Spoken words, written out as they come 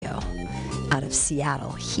of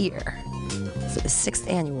Seattle here for the 6th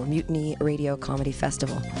annual Mutiny Radio Comedy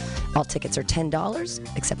Festival. All tickets are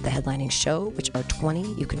 $10, except the headlining show, which are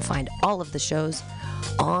 $20. You can find all of the shows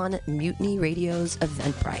on Mutiny Radio's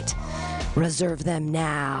Eventbrite. Reserve them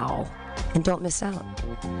now. And don't miss out.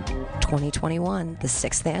 2021, the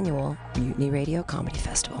 6th annual Mutiny Radio Comedy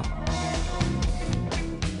Festival.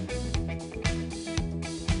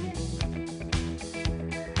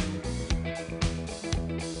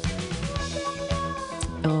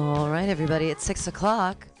 All right, everybody, it's 6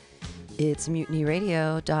 o'clock. It's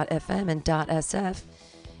MutinyRadio.fm and .sf.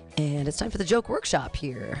 And it's time for the Joke Workshop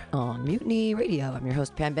here on Mutiny Radio. I'm your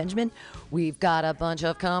host, Pam Benjamin. We've got a bunch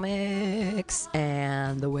of comics,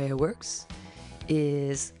 and the way it works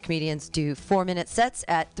is comedians do 4-minute sets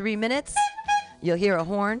at 3 minutes. You'll hear a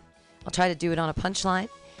horn. I'll try to do it on a punchline.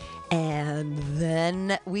 And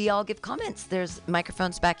then we all give comments. There's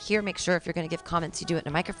microphones back here. Make sure if you're going to give comments, you do it in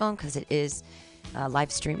a microphone because it is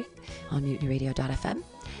live streaming on MutinyRadio.fm.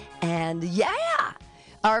 And yeah,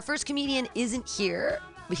 our first comedian isn't here.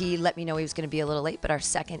 He let me know he was going to be a little late, but our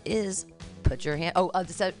second is put your hand. Oh,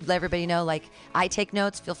 just let everybody know, like, I take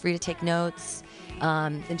notes. Feel free to take notes.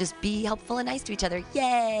 And just be helpful and nice to each other.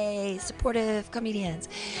 Yay! Supportive comedians.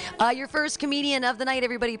 Your first comedian of the night,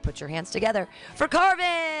 everybody, put your hands together for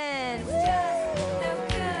Carvin!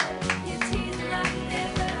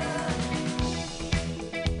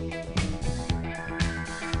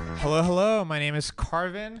 Hello, hello. My name is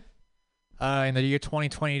Carvin. In the year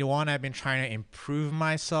 2021, I've been trying to improve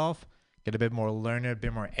myself, get a bit more learned, a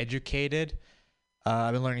bit more educated.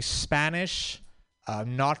 I've been learning Spanish,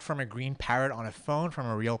 not from a green parrot on a phone, from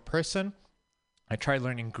a real person. I tried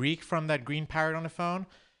learning Greek from that green parrot on the phone.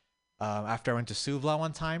 After I went to Suvla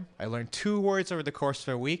one time, I learned 2 words over the course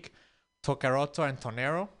of a week: tocaroto and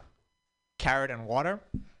tonero, carrot and water.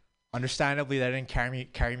 Understandably, that didn't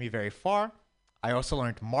carry me very far. I also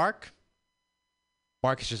learned mark.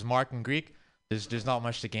 Mark is just mark in Greek. There's not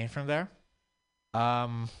much to gain from there.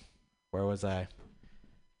 Where was I?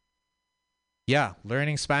 Yeah,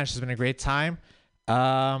 learning Spanish has been a great time.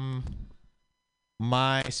 My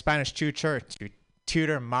Spanish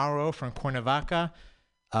tutor Mauro from Cuernavaca,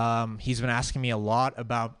 he's been asking me a lot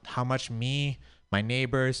about how much me, my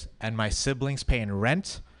neighbors, and my siblings pay in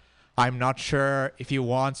rent. I'm not sure if he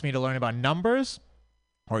wants me to learn about numbers,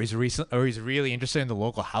 or he's really interested in the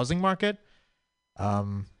local housing market.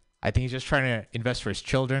 I think he's just trying to invest for his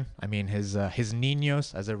children. I mean, his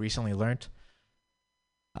niños, as I recently learned.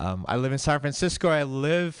 I live in San Francisco. I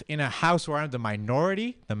live in a house where I'm the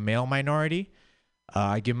minority, the male minority.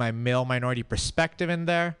 I give my male minority perspective in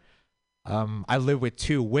there. I live with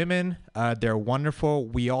 2 women. They're wonderful.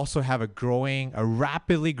 We also have a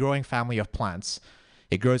rapidly growing family of plants.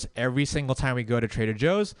 It grows every single time we go to Trader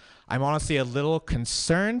Joe's. I'm honestly a little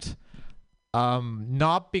concerned.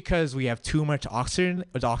 Not because we have too much oxygen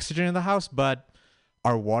in the house, but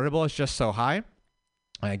our water bill is just so high.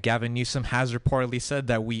 Gavin Newsom has reportedly said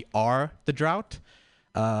that we are the drought.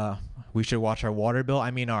 We should watch our water bill.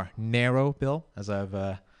 I mean, our narrow bill, as I've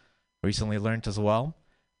recently learned as well.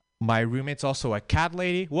 My roommate's also a cat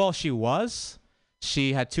lady. Well, she was.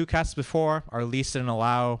 She had 2 cats before. Our lease didn't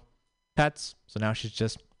allow pets, so now she's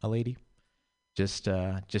just a lady, just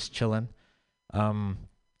chilling.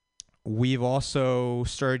 We've also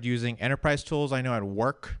started using enterprise tools. I know at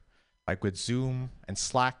work, like with Zoom and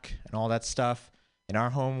Slack and all that stuff. In our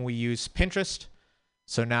home, we use Pinterest.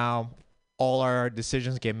 So now all our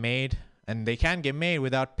decisions get made, and they can get made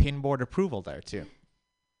without pin board approval there too.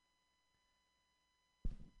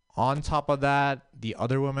 On top of that, the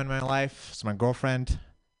other woman in my life is my girlfriend.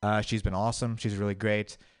 She's been awesome. She's really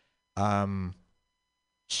great. Where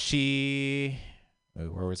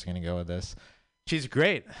was I going to go with this? She's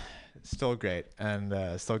great. Still great, and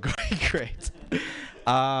still going great.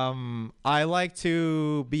 I like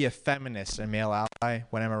to be a feminist and male ally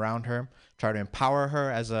when I'm around her. Try to empower her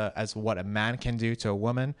as what a man can do to a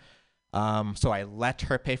woman. So I let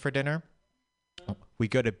her pay for dinner. We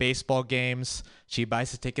go to baseball games. She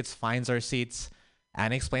buys the tickets, finds our seats,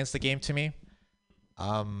 and explains the game to me.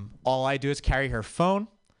 All I do is carry her phone.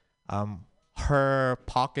 Her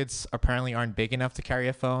pockets apparently aren't big enough to carry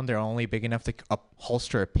a phone. They're only big enough to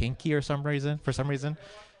upholster a pinky for some reason.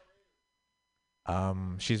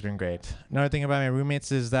 She's been great. Another thing about my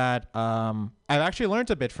roommates is that I've actually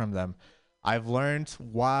learned a bit from them. I've learned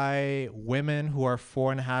why women who are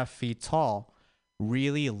 4.5 feet tall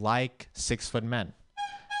really like 6-foot men.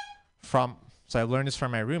 So I've learned this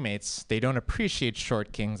from my roommates. They don't appreciate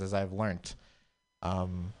short kings, as I've learned.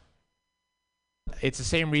 It's the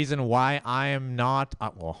same reason why I am not.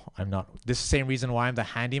 This is the same reason why I'm the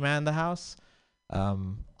handyman in the house.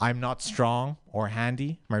 I'm not strong or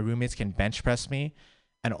handy. My roommates can bench press me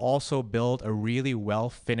and also build a really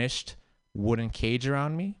well-finished wooden cage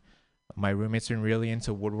around me. My roommate's been really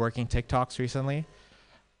into woodworking TikToks recently.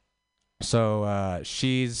 So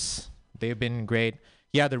they've been great.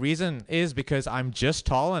 Yeah, the reason is because I'm just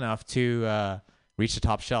tall enough to reach the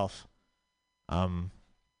top shelf.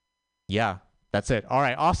 Yeah, that's it. All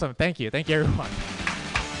right, awesome. Thank you, everyone.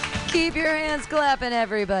 Keep your hands clapping,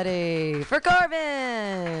 everybody, for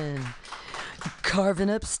Carvin. Carving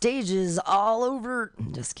up stages all over.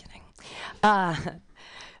 Just kidding.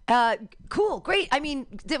 Cool, great. I mean,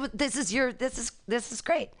 this is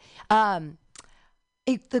great.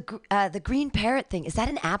 The green parrot thing, is that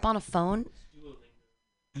an app on a phone?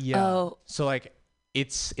 Yeah. Oh. So like,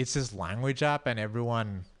 it's this language app, and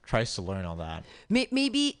everyone tries to learn all that.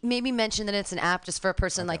 Maybe mention that it's an app just for a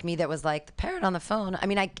person like me that was like, the parrot on the phone. I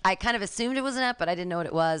mean, I kind of assumed it was an app, but I didn't know what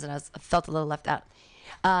it was, and I felt a little left out.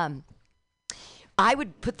 I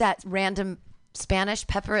would put that random Spanish,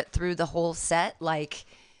 pepper it through the whole set, like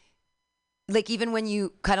even when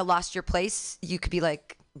you kind of lost your place, you could be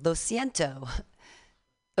like, lo siento,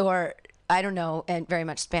 or I don't know, and very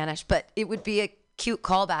much Spanish, but it would be a cute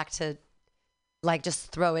callback to like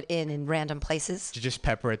just throw it in random places. To just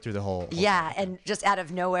pepper it through the whole yeah, thing. and just out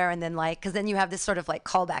of nowhere, and then like, because then you have this sort of like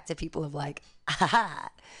callback to people of like, haha.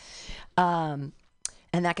 And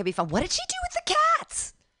that could be fun. What did she do with the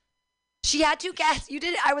cats? She had 2 cats. You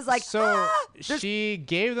did it. I was like, she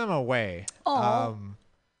gave them away. Aw.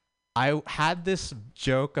 I had this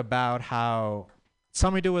joke about how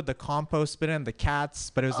something to do with the compost bin and the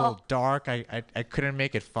cats, but it was a little dark. I couldn't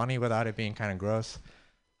make it funny without it being kind of gross.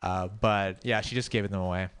 But yeah, she just gave them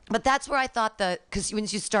away. But that's where I thought because when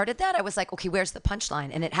you started that, I was like, okay, where's the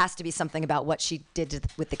punchline? And it has to be something about what she did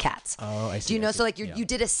with the cats. Oh, I see. Do you know? So like you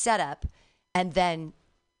did a setup, and then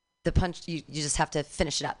the punch, you just have to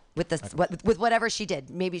finish it up with with whatever she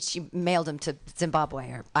did. Maybe she mailed him to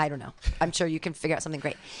Zimbabwe, or I don't know. I'm sure you can figure out something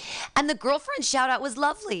great. And the girlfriend shout out was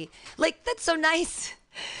lovely. Like, that's so nice.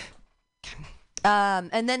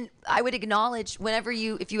 And then I would acknowledge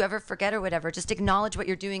if you ever forget or whatever, just acknowledge what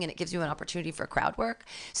you're doing, and it gives you an opportunity for crowd work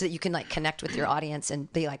so that you can like connect with your audience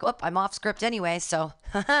and be like, oh, I'm off script anyway. So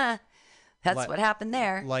that's what happened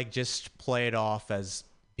there. Like, just play it off as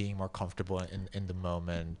being more comfortable in the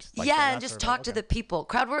moment. Like, yeah, and just talk to the people.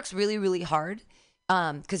 Crowd work's really, really hard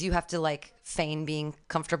because you have to like feign being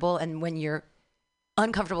comfortable, and when you're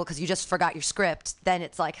uncomfortable because you just forgot your script, then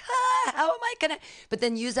it's like, how am I gonna? But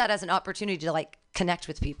then use that as an opportunity to like connect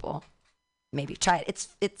with people. Maybe try it.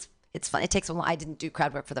 It's fun. It takes a while. I didn't do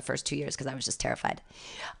crowd work for the first 2 years because I was just terrified.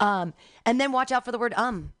 And then watch out for the word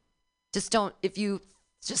Just don't. If you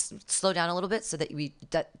just slow down a little bit so that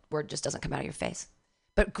that word just doesn't come out of your face.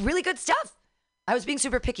 But really good stuff. I was being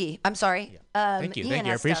super picky. I'm sorry. Yeah. Thank you. I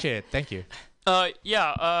appreciate it. Thank you.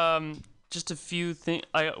 Just a few things.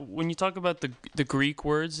 When you talk about the Greek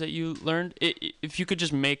words that you learned, if you could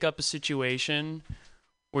just make up a situation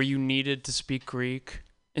where you needed to speak Greek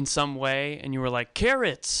in some way, and you were like,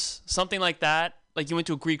 carrots, something like that. Like you went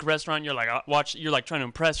to a Greek restaurant, you're like, you're like trying to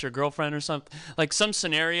impress your girlfriend or something. Like some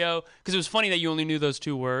scenario, because it was funny that you only knew those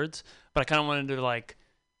 2 words, but I kind of wanted to like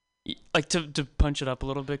to punch it up a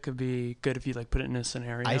little bit could be good if you like put it in a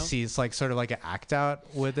scenario. I see. It's like sort of like an act out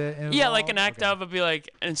with it involved? Yeah, like an act out, but be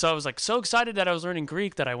like, and so I was like so excited that I was learning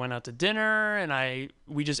Greek that I went out to dinner and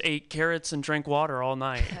we just ate carrots and drank water all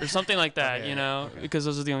night or something like that, because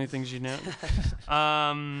those are the only things you know.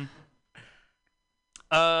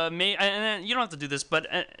 And then you don't have to do this, but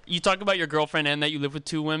you talk about your girlfriend and that you live with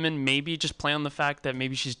 2 women. Maybe just play on the fact that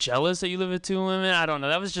maybe she's jealous that you live with 2 women. I don't know.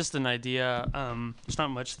 That was just an idea. There's not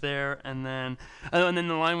much there. And then the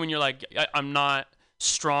line when you're like, I'm not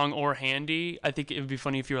strong or handy. I think it would be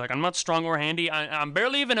funny if you were like, I'm not strong or handy. I'm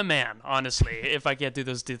barely even a man, honestly. If I can't do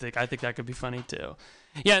those 2 things, I think that could be funny too.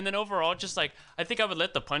 Yeah, and then overall, just like, I think I would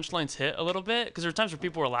let the punchlines hit a little bit, because there were times where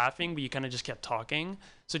people were laughing, but you kind of just kept talking.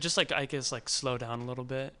 So just like, I guess, like, slow down a little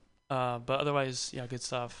bit. But otherwise, yeah, good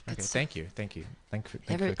stuff. Okay, thank you. Thank you for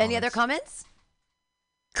Any other comments?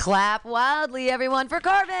 Clap wildly, everyone, for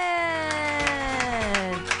Carvin!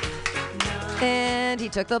 And he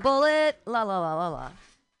took the bullet. La, la, la, la, la.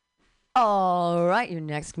 All right, your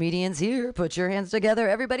next comedian's here. Put your hands together,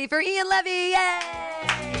 everybody, for Ian Levy. Yay!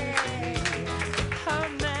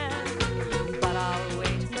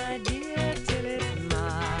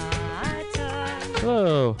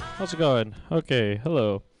 Hello, how's it going? Okay,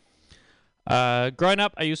 hello. Growing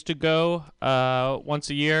up, I used to go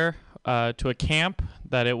once a year to a camp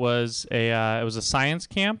that it was a science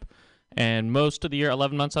camp, and most of the year,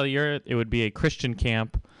 11 months out of the year, it would be a Christian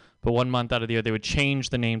camp. but 1 month out of the year they would change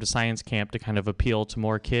the name to science camp to kind of appeal to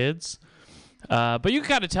more kids. But you can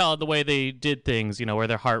kind of tell the way they did things, where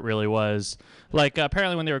their heart really was. Like,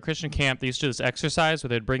 apparently when they were Christian camp, they used to do this exercise where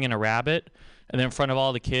they'd bring in a rabbit, and then in front of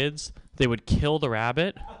all the kids, they would kill the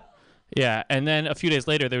rabbit. Yeah, and then a few days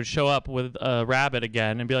later, they would show up with a rabbit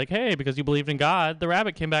again and be like, hey, because you believed in God, the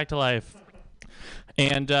rabbit came back to life.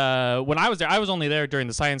 And when I was there, I was only there during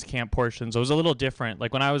the science camp portion, so it was a little different.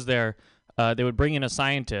 Like, when I was there, they would bring in a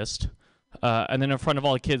scientist, and then in front of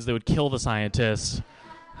all the kids, they would kill the scientist.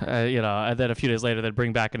 And then a few days later, they'd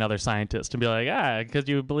bring back another scientist and be like, because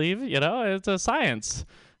you believe, it's a science.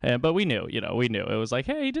 But we knew, we knew. It was like,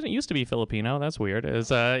 hey, he didn't used to be Filipino. That's weird. It was,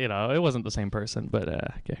 it wasn't the same person, but,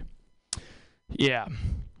 okay. Yeah.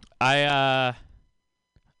 I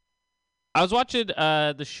was watching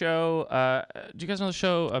the show, do you guys know the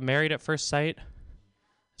show Married at First Sight?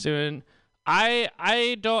 So,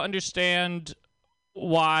 I don't understand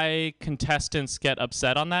why contestants get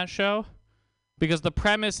upset on that show. Because the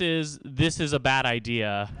premise is this is a bad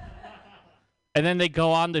idea. And then they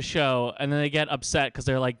go on the show and then they get upset because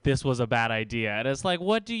they're like, this was a bad idea. And it's like,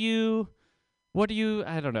 what do you,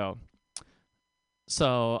 I don't know.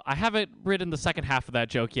 So I haven't written the second half of that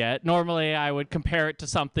joke yet. Normally I would compare it to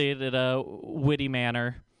something in a witty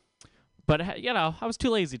manner. But, I was too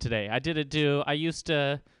lazy today. I used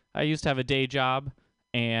to have a day job.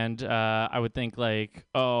 And I would think like,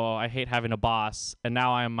 oh, I hate having a boss. And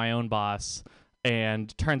now I am my own boss.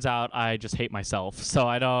 And turns out I just hate myself. So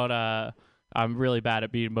I don't, I'm really bad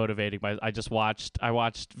at being motivating. I watched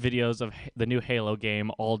videos of the new Halo game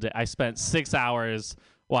all day. I spent 6 hours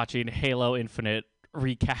watching Halo Infinite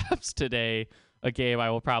recaps today, a game I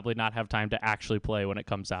will probably not have time to actually play when it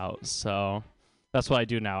comes out. So that's what I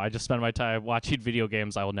do now. I just spend my time watching video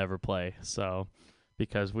games I will never play. So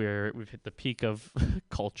because we've hit the peak of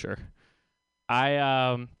culture.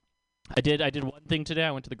 I did one thing today.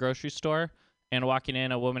 I went to the grocery store. And walking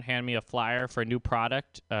in, a woman handed me a flyer for a new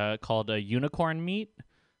product called a unicorn meat,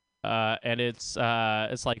 and it's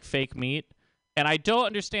like fake meat. And I don't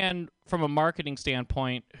understand from a marketing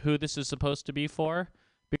standpoint who this is supposed to be for,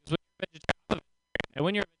 because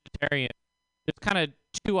when you're a vegetarian, there's kind of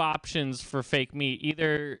two options for fake meat.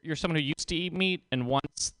 Either you're someone who used to eat meat and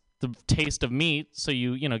wants the taste of meat, so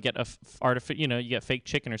you get you get fake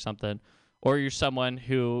chicken or something, or you're someone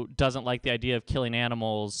who doesn't like the idea of killing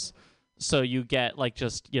animals. So you get like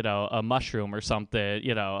just, a mushroom or something,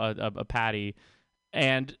 a patty.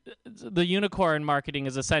 And the unicorn marketing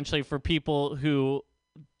is essentially for people who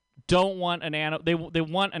don't want an animal. They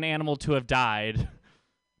want an animal to have died,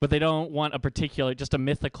 but they don't want just a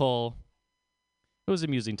mythical. It was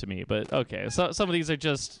amusing to me, but okay. So some of these are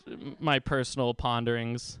just my personal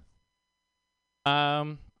ponderings.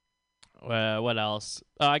 What else?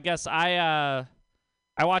 I guess I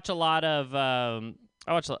watch a lot of.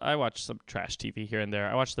 I watch some trash TV here and there.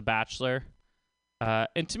 I watch The Bachelor.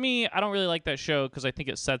 And to me, I don't really like that show because I think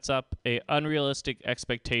it sets up a unrealistic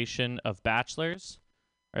expectation of bachelors.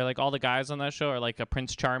 Or like all the guys on that show are like a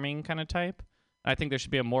Prince Charming kind of type. I think there should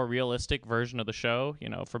be a more realistic version of the show,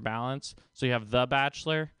 for balance. So you have The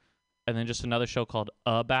Bachelor and then just another show called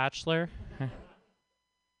A Bachelor.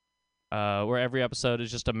 Where every episode is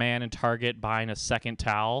just a man in Target buying a second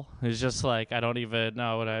towel. It's just like, I don't even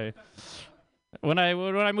know what I... When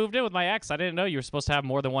I moved in with my ex, I didn't know you were supposed to have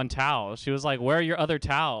more than one towel. She was like, where are your other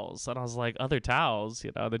towels? And I was like, other towels?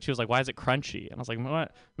 Then she was like, why is it crunchy? And I was like,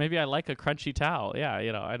 what? Maybe I like a crunchy towel. Yeah,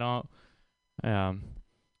 I don't. And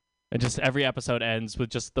just every episode ends with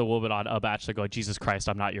just the woman on A Bachelor going, Jesus Christ,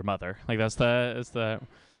 I'm not your mother. Like, that's the...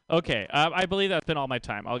 Okay, I believe that's been all my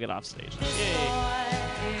time. I'll get off stage. Yay!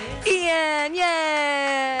 Ian,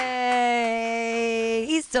 yay!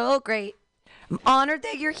 He's so great. I'm honored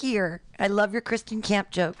that you're here. I love your Christian camp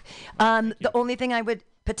joke. The only thing I would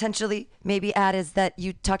potentially maybe add is that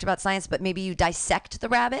you talked about science, but maybe you dissect the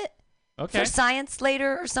rabbit for science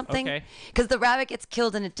later or something. Okay. Because the rabbit gets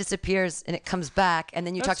killed and it disappears and it comes back, and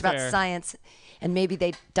then you talked about science, and maybe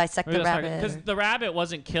they dissect the rabbit. Because the rabbit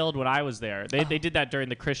wasn't killed when I was there. They did that during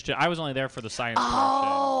the Christian. I was only there for the science portion.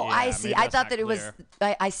 Oh, yeah, I see. I thought that clear. It was.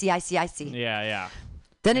 I see. Yeah.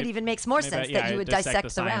 Then it even makes more sense that you would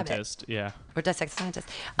dissect the rabbit. Yeah. Or dissect the scientist.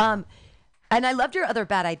 And I loved your other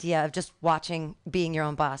bad idea of just being your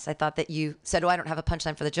own boss. I thought that you said, I don't have a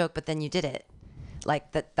punchline for the joke, but then you did it.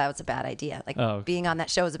 Like, that was a bad idea. Like, being on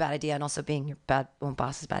that show is a bad idea, and also being your own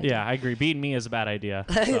boss is a bad idea. Yeah, I agree. Being me is a bad idea,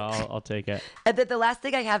 so I'll take it. And the last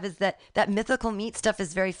thing I have is that mythical meat stuff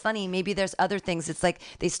is very funny. Maybe there's other things. It's like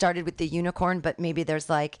they started with the unicorn, but maybe there's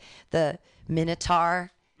like the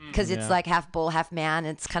minotaur because it's like half bull, half man.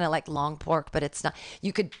 It's kind of like long pork, but it's not.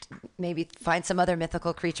 You could maybe find some other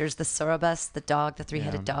mythical creatures, the Sorobus, the dog, the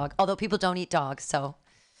three-headed dog. Although people don't eat dogs, so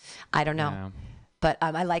I don't know. Yeah. But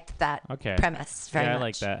I liked that premise very much. I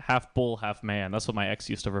like that. Half bull, half man. That's what my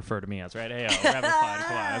ex used to refer to me as, right? Hey, we're having fun.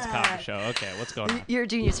 Come on, it's a comedy show. Okay, what's going on? You're a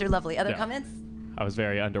genius. You're lovely. Other comments? I was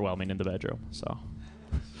very underwhelming in the bedroom, so.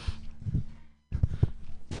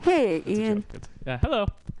 Hey, Ian. Yeah, hello.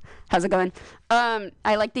 How's it going?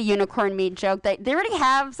 I like the unicorn meat joke. They already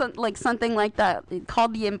have something like that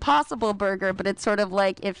called the Impossible Burger, but it's sort of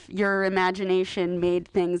like if your imagination made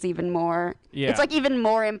things even more. Yeah. It's like even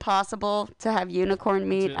more impossible to have unicorn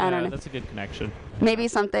meat. I don't know. That's a good connection. Maybe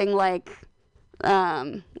something like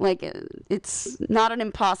it's not an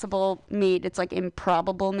impossible meat. It's like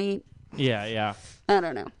improbable meat. Yeah. I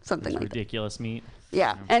don't know. Something like ridiculous meat.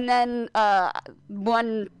 Yeah. And then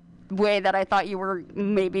one way that I thought you were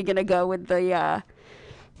maybe going to go with the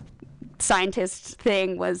scientist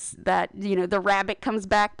thing was that, the rabbit comes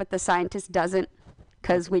back, but the scientist doesn't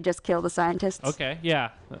because we just kill the scientists. Okay,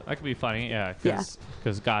 yeah. That could be funny, yeah.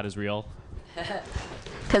 Because God is real.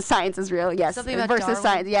 Because science is real, yes. Something about versus Darwin?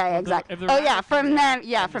 science, yeah, exactly. If the From them,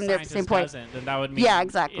 from the their scientist standpoint. doesn't, then that would mean Yeah,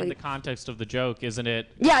 exactly. in the context of the joke, isn't it?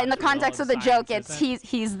 Yeah, in the God's real context of and the joke, science it's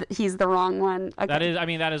isn't? he's the wrong one. Okay.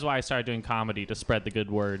 That is why I started doing comedy, to spread the good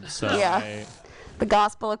word. So Yeah. The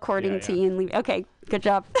gospel according to Ian Levy. Okay, good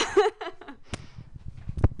job.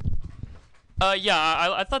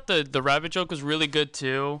 I thought the rabbit joke was really good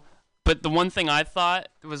too, but the one thing I thought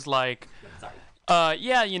was like,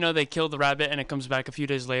 they kill the rabbit and it comes back a few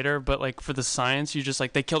days later, but like for the science, you just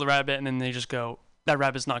like they kill the rabbit and then they just go, that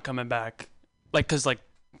rabbit's not coming back, like because like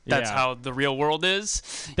that's how the real world is.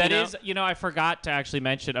 That is, I forgot to actually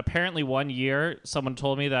mention. Apparently, one year someone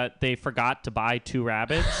told me that they forgot to buy 2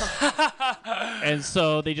 rabbits, and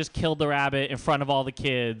so they just killed the rabbit in front of all the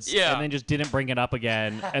kids, and then just didn't bring it up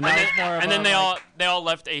again. And that was more of and then they all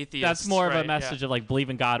left atheists. That's more of a message of like believe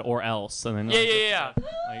in God or else. And then yeah.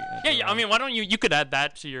 I mean, why don't you could add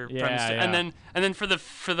that to your premise, and then for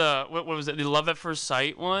the what was it, the love at first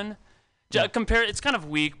sight one. It's kind of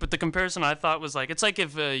weak, but the comparison I thought was like, it's like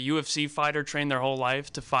if a UFC fighter trained their whole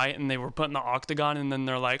life to fight and they were put in the octagon and then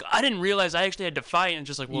they're like, I didn't realize I actually had to fight, and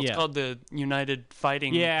just like, well, it's called the United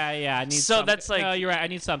Fighting. I need that's like, no, you're right, I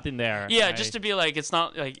need something there. Just to be like, it's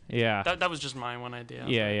not like, that was just my one idea.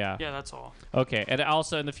 Yeah, that's all. Okay, and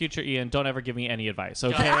also in the future, Ian, don't ever give me any advice,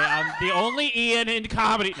 okay? I'm the only Ian in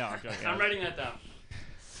comedy. No, I'm joking. I'm writing that down.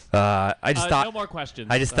 I just thought no more questions.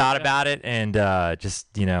 I just thought about it, and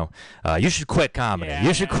you should quit comedy.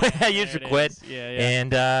 You should quit. You should quit.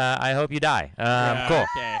 And I hope you die. Cool.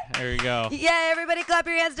 Okay, there you go. Yay! Everybody, clap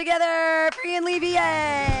your hands together for Ian Levy.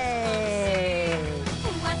 Yay!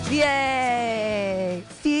 Yay!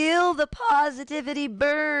 Feel the positivity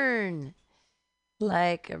burn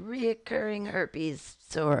like a reoccurring herpes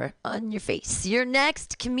sore on your face. Your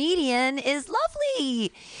next comedian is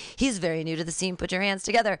lovely. He's very new to the scene. Put your hands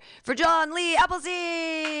together for John Lee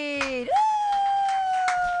Appleseed.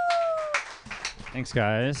 Thanks,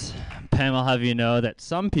 guys. Pam, I'll have you know that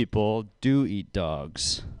some people do eat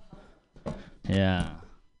dogs. Yeah.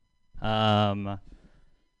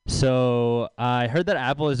 So I heard that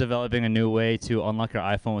Apple is developing a new way to unlock your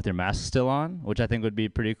iPhone with your mask still on, which I think would be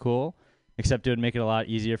pretty cool. Except it would make it a lot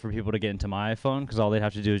easier for people to get into my iPhone because all they'd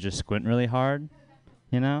have to do is just squint really hard,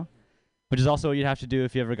 Which is also what you'd have to do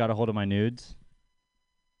if you ever got a hold of my nudes.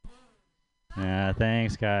 Yeah,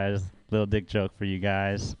 thanks, guys. Little dick joke for you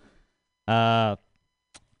guys. I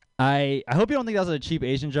hope you don't think that was a cheap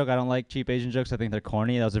Asian joke. I don't like cheap Asian jokes. I think they're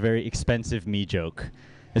corny. That was a very expensive me joke.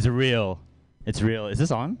 It's real. It's real. Is this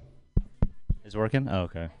on? Is it working? Oh,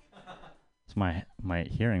 okay. It's my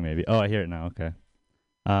hearing maybe. Oh, I hear it now. Okay.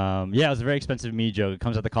 It was a very expensive me joke. It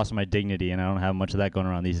comes at the cost of my dignity, and I don't have much of that going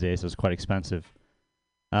around these days, so it's quite expensive.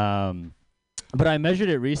 But I measured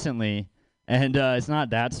it recently, and it's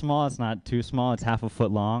not that small. It's not too small. It's 1/2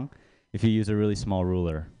 foot long if you use a really small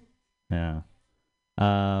ruler. Yeah.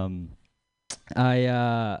 I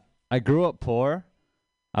grew up poor.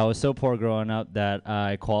 I was so poor growing up that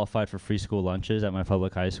I qualified for free school lunches at my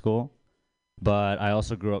public high school. But I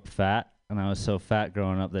also grew up fat. And I was so fat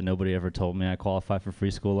growing up that nobody ever told me I qualified for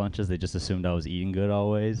free school lunches. They just assumed I was eating good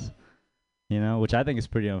always, which I think is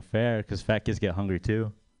pretty unfair because fat kids get hungry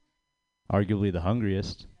too. Arguably the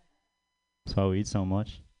hungriest. That's why we eat so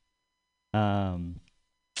much. I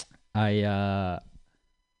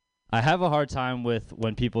have a hard time with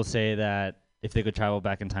when people say that if they could travel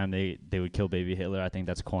back in time, they would kill baby Hitler. I think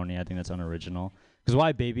that's corny. I think that's unoriginal. Because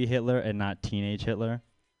why baby Hitler and not teenage Hitler?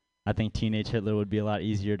 I think teenage Hitler would be a lot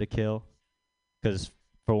easier to kill. Because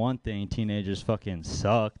for one thing, teenagers fucking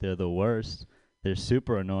suck. They're the worst. They're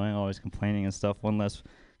super annoying, always complaining and stuff. One less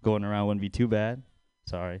going around wouldn't be too bad.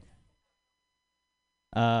 Sorry.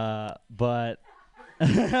 But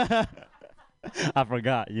I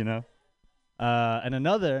forgot, you know. And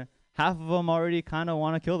another, half of them already kind of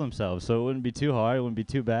want to kill themselves, so it wouldn't be too hard. It wouldn't be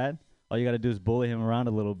too bad. All you got to do is bully him around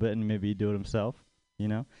a little bit and maybe he'd do it himself, you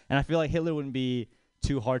know. And I feel like Hitler wouldn't be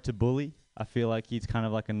too hard to bully. I feel like he's kind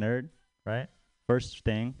of like a nerd, right? First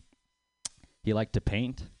thing, he liked to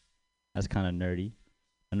paint. That's kind of nerdy.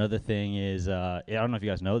 Another thing is, I don't know if you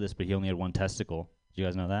guys know this, but he only had one testicle. Did you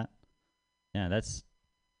guys know that? Yeah, that's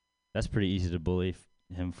pretty easy to bully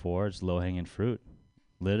him for. It's low-hanging fruit.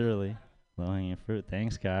 Literally, low-hanging fruit.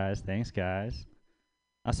 Thanks, guys. Thanks, guys.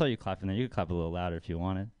 I saw you clapping there. You could clap a little louder if you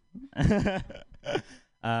wanted.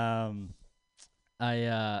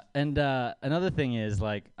 Another thing is,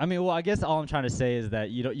 like, I mean, well, I guess all I'm trying to say is that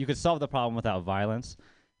you could solve the problem without violence.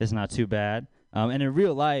 It's not too bad. And in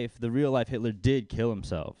real life, the real life Hitler did kill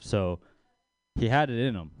himself, so he had it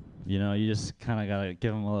in him. You know, you just kind of gotta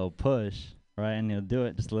give him a little push, right? And he'll do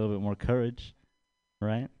it. Just a little bit more courage,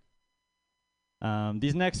 right?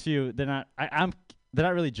 These next few, they're not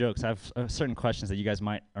really jokes. I have certain questions that you guys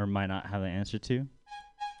might or might not have the answer to.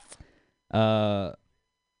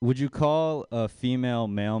 Would you call a female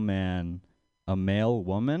mailman a male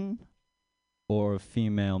woman or a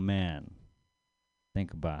female man?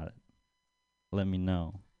 Think about it. Let me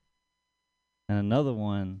know. And another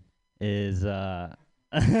one is, there's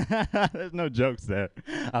no jokes there.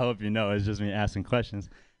 I hope you know. It's just me asking questions.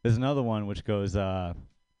 There's another one which goes,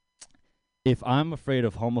 if I'm afraid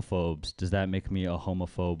of homophobes, does that make me a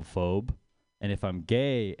homophobe? And if I'm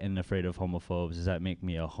gay and afraid of homophobes, does that make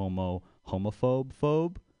me a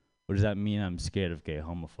homophobe? Or does that mean I'm scared of gay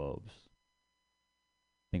homophobes?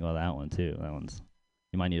 Think about that one too.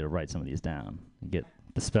 You might need to write some of these down and get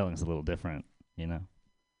the spelling's a little different, you know.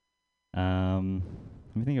 Let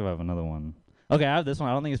me think if I have another one. Okay, I have this one.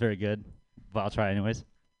 I don't think it's very good, but I'll try anyways.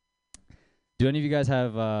 Do any of you guys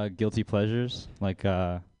have guilty pleasures? Like,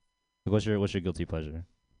 what's your guilty pleasure?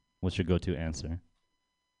 What's your go-to answer?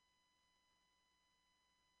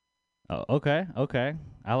 Oh, okay.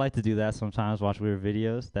 I like to do that sometimes. Watch weird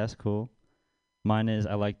videos. That's cool. Mine is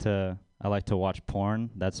I like to watch porn.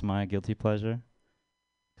 That's my guilty pleasure.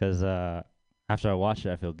 'Cause after I watch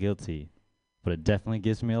it, I feel guilty, but it definitely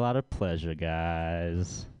gives me a lot of pleasure,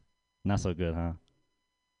 guys. Not so good, huh?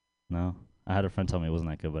 No? I had a friend tell me it wasn't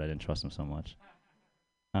that good, but I didn't trust him so much.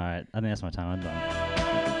 All right, I think that's my time. I'm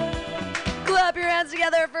done. Clap your hands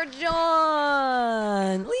together for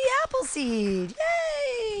John Lee Appleseed.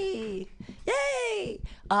 Yay! Yay!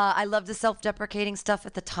 I love the self-deprecating stuff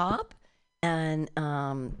at the top. And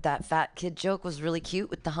that fat kid joke was really cute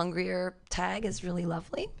with the hungrier tag is really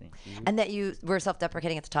lovely. Thank you. And that you were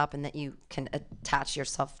self-deprecating at the top and that you can attach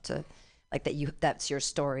yourself to, like, that's your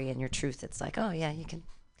story and your truth. It's like, oh yeah, you can.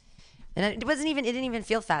 And it didn't even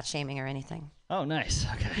feel fat shaming or anything. Oh, nice.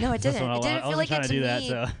 Okay. No, it didn't. It didn't feel like it to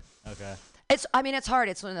me. Okay. It's hard.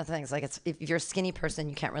 It's one of the things. Like, if you're a skinny person,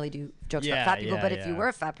 you can't really do jokes about fat people. But if you were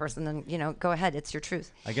a fat person, then go ahead. It's your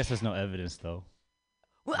truth. I guess there's no evidence though.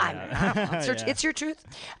 Well, I don't know. It's your truth.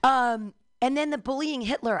 And then the bullying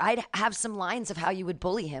Hitler, I'd have some lines of how you would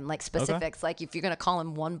bully him, like specifics, okay. Like if you're going to call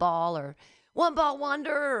him one ball or one ball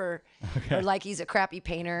wonder, or like he's a crappy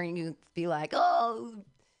painter, and you be like, oh,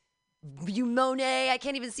 you Monet, I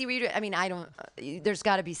can't even see what you're doing. I mean, there's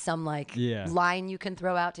got to be some line you can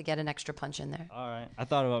throw out to get an extra punch in there. All right. I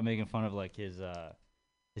thought about making fun of like his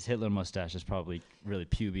Hitler mustache is probably really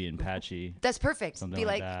puby and patchy. That's perfect. Something be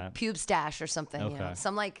like like that. pube stash or something. Okay.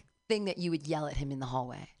 Some like thing that you would yell at him in the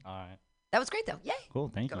hallway. All right. That was great though. Yay. Cool.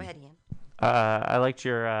 Thank you. Go ahead, Ian. I liked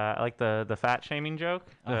the fat shaming joke.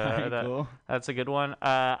 Cool. That's a good one.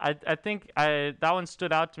 I think that one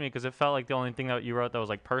stood out to me because it felt like the only thing that you wrote that was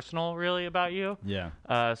like personal really about you. Yeah.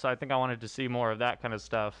 So I think I wanted to see more of that kind of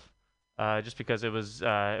stuff. Just because it was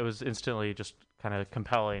instantly just kind of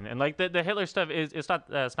compelling, and like the Hitler stuff it's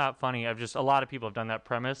not funny. A lot of people have done that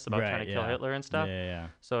premise about trying to kill Hitler and stuff. Yeah.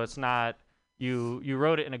 So it's not you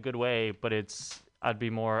wrote it in a good way, but I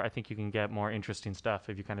think you can get more interesting stuff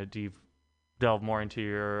if you kind of delve more into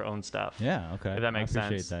your own stuff. Yeah. Okay. If that makes sense. I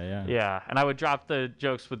appreciate that. Yeah. Yeah, and I would drop the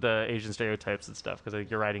jokes with the Asian stereotypes and stuff because I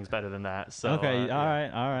think your writing's better than that. So okay. All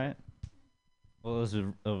right. Well, this is,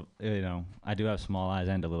 I do have small eyes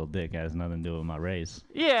and a little dick. It has nothing to do with my race.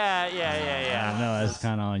 Yeah. I know that's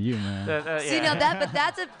kind of on you, man. See, now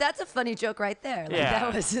that's a funny joke right there. Like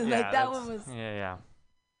that was that one was. Yeah.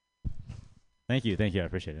 Thank you. I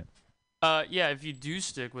appreciate it. If you do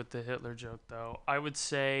stick with the Hitler joke, though, I would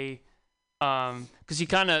say Because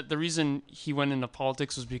the reason he went into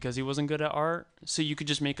politics was because he wasn't good at art. So you could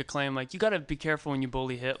just make a claim like, you got to be careful when you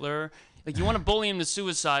bully Hitler. Like, you want to bully him to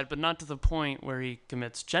suicide, but not to the point where he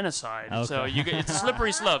commits genocide. Okay. So it's a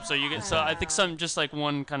slippery slope. So I think just like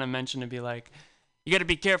one kind of mention to be like, you got to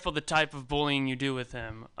be careful the type of bullying you do with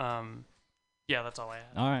him. Yeah, that's all I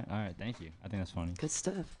have. All right. Thank you. I think that's funny. Good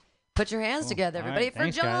stuff. Put your hands together, All everybody, right, for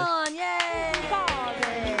thanks, John. Yay!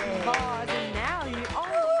 And now you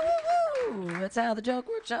Woo! That's how the joke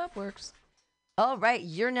workshop works. All right,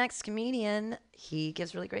 your next comedian. He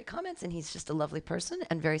gives really great comments, and he's just a lovely person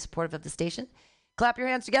and very supportive of the station. Clap your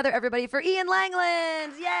hands together, everybody, for Ian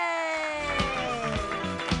Langland. Yay!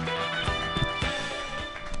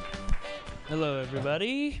 Hello,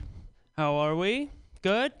 everybody. How are we?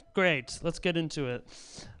 Good? Great. Let's get into it.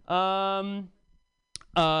 Wow,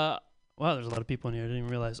 there's a lot of people in here. I didn't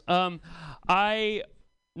even realize. I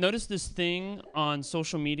noticed this thing on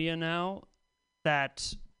social media now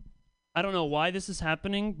that I don't know why this is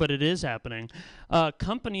happening, but it is happening. The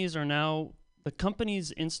company's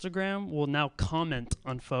Instagram will now comment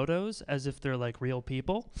on photos as if they're like real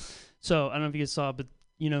people. So I don't know if you guys saw, but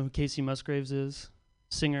you know who Casey Musgraves is?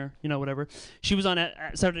 Singer, whatever. She was on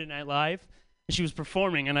at Saturday Night Live, and she was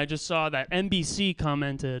performing, and I just saw that NBC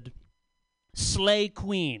commented, "Slay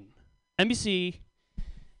Queen." NBC,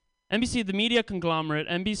 the media conglomerate,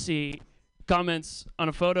 NBC, comments on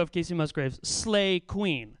a photo of Casey Musgraves, "Slay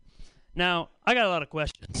Queen." Now, I got a lot of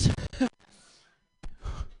questions.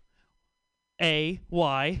 A,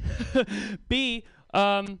 why? B,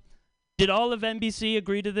 did all of NBC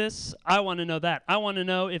agree to this? I want to know that. I want to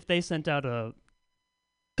know if they sent out a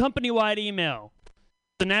company-wide email,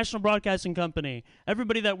 the National Broadcasting Company,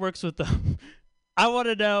 everybody that works with them. I want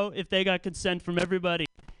to know if they got consent from everybody,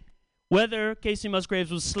 whether Casey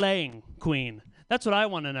Musgraves was slaying Queen. That's what I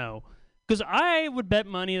want to know. Because I would bet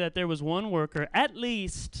money that there was one worker, at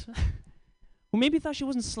least, who maybe thought she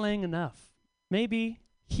wasn't slaying enough. Maybe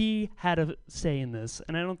he had a say in this,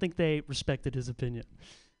 and I don't think they respected his opinion.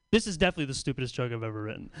 This is definitely the stupidest joke I've ever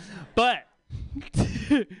written. But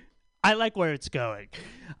I like where it's going.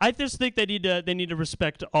 I just think they need to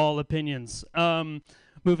respect all opinions.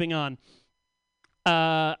 Moving on.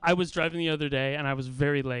 I was driving the other day, and I was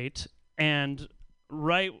very late. And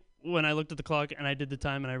right when I looked at the clock and I did the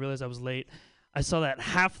time and I realized I was late, I saw that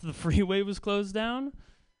half the freeway was closed down.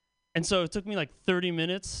 And so it took me like 30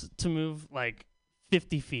 minutes to move like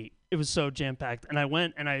 50 feet. It was so jam-packed. And I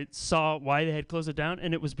went and I saw why they had closed it down,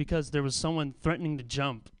 and it was because there was someone threatening to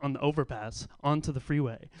jump on the overpass onto the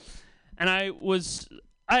freeway. And I was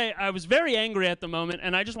very angry at the moment,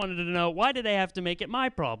 and I just wanted to know, why did they have to make it my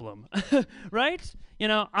problem? Right?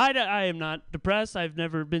 I am not depressed. I've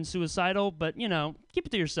never been suicidal, but, keep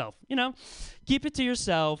it to yourself. Keep it to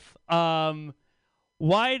yourself.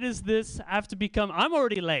 Why does this have to become... I'm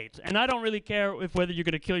already late, and I don't really care whether you're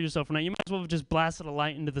going to kill yourself or not. You might as well have just blasted a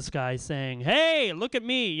light into the sky saying, hey, look at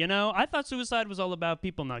me, I thought suicide was all about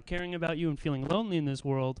people not caring about you and feeling lonely in this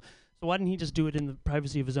world. So why didn't he just do it in the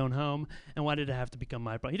privacy of his own home? And why did it have to become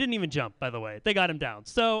my problem? He didn't even jump, by the way. They got him down.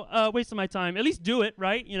 So wasting my time. At least do it,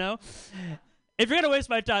 right? If you're going to waste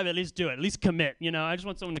my time, at least do it. At least commit. I just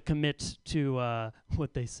want someone to commit to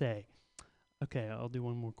what they say. Okay, I'll do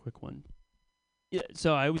one more quick one. Yeah,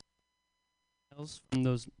 so I was from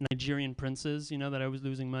those Nigerian princes, that I was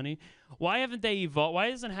losing money. Why haven't they evolved? Why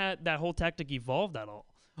hasn't that whole tactic evolved at all?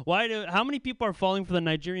 How many people are falling for the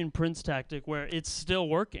Nigerian prince tactic where it's still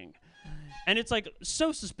working? And it's like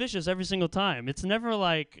so suspicious every single time. It's never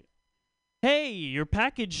like, hey, your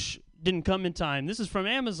package didn't come in time. This is from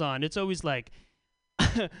Amazon. It's always like,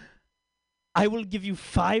 I will give you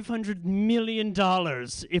 $500 million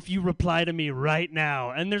if you reply to me right now.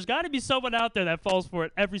 And there's got to be someone out there that falls for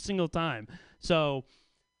it every single time. So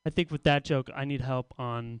I think with that joke, I need help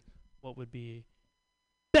on what would be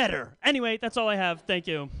better. Anyway, that's all I have. Thank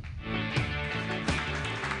you.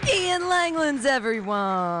 Ian Langland's,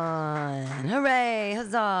 everyone. Hooray,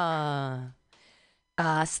 huzzah.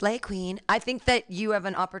 Slay Queen. I think that you have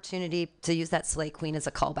an opportunity to use that Slay Queen as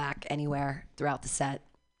a callback anywhere throughout the set.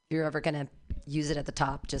 If you're ever going to use it at the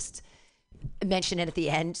top, just mention it at the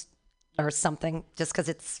end or something, just because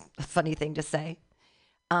it's a funny thing to say.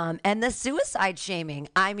 And the suicide shaming.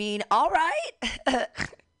 I mean, all right.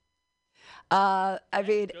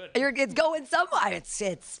 It's going somewhere.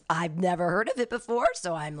 It's. I've never heard of it before,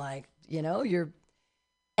 so I'm like, you're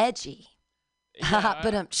edgy. Yeah,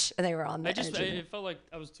 But they were on the edge. It felt like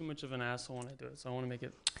I was too much of an asshole when I do it, so I want to make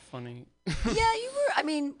it funny. Yeah, you were.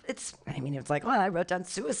 It's like, well, I wrote down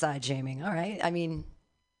suicide shaming. All right. I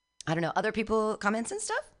don't know. Other people comments and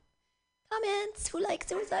stuff. Comments who like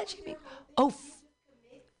suicide shaming. Oh,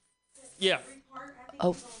 Yeah.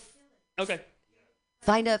 Oh, Okay.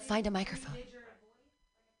 find a microphone.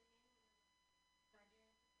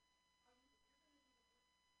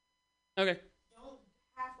 Okay.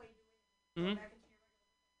 Mm-hmm.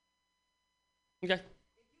 Okay.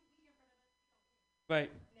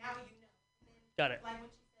 Right. Got it.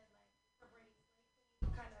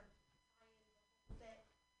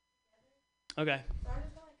 Okay.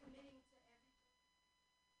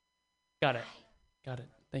 Got it. Got it.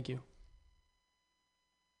 Thank you.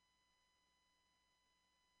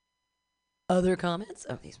 Other comments?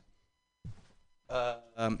 Oh, these.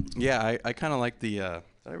 Yeah, I kind of like the.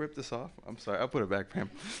 Did I rip this off? I'm sorry. I'll put it back,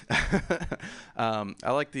 Pam.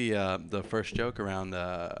 I like the first joke around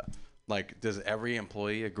like, does every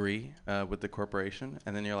employee agree with the corporation?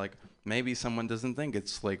 And then you're like, maybe someone doesn't think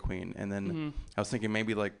it's Slay Queen. And then I was thinking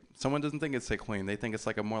maybe like someone doesn't think it's Slay Queen. They think it's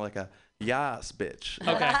like more like a yas bitch.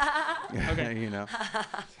 Okay. Okay. You know.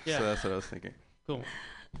 Yeah. So that's what I was thinking. Cool.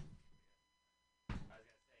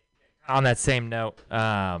 On that same note,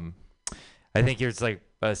 I think there's like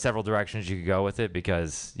several directions you could go with it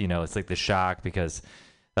because, you know, it's like the shock because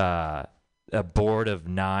a board of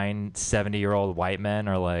 9 70-year-old white men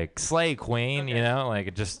are like, Slay Queen, you know, like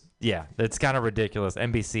it just, yeah, it's kind of ridiculous.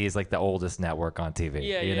 NBC is like the oldest network on TV.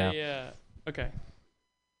 you know? Yeah. Okay.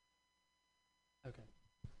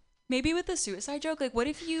 Maybe with the suicide joke, like what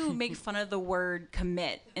if you make fun of the word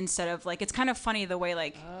commit instead of like, it's kind of funny the way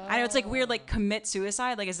like, I know it's like weird, like commit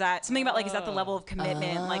suicide. Like, is that something about like, is that the level of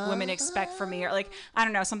commitment like women expect from me, or like, I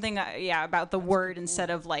don't know, something, about the word instead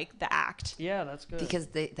of like the act. Yeah, that's good. Because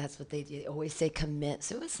that's what they do. They always say commit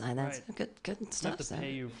suicide. That's good I stuff. have to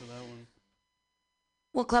pay you for that one.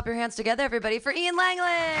 Well, clap your hands together, everybody, for Ian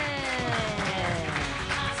Langland.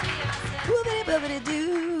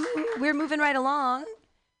 Whoopity-boopity-doo. We're moving right along.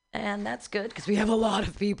 And that's good because we have a lot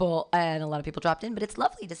of people and a lot of people dropped in, but it's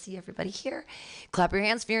lovely to see everybody here. Clap your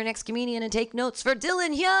hands for your next comedian and take notes for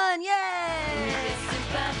Dylan Hyun. Yay!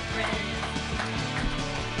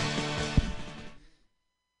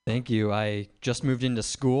 Thank you. I just moved into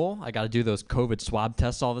school. I got to do those COVID swab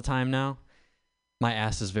tests all the time now. My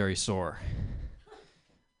ass is very sore.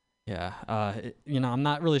 Yeah. I'm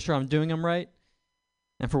not really sure I'm doing them right.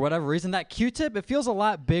 And for whatever reason, that Q-tip, it feels a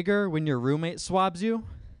lot bigger when your roommate swabs you.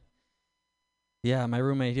 Yeah, my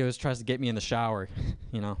roommate, he always tries to get me in the shower,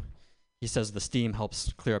 you know. He says the steam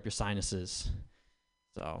helps clear up your sinuses.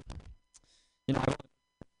 So, I've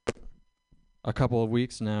a couple of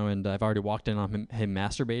weeks now, and I've already walked in on him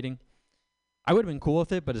masturbating. I would have been cool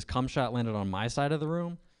with it, but his cum shot landed on my side of the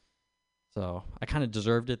room. So, I kind of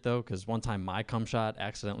deserved it, though, because one time my cum shot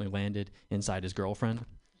accidentally landed inside his girlfriend.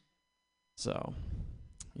 So,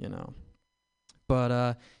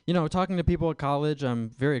 But, talking to people at college, I'm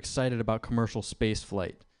very excited about commercial space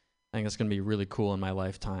flight. I think it's going to be really cool in my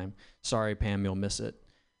lifetime. Sorry, Pam, you'll miss it.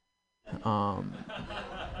 I'm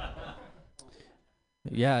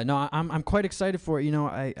quite excited for it.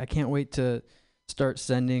 I can't wait to start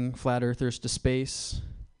sending flat earthers to space,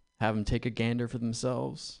 have them take a gander for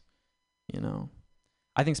themselves.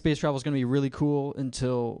 I think space travel is going to be really cool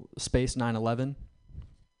until space 9/11.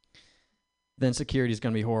 Then security is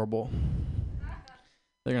going to be horrible.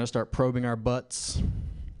 They're going to start probing our butts.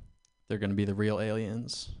 They're going to be the real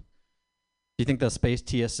aliens. Do you think the space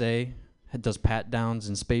TSA does pat-downs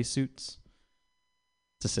in spacesuits?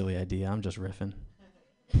 It's a silly idea. I'm just riffing.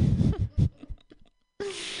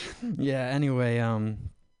 Yeah, anyway,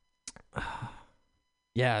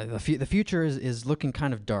 the future is looking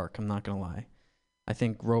kind of dark, I'm not going to lie. I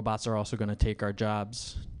think robots are also going to take our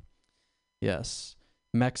jobs. Yes.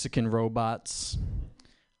 Mexican robots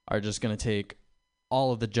are just going to take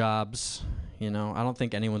all of the jobs. I don't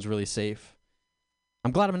think anyone's really safe.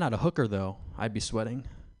 I'm glad I'm not a hooker, though. I'd be sweating.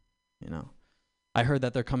 I heard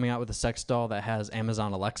that they're coming out with a sex doll that has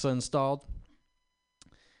Amazon Alexa installed.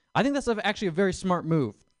 I think that's actually a very smart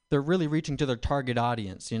move. They're really reaching to their target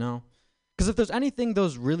audience, Because if there's anything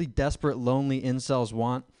those really desperate, lonely incels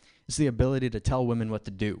want, it's the ability to tell women what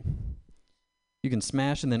to do. You can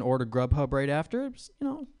smash and then order Grubhub right after.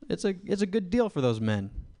 It's a good deal for those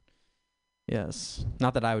men. Yes.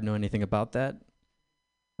 Not that I would know anything about that.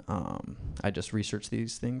 I just research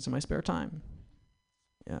these things in my spare time.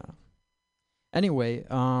 Yeah. Anyway,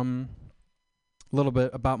 a little bit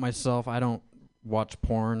about myself. I don't watch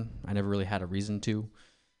porn. I never really had a reason to.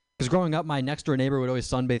 Because growing up, my next door neighbor would always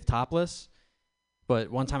sunbathe topless. But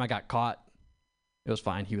one time I got caught. It was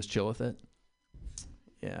fine. He was chill with it.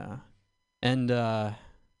 Yeah. And I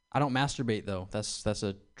don't masturbate, though. That's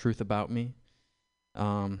a truth about me.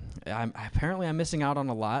 I'm missing out on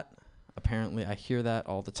a lot. Apparently, I hear that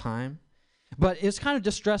all the time. But it's kind of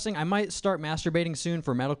distressing. I might start masturbating soon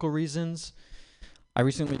for medical reasons. I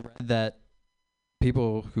recently read that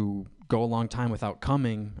people who go a long time without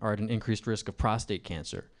coming are at an increased risk of prostate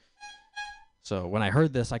cancer. So when I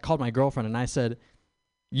heard this, I called my girlfriend and I said,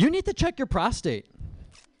 "You need to check your prostate.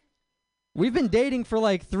 We've been dating for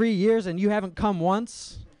like 3 years and you haven't come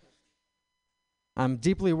once. I'm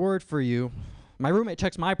deeply worried for you. My roommate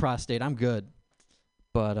checks my prostate. I'm good."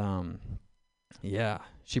 But, yeah,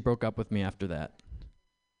 she broke up with me after that.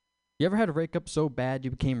 You ever had a breakup so bad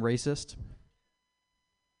you became racist?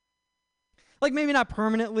 Like, maybe not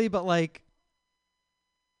permanently, but like,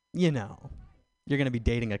 you know, you're going to be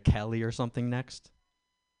dating a Kelly or something next.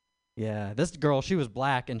 Yeah, this girl, she was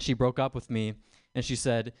black, and she broke up with me, and she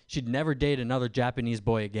said she'd never date another Japanese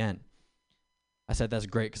boy again. I said, that's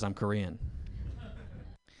great, because I'm Korean.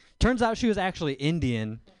 Turns out she was actually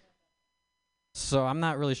Indian, so I'm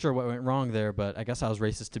not really sure what went wrong there, but I guess I was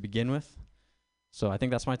racist to begin with. So I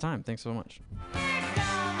think that's my time. Thanks so much.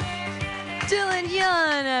 Dylan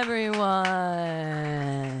Young, everyone.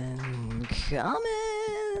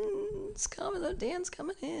 Comments. Dan's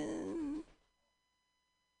coming in.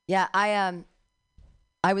 Yeah, I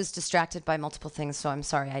was distracted by multiple things, so I'm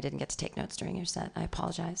sorry I didn't get to take notes during your set. I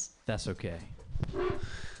apologize. That's okay.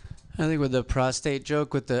 I think with the prostate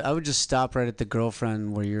joke, I would just stop right at the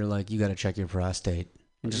girlfriend where you're like, you got to check your prostate,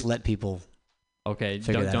 and just let people. Okay,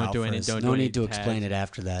 figure that don't out do any. first. Don't no do need any to tags. explain it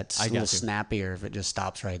after that. It's I a little got you. snappier if it just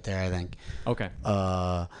stops right there. I think. Okay.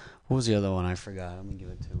 What was the other one? I forgot. I'm gonna give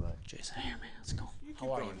it to Jason. Here, man. Let's go.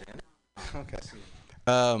 How are you? Okay.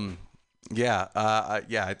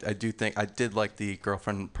 I do think I did like the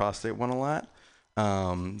girlfriend prostate one a lot.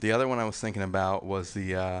 The other one I was thinking about was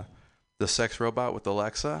the sex robot with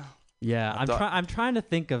Alexa. Yeah, I'm trying to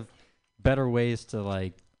think of better ways to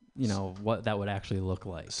like, you know, what that would actually look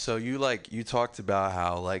like. So you talked about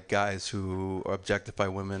how like guys who objectify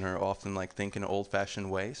women are often like think in an old-fashioned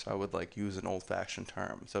way. So I would like use an old-fashioned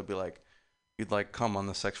term. So it'd be like you'd like come on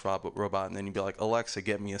the sex robot and then you'd be like, Alexa,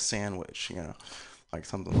 get me a sandwich, you know, like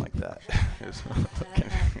something like that.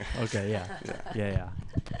 Okay, yeah. Yeah.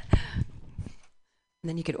 And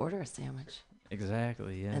then you could order a sandwich.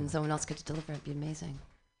 Exactly, yeah. And someone else could deliver it. It'd be amazing.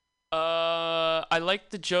 I like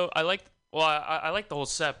the joke. I like the whole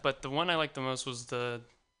set, but the one I liked the most was the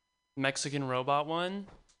Mexican robot one.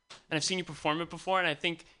 And I've seen you perform it before, and I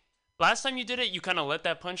think last time you did it, you kind of let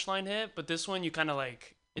that punchline hit, but this one you kind of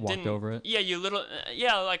like walked over it.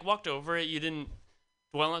 Yeah, like walked over it. You didn't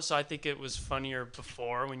dwell on it, so I think it was funnier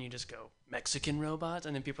before when you just go Mexican robots,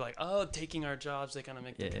 and then people are like, oh, taking our jobs. They kind of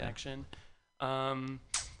make the connection. Did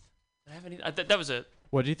I have any? That was it.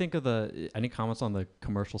 What do you think of any comments on the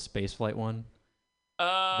commercial spaceflight one?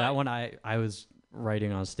 That one I was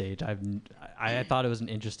writing on stage. I thought it was an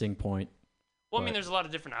interesting point. Well, I mean, there's a lot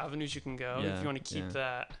of different avenues you can go if you want to keep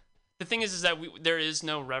that. The thing is that there is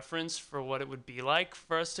no reference for what it would be like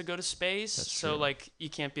for us to go to space. That's so, true. like, you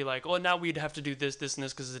can't be like, oh, now we'd have to do this, this, and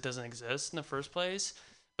this because it doesn't exist in the first place.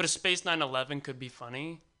 But a Space 9/11 could be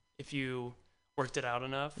funny if you worked it out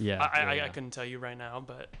enough. Yeah, I couldn't tell you right now,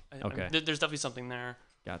 but there's definitely something there.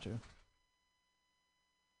 Gotcha.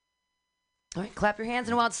 All right, clap your hands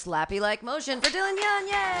in a wild slappy-like motion for Dylan Young.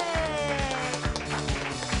 Yay!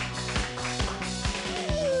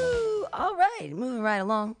 Woo! All right, moving right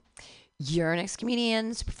along. Your next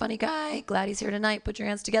comedian, super funny guy. Glad he's here tonight. Put your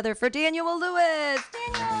hands together for Daniel Lewis.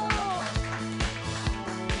 Daniel!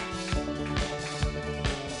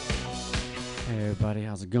 Hey everybody,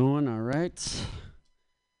 how's it going? All right.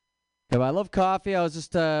 Yeah, I love coffee. I was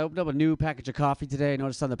just opened up a new package of coffee today. I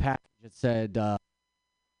noticed on the package it said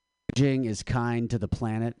packaging is kind to the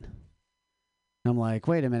planet. And I'm like,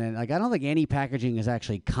 wait a minute. Like, I don't think any packaging is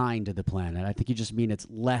actually kind to the planet. I think you just mean it's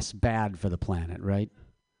less bad for the planet, right?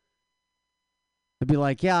 I'd be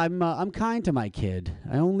like, yeah, I'm kind to my kid.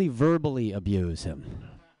 I only verbally abuse him.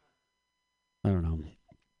 I don't know.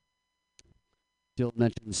 Still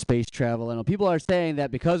mentioned space travel. I know people are saying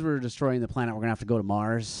that because we're destroying the planet, we're gonna have to go to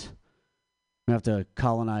Mars. We have to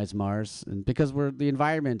colonize Mars, and because the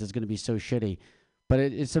environment is going to be so shitty. But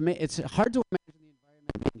it's hard to imagine the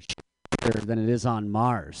environment being shittier than it is on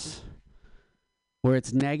Mars, where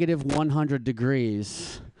it's negative 100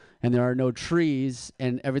 degrees and there are no trees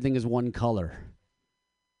and everything is one color.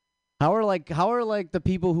 How are the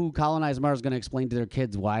people who colonize Mars going to explain to their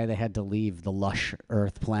kids why they had to leave the lush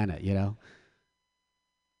Earth planet? You know?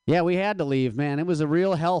 Yeah, we had to leave, man. It was a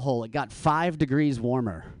real hellhole. It got 5 degrees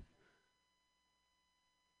warmer.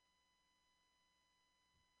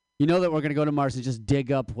 You know that we're going to go to Mars and just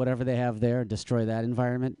dig up whatever they have there and destroy that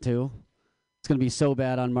environment, too? It's going to be so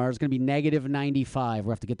bad on Mars. It's going to be negative 95.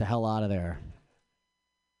 We'll have to get the hell out of there.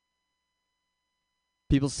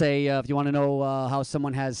 People say if you want to know how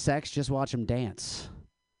someone has sex, just watch them dance.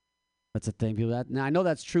 That's a thing. People now I know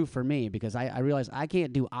that's true for me because I realize I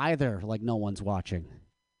can't do either like no one's watching.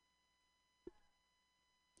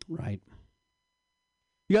 Right.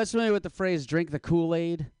 You guys familiar with the phrase drink the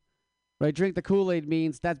Kool-Aid? Right, drink the Kool-Aid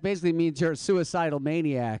basically means you're a suicidal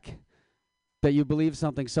maniac. That you believe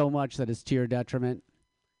something so much that it's to your detriment.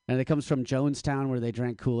 And it comes from Jonestown where they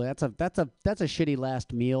drank Kool-Aid. That's a shitty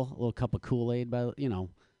last meal, a little cup of Kool-Aid, but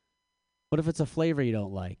what if it's a flavor you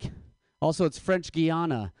don't like? Also, it's French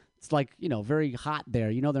Guiana. It's like, very hot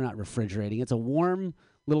there. They're not refrigerating. It's a warm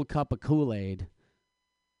little cup of Kool-Aid.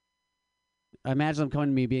 I imagine them coming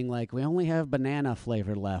to me being like, we only have banana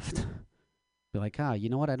flavor left. Be like, you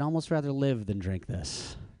know what? I'd almost rather live than drink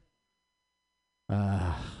this.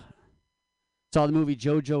 Saw the movie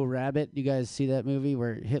Jojo Rabbit. You guys see that movie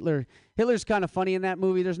where Hitler's kind of funny in that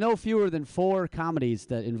movie? There's no fewer than 4 comedies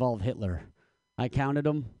that involve Hitler. I counted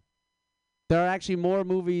them. There are actually more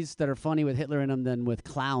movies that are funny with Hitler in them than with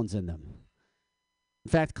clowns in them.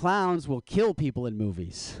 In fact, clowns will kill people in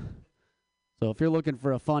movies. So if you're looking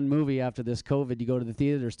for a fun movie after this COVID, you go to the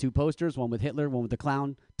theater, there's 2 posters, one with Hitler, one with the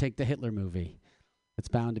clown. Take the Hitler movie. It's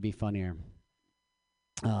bound to be funnier.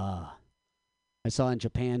 I saw in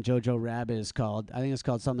Japan, Jojo Rabbit is called, I think it's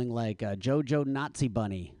called something like Jojo Nazi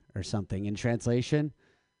Bunny or something in translation.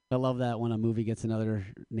 I love that when a movie gets another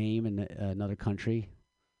name in another country.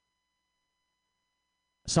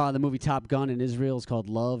 Saw the movie Top Gun in Israel. It's called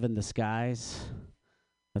Love in the Skies.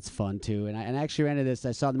 That's fun, too. And I actually ran into this.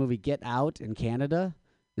 I saw the movie Get Out in Canada.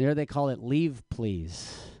 There they call it Leave,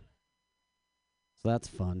 Please. So that's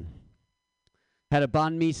fun. Had a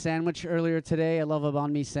banh mi sandwich earlier today. I love a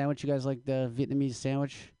banh mi sandwich. You guys like the Vietnamese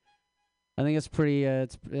sandwich? I think it's pretty.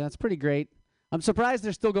 That's pretty great. I'm surprised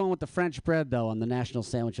they're still going with the French bread, though, on the national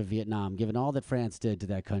sandwich of Vietnam, given all that France did to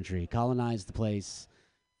that country. Colonized the place.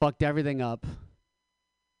 Fucked everything up.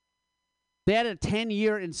 They had a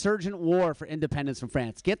 10-year insurgent war for independence from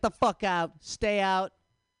France. Get the fuck out. Stay out.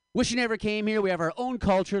 Wish you never came here. We have our own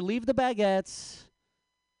culture. Leave the baguettes.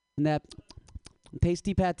 And that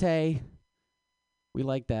tasty pate. We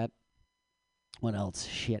like that. What else?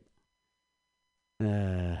 Shit.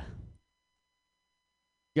 You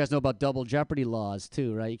guys know about double jeopardy laws,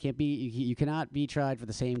 too, right? You cannot be tried for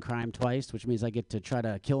the same crime twice, which means I get to try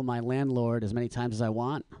to kill my landlord as many times as I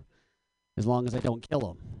want, as long as I don't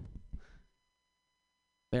kill him.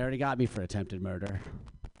 They already got me for attempted murder.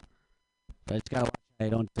 I just gotta watch I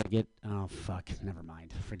don't get... Oh, fuck. Never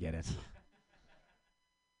mind. Forget it.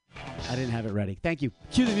 I didn't have it ready. Thank you.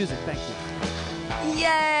 Cue the music. Thank you.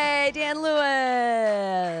 Yay, Dan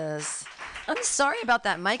Lewis. I'm sorry about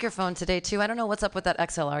that microphone today, too. I don't know what's up with that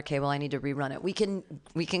XLR cable. I need to rerun it. We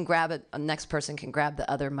can grab it. A next person can grab the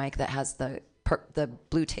other mic that has the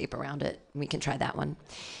blue tape around it. We can try that one.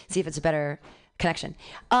 See if it's a better connection.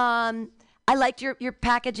 I liked your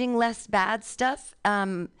packaging less bad stuff.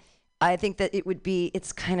 I think that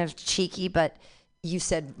it's kind of cheeky, but you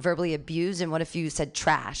said verbally abuse, and what if you said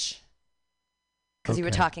trash? Because you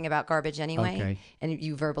were talking about garbage anyway, and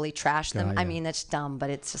you verbally trash them. I mean, that's dumb,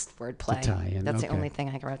 but it's just wordplay. That's the only thing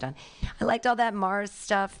I wrote down. I liked all that Mars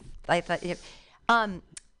stuff. I thought,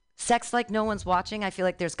 sex like no one's watching. I feel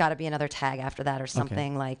like there's got to be another tag after that or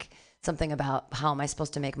something like something about how am I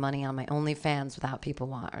supposed to make money on my OnlyFans without people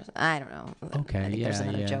watching. I don't know. Okay, I think there's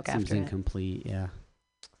another joke it seems after incomplete, yeah.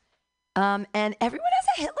 And everyone has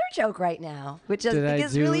a Hitler joke right now, which I think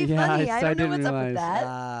is really funny. I don't know what's up with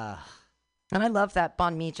that. And I love that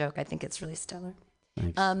banh mi joke. I think it's really stellar.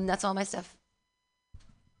 Thanks. That's all my stuff.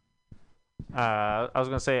 I was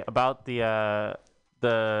gonna say about the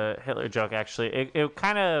Hitler joke. Actually, it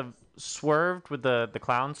kind of swerved with the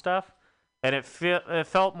clown stuff, and it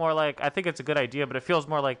felt more like, I think it's a good idea, but it feels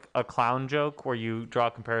more like a clown joke where you draw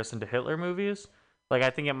a comparison to Hitler movies. Like, I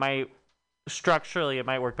think it might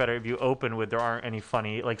work better if you open with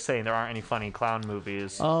saying there aren't any funny clown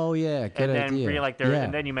movies. Oh yeah, good idea. And then like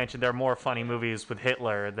and then you mentioned there are more funny movies with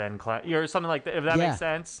Hitler than or something like that. If that makes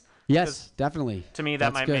sense. Yes, definitely. To me,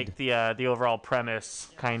 that might make the overall premise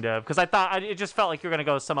kind of, because I thought it just felt like you were gonna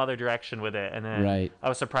go some other direction with it, and then I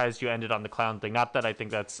was surprised you ended on the clown thing. Not that I think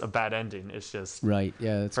that's a bad ending. It's just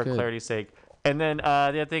that's for good. clarity's sake. And then the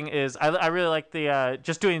other thing is, I really like the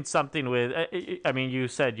just doing something with. I mean, you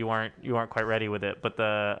said you weren't quite ready with it, but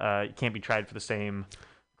you can't be tried for the same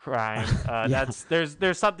crime.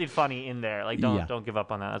 There's something funny in there. Like don't give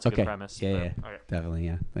up on that. That's a good premise. Yeah, definitely.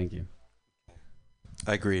 Yeah, thank you.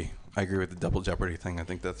 I agree with the double jeopardy thing. I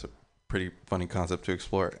think that's a pretty funny concept to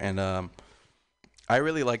explore. And I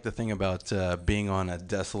really like the thing about being on a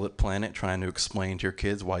desolate planet trying to explain to your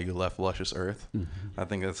kids why you left luscious Earth. I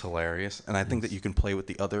think that's hilarious. And I think that you can play with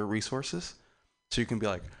the other resources. So you can be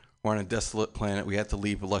like, we're on a desolate planet. We had to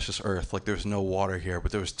leave luscious Earth. Like, there's no water here,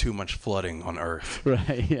 but there was too much flooding on Earth.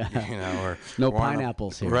 Right, yeah. You know, or no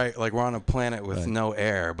pineapples here. Right, like we're on a planet with no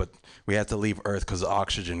air, but we had to leave Earth because the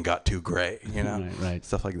oxygen got too gray, you know? Right.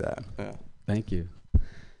 Stuff like that. Yeah. Thank you.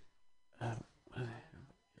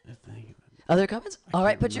 Other comments? All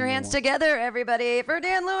right, put your hands together, everybody, for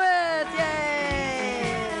Dan Lewis.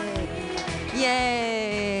 Yay!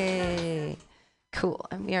 Yay! Cool.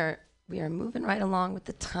 And we are moving right along with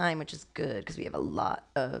the time, which is good because we have a lot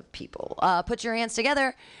of people. Put your hands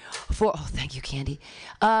together for, oh, thank you, Candy.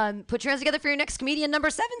 Put your hands together for your next comedian, number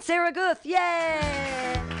 7, Sarah Goof. Yay!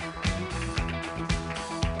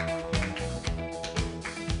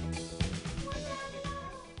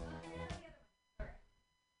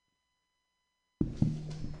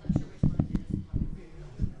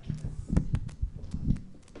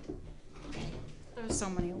 There's so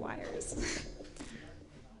many wires.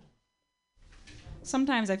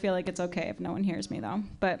 Sometimes I feel like it's okay if no one hears me though.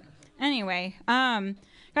 But anyway, guys,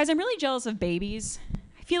 I'm really jealous of babies.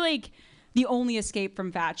 I feel like the only escape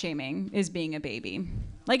from fat shaming is being a baby.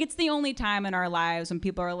 Like, it's the only time in our lives when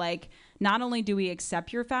people are like, not only do we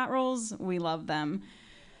accept your fat rolls, we love them.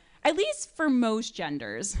 At least for most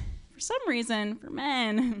genders. For some reason, for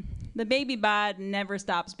men, the baby bod never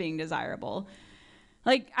stops being desirable.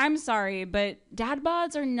 Like, I'm sorry, but dad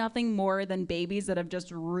bods are nothing more than babies that have just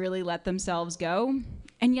really let themselves go,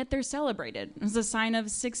 and yet they're celebrated as a sign of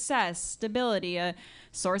success, stability, a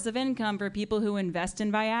source of income for people who invest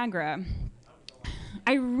in Viagra.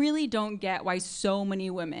 I really don't get why so many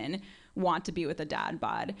women want to be with a dad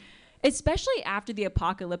bod, especially after the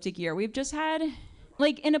apocalyptic year we've just had.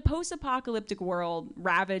 Like, in a post-apocalyptic world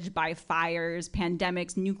ravaged by fires,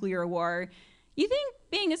 pandemics, nuclear war, you think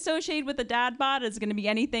being associated with a dad bod is going to be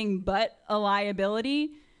anything but a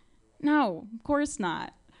liability? No, of course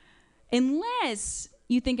not. Unless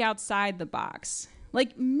you think outside the box.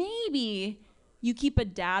 Like, maybe you keep a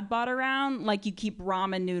dad bod around like you keep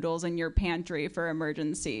ramen noodles in your pantry for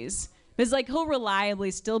emergencies. Because, like, he'll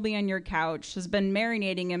reliably still be on your couch, has been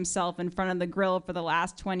marinating himself in front of the grill for the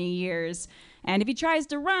last 20 years. And if he tries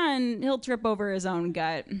to run, he'll trip over his own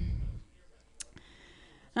gut.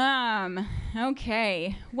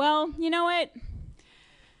 Okay. Well, you know what?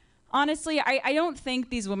 Honestly, I don't think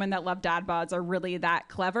these women that love dad bods are really that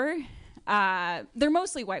clever. They're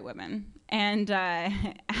mostly white women. And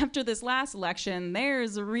after this last election,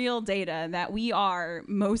 there's real data that we are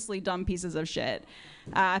mostly dumb pieces of shit.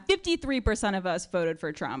 53% of us voted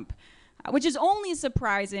for Trump, which is only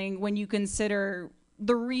surprising when you consider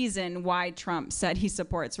the reason why Trump said he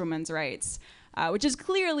supports women's rights. Which is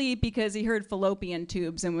clearly because he heard fallopian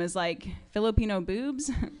tubes and was like, Filipino boobs?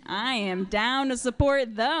 I am down to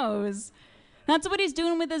support those. That's what he's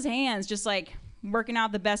doing with his hands, just like working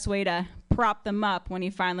out the best way to prop them up when he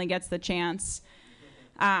finally gets the chance.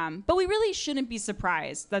 But we really shouldn't be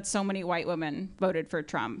surprised that so many white women voted for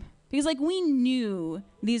Trump. Because, like, we knew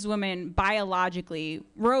these women biologically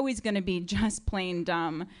were always going to be just plain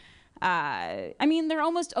dumb. I mean, they're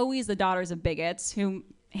almost always the daughters of bigots who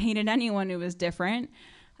hated anyone who was different.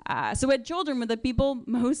 So had children with the people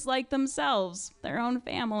most like themselves, their own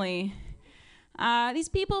family. These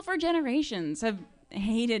people for generations have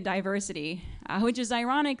hated diversity, which is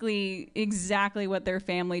ironically exactly what their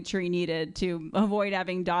family tree needed to avoid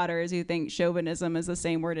having daughters who think chauvinism is the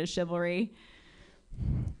same word as chivalry.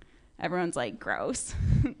 Everyone's like, gross.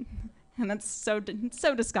 And that's so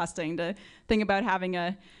disgusting to think about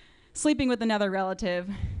sleeping with another relative.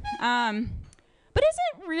 But is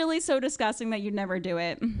it really so disgusting that you'd never do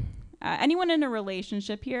it? Anyone in a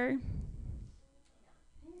relationship here?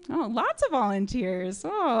 Oh, lots of volunteers.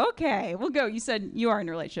 Oh, okay. We'll go. You said you are in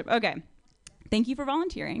a relationship. Okay. Thank you for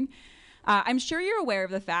volunteering. I'm sure you're aware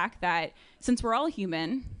of the fact that since we're all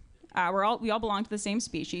human, we all belong to the same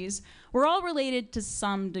species, we're all related to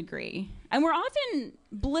some degree. And we're often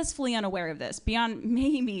blissfully unaware of this, beyond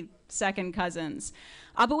maybe second cousins.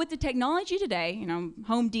 But with the technology today,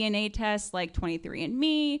 home DNA tests like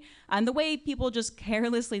 23andMe, and the way people just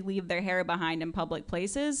carelessly leave their hair behind in public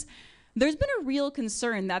places, there's been a real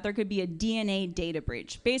concern that there could be a DNA data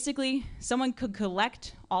breach. Basically, someone could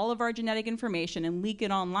collect all of our genetic information and leak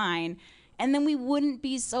it online, and then we wouldn't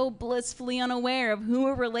be so blissfully unaware of who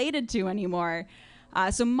we're related to anymore.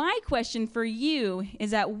 So my question for you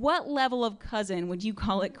is, at what level of cousin would you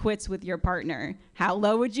call it quits with your partner? How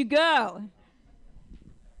low would you go?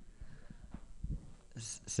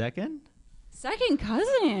 Second? Second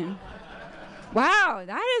cousin. Wow,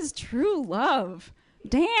 that is true love.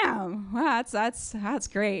 Damn. Wow, that's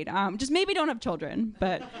great. Just maybe don't have children,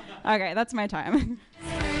 but okay, that's my time.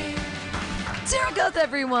 Sarah Guth,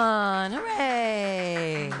 everyone!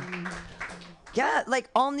 Hooray! Yeah, like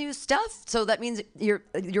all new stuff. So that means you're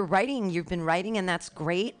writing. You've been writing, and that's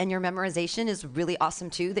great. And your memorization is really awesome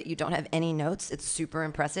too. That you don't have any notes. It's super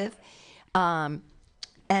impressive. And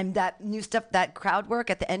that new stuff, that crowd work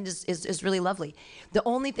at the end is really lovely. The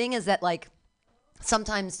only thing is that like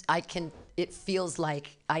sometimes it feels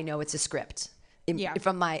like I know it's a script.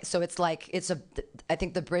 So it's like I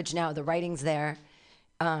think the bridge now, the writing's there,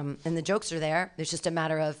 and the jokes are there. It's just a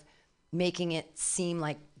matter of making it seem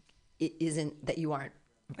like it isn't, that you aren't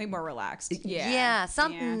Like more relaxed.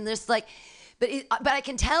 There's like, but I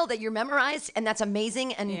can tell that you're memorized, and that's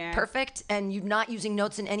amazing and perfect, and you're not using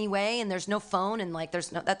notes in any way, and there's no phone, and like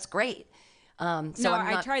that's great.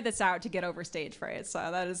 I tried this out to get over stage fright,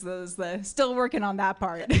 so that is the still working on that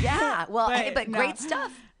part. Yeah, well, but great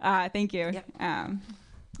stuff. Thank you. Yep.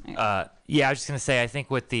 I was just gonna say, I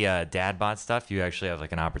think with the dad bod stuff, you actually have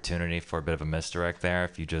like an opportunity for a bit of a misdirect there.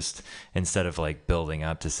 If you just, instead of like building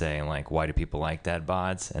up to saying like, why do people like dad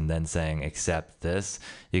bods, and then saying except this,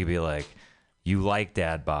 you could be like, you like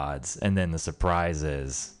dad bods, and then the surprise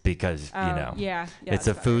is because it's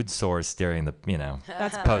a food source during the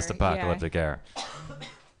That's post-apocalyptic era.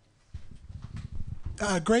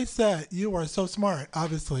 Great set. You are so smart,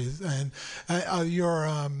 obviously, and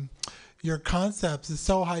your concepts is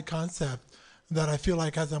so high concept that I feel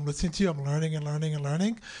like as I'm listening to you, I'm learning and learning and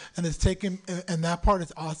learning, and it's taking, and that part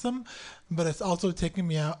is awesome, but it's also taking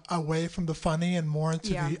me away from the funny and more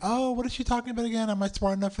into what is she talking about again? Am I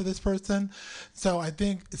smart enough for this person? So I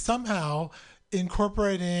think somehow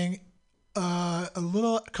incorporating a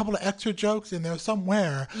couple of extra jokes in there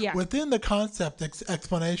somewhere within the concept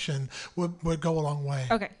explanation would go a long way.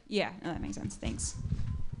 Okay, that makes sense. Thanks.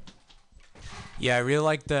 Yeah, I really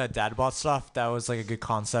like the dad bod stuff. That was like a good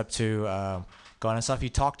concept to go on and stuff. You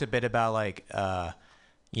talked a bit about like,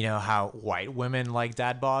 how white women like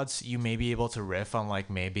dad bods. You may be able to riff on like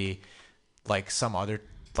maybe like some other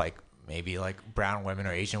like maybe like brown women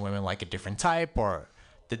or Asian women like a different type, or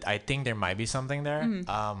I think there might be something there.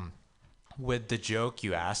 Mm-hmm. With the joke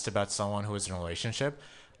you asked about someone who was in a relationship,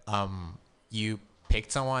 you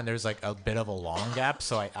picked someone. There's like a bit of a long gap,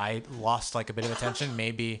 so I lost like a bit of attention.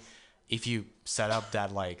 Maybe if you set up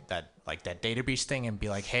that data breach thing and be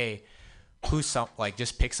like, hey,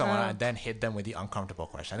 just pick someone and then hit them with the uncomfortable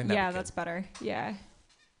question. I think that's better. Yeah.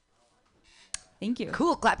 Thank you.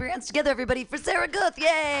 Cool. Clap your hands together, everybody, for Sarah Guth.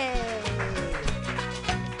 Yay!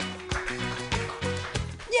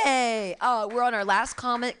 Yay! We're on our last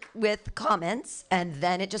comic with comments, and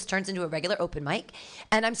then it just turns into a regular open mic.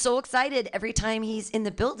 And I'm so excited every time he's in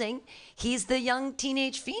the building. He's the young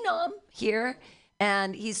teenage phenom here.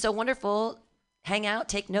 And he's so wonderful. Hang out,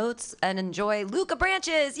 take notes, and enjoy Luca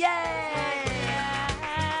Branches. Yay!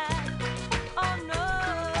 Oh no!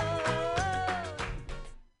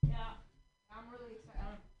 Yeah, I'm really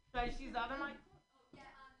excited. Should I use the other mic?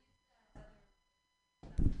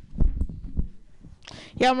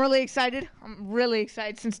 Yeah, I'm really excited. I'm really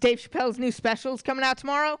excited since Dave Chappelle's new special is coming out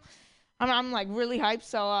tomorrow. I'm like really hyped.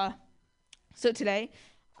 So today,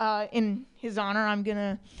 in his honor, I'm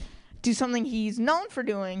gonna do something he's known for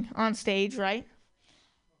doing on stage, right?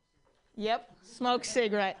 Yep, smoke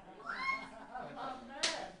cigarette.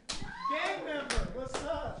 Gang member, what's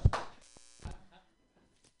up?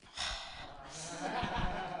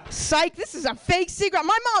 Psych, this is a fake cigarette.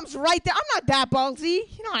 My mom's right there. I'm not that ballsy.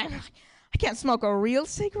 I can't smoke a real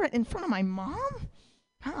cigarette in front of my mom.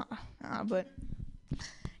 But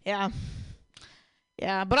yeah,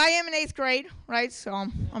 but I am in 8th grade, right? So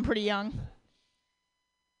I'm pretty young.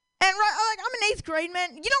 And I'm in 8th grade,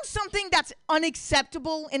 man. You know something that's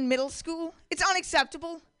unacceptable in middle school? It's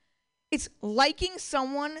unacceptable. It's liking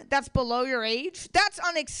someone that's below your age. That's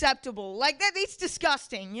unacceptable. Like that, it's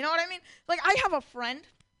disgusting. You know what I mean? Like I have a friend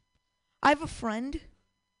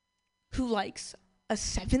who likes a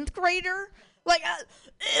 7th grader. Like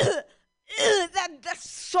that's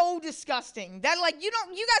so disgusting. That like you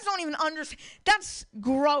guys don't even understand. That's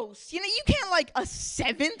gross. You can't like a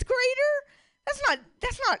 7th grader. That's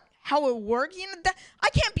not how it works. I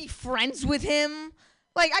can't be friends with him.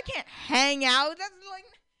 Like I can't hang out. That's like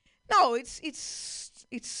no, it's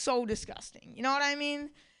so disgusting. You know what I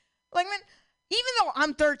mean? Like man, even though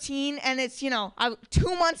I'm 13 and it's 2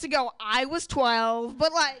 months ago I was 12,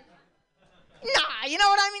 but like nah, you know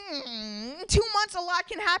what I mean? 2 months, a lot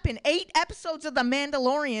can happen. 8 episodes of The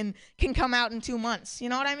Mandalorian can come out in 2 months. You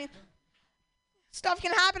know what I mean? Stuff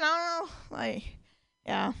can happen. I don't know. Like,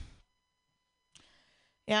 yeah.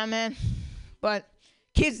 Yeah, man. but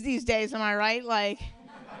kids these days, am I right? Like,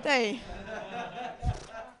 what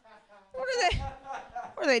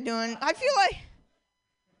are they doing? I feel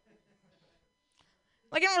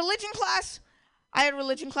like in religion class, I had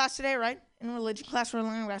religion class today, right? In religion class, we're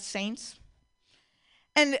learning about saints.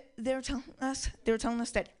 And they were telling us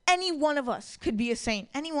that any one of us could be a saint,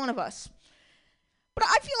 any one of us. But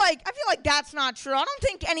I feel like that's not true. I don't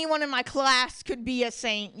think anyone in my class could be a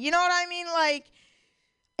saint. You know what I mean? Like,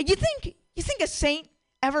 you think a saint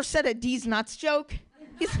ever said a D's nuts joke?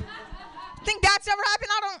 You think that's ever happened?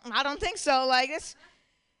 I don't think so. Like, it's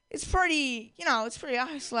pretty, it's pretty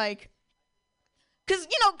obvious. Like, because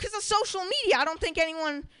of social media, I don't think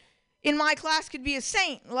anyone in my class could be a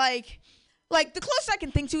saint. Like the closest I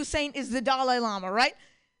can think to a saint is the Dalai Lama, right?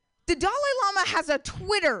 The Dalai Lama has a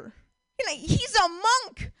Twitter. He's a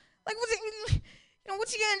monk. Like, what's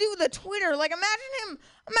he gonna do with a Twitter? Like, imagine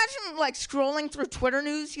him like scrolling through Twitter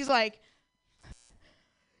news. He's like,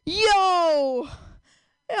 yo,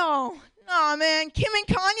 nah, man, Kim and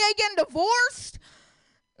Kanye getting divorced?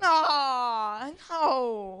 Nah,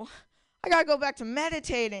 no. I gotta go back to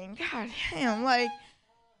meditating. God damn, like,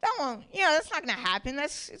 that one, that's not gonna happen.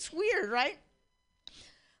 It's weird, right?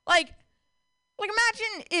 Like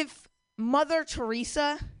imagine if Mother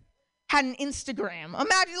Teresa had an Instagram.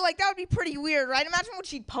 Imagine, like, that would be pretty weird, right? Imagine what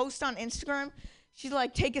she'd post on Instagram. She'd,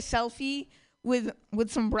 like, take a selfie with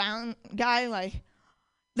some brown guy. Like,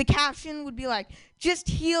 the caption would be like, just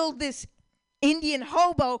healed this Indian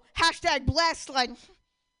hobo, #blessed. Like, a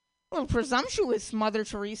little presumptuous, Mother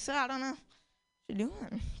Teresa. I don't know what you're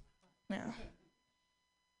doing.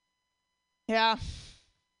 Yeah,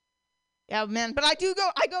 man. But I go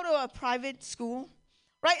to a private school,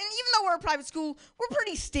 right? And even though we're a private school, we're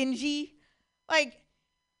pretty stingy. Like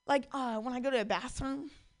when I go to a bathroom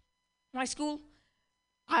in my school,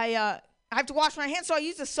 I have to wash my hands, so I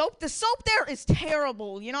use the soap. The soap there is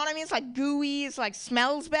terrible. You know what I mean? It's like gooey. It's like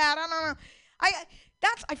smells bad. I don't know.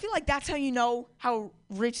 I feel like that's how you know how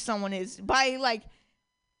rich someone is, by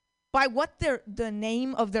what the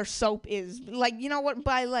name of their soap is. Like, you know what?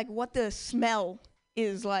 By like what the smell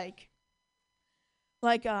is like.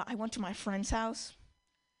 Like, I went to my friend's house,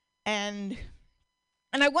 and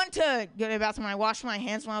I went to go to the bathroom, and I washed my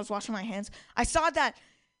hands. When I was washing my hands, I saw that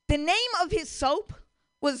the name of his soap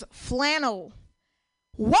was flannel.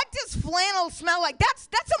 What does flannel smell like? That's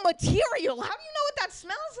a material. How do you know what that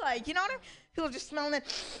smells like? You know what I mean? People just smelling it.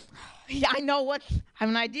 Yeah, I have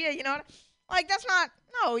an idea, you know what? Like, that's not,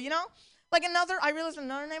 no, you know? Like, I realized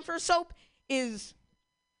another name for a soap is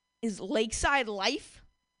Lakeside Life.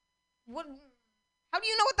 What? How do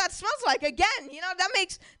you know what that smells like? Again,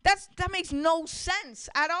 that makes no sense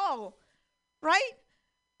at all, right?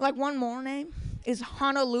 Like, one more name is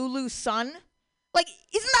Honolulu Sun. Like,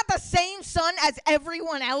 isn't that the same sun as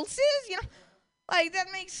everyone else's? Like,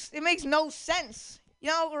 it makes no sense,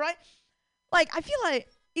 right? Like, I feel like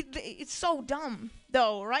it's so dumb,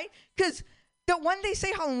 though, right? Because when they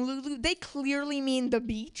say Honolulu, they clearly mean the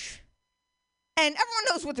beach, and everyone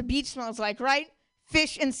knows what the beach smells like, right?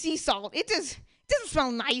 Fish and sea salt. It doesn't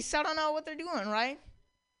smell nice. I don't know what they're doing, right?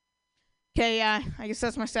 Okay, I guess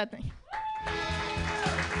that's my sad thing.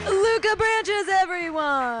 Luca Branches,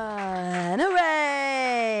 everyone! Hooray!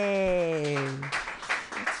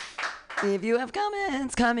 If you have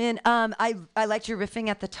comments, come in. I liked your riffing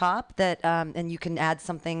at the top, that and you can add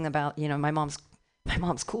something about, my mom's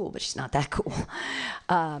cool, but she's not that cool.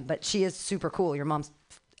 But she is super cool. Your mom's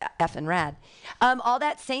effing rad. All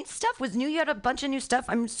that Saint stuff was new. You had a bunch of new stuff.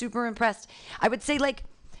 I'm super impressed. I would say, like,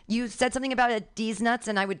 you said something about a D's nuts,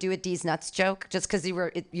 and I would do a D's nuts joke just because you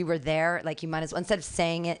were there. Like, you might as well, instead of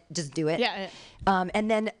saying it, just do it. Yeah.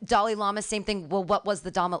 And then Dalai Lama, same thing. Well, what would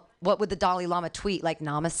the Dalai Lama tweet? Like,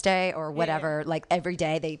 namaste or whatever. Yeah. Like, every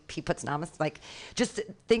day he puts namaste. Like, just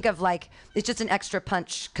think of, like, it's just an extra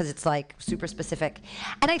punch because it's like super specific.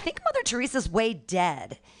 And I think Mother Teresa's way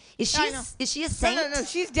dead. Is she a saint? No,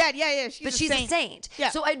 she's dead. Yeah, but she's a saint. Yeah.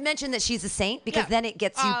 So I'd mention that she's a saint because then it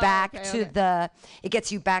gets you back to them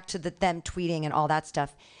tweeting and all that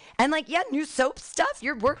stuff. And like, new soap stuff.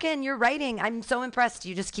 You're working, you're writing. I'm so impressed.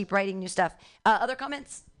 You just keep writing new stuff. Other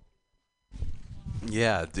comments?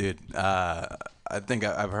 Yeah, dude. I think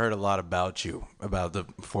I've heard a lot about you, about the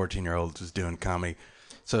 14-year-old who's doing comedy.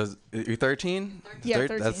 So you're 13? Yeah,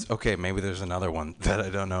 13. That's okay. Maybe there's another one that I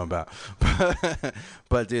don't know about.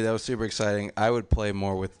 But dude, that was super exciting. I would play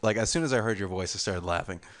more with, like, as soon as I heard your voice, I started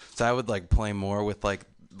laughing. So I would like play more with like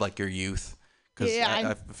your youth, because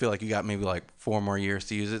I feel like you got maybe like 4 more years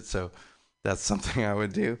to use it. So that's something I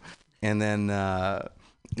would do. And then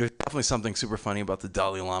there's definitely something super funny about the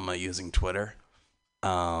Dalai Lama using Twitter.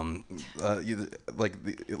 like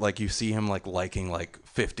you see him liking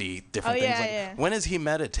 50 different things. When is he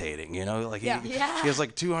meditating? He has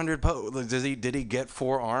 200 did he get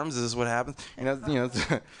 4 arms? Is this what happens?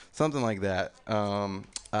 Something like that.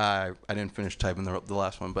 I didn't finish typing the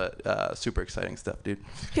last one, but super exciting stuff, dude.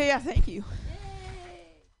 Okay, yeah, thank you.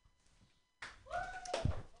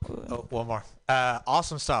 Oh, one more.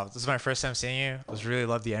 Awesome stuff. This is my first time seeing you. I really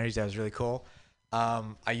loved the energy. That was really cool.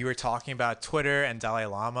 You were talking about Twitter and Dalai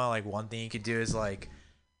Lama. One thing you could do is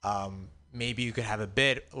maybe you could have a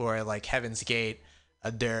bit or Heaven's Gate.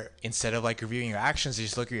 There, instead of reviewing your actions, you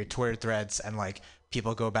just look at your Twitter threads and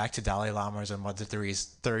people go back to Dalai Lama's or Mother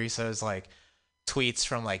Teresa's tweets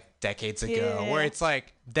from decades ago, where it's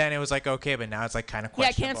then it was okay, but now it's kind of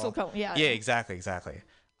questionable. Cancel. Yeah, exactly.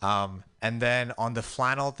 And then on the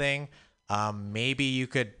flannel thing, maybe you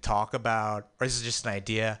could talk about, or this is just an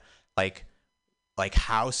idea,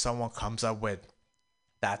 how someone comes up with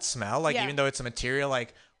that smell. Even though it's a material,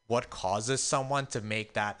 what causes someone to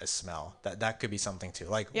make that a smell? That could be something too.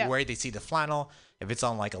 Where they see the flannel, if it's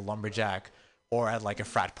on a lumberjack or at a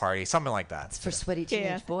frat party, something like that. It's for sweaty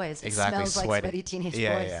teenage boys. It exactly, smells like sweaty teenage boys.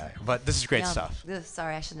 Yeah. But this is great stuff.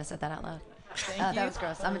 Sorry, I shouldn't have said that out loud. Thank you. That was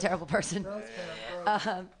gross. I'm a terrible person.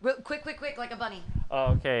 Quick, like a bunny.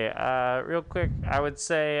 Okay, real quick, I would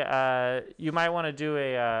say you might want to do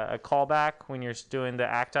a callback when you're doing the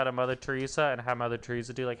act out of Mother Teresa and have Mother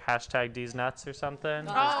Teresa do #these nuts or something.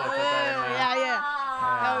 Yeah.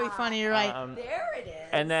 That would be funny. You're right. There it is.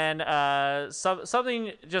 And then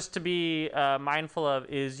something just to be mindful of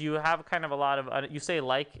is you have kind of a lot of you say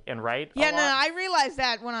and write. Yeah, I realized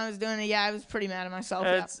that when I was doing it. Yeah, I was pretty mad at myself.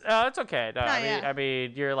 It's okay. No, I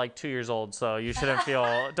mean, you're 2 years old, so you shouldn't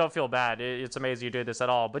don't feel bad. It's amazing you do this at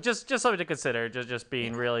all, but just something to consider. Just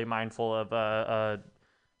being really mindful of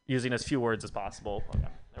using as few words as possible. Okay,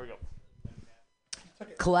 there we go.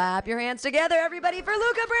 Clap your hands together, everybody, for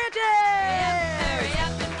Luca Branches!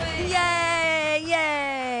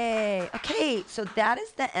 Yay! Okay, so that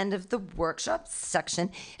is the end of the workshop section.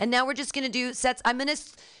 And now we're just going to do sets. I'm going to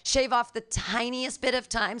shave off the tiniest bit of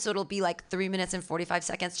time, so it'll be 3 minutes and 45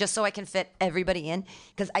 seconds, just so I can fit everybody in,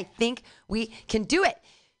 because I think we can do it.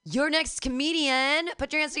 Your next comedian,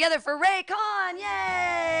 put your hands together for Ray Khan.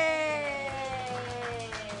 Yay!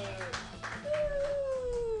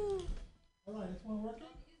 All right, this one working?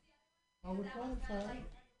 Oh, which one? Sorry.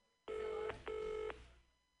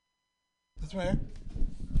 This right here.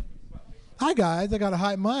 Hi guys, I got a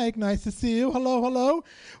hot mic. Nice to see you. Hello.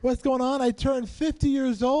 What's going on? I turned 50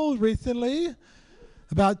 years old recently.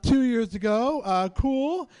 About 2 years ago.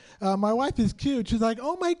 Cool. My wife is cute. She's like,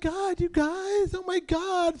 oh my God, you guys. Oh my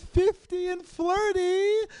God, 50 and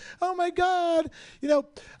flirty. Oh my God.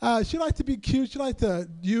 She likes to be cute. She likes to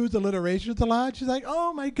use alliterations a lot. She's like,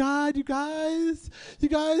 oh my God, you guys. You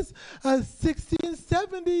guys, 60 and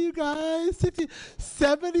 70, you guys. 60,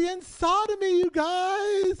 70 and sodomy, you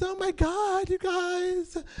guys. Oh my God, you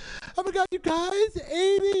guys. Oh my God, you guys.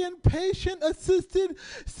 80 and patient-assisted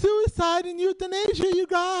suicide and euthanasia, you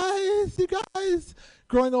guys.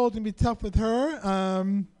 Growing old can be tough with her.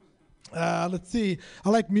 Let's see. I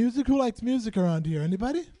like music. Who likes music around here?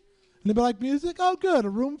 Anybody like music? Oh, good. A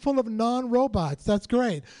room full of non-robots. That's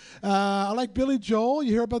great. I like Billy Joel.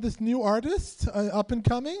 You hear about this new artist, up and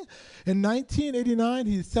coming? In 1989,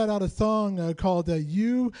 he set out a song called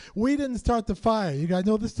We Didn't Start the Fire. You guys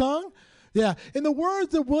know this song? Yeah. In the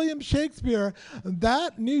words of William Shakespeare,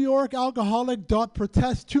 that New York alcoholic doth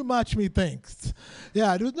protest too much, methinks.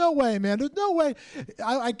 Yeah, there's no way, man. There's no way.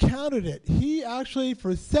 I counted it. He actually,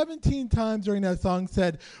 for 17 times during that song,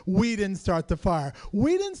 said, we didn't start the fire.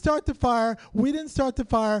 We didn't start the fire. We didn't start the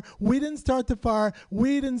fire. We didn't start the fire.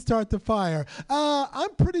 We didn't start the fire.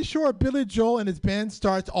 I'm pretty sure Billy Joel and his band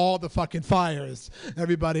starts all the fucking fires,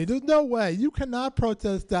 everybody. There's no way. You cannot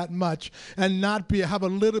protest that much and not have a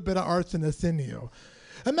little bit of arson in you.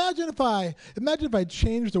 Imagine if I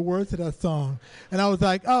changed the words to that song and I was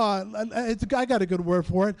like, I got a good word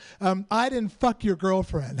for it. I didn't fuck your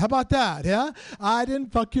girlfriend. How about that? Yeah? I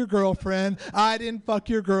didn't fuck your girlfriend. I didn't fuck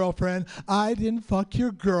your girlfriend. I didn't fuck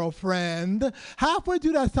your girlfriend. Halfway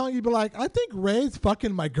through that song, you'd be like, I think Ray's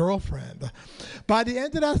fucking my girlfriend. By the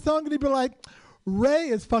end of that song, you'd be like, Ray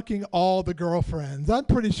is fucking all the girlfriends. I'm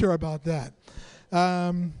pretty sure about that.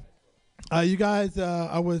 You guys,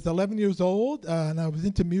 I was 11 years old, and I was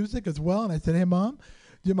into music as well, and I said, hey, Mom,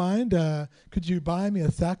 do you mind, could you buy me a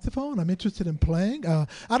saxophone? I'm interested in playing.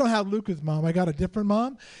 I don't have Luca's mom. I got a different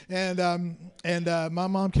mom, and my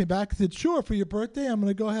mom came back and said, sure, for your birthday, I'm going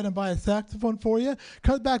to go ahead and buy a saxophone for you.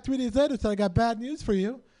 Comes back 3 days later, said, I got bad news for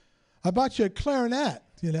you. I bought you a clarinet,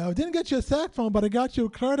 Didn't get you a saxophone, but I got you a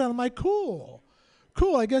clarinet. I'm like, cool.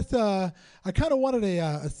 Cool. I guess I kind of wanted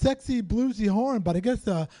a sexy bluesy horn, but I guess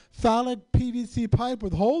a phallic PVC pipe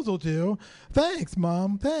with holes will do. Thanks,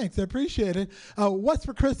 Mom. Thanks. I appreciate it. What's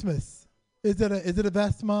for Christmas? Is it a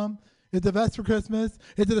vest, Mom? Is it a vest for Christmas?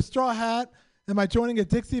 Is it a straw hat? Am I joining a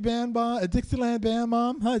Dixieland band,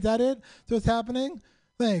 Mom? Huh, is that it? So what's happening?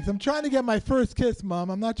 Thanks. I'm trying to get my first kiss, Mom.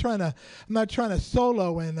 I'm not trying to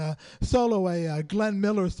solo a Glenn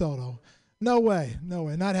Miller solo. No way,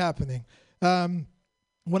 not happening.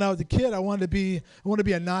 When I was a kid, I wanted to be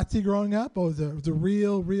a Nazi growing up. I was a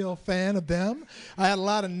real fan of them. I had a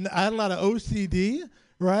lot of OCD,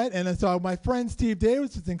 right? And so my friend Steve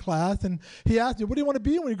Davis was in class, and he asked me, "What do you want to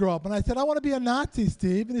be when you grow up?" And I said, "I want to be a Nazi,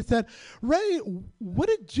 Steve." And he said, "Ray, what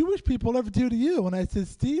did Jewish people ever do to you?" And I said,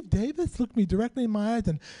 "Steve Davis, look me directly in my eyes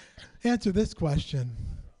and answer this question.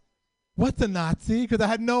 What's a Nazi?" Because I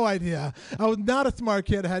had no idea. I was not a smart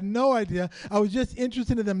kid. I had no idea. I was just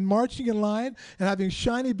interested in them marching in line and having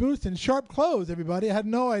shiny boots and sharp clothes, everybody. I had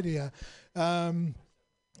no idea.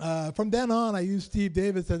 From then on, I used Steve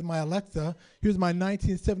Davis as my Alexa. Here's my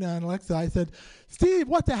 1979 Alexa. I said, "Steve,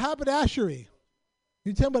 what's a haberdashery?"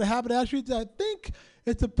 You tell me what a haberdashery is? I think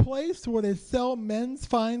it's a place where they sell men's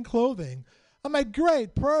fine clothing. I'm like,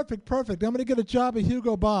 great, perfect. I'm going to get a job at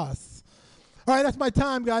Hugo Boss. All right, that's my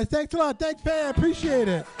time, guys. Thanks a lot. Thanks, fan. Appreciate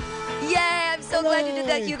it. Yeah, I'm so glad you did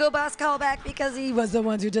that Hugo Boss callback because he was the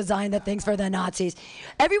ones who designed the things for the Nazis.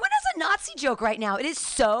 Everyone has a Nazi joke right now. It is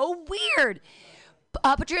so weird.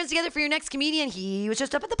 Put your hands together for your next comedian. He was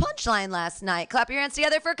just up at the Punchline last night. Clap your hands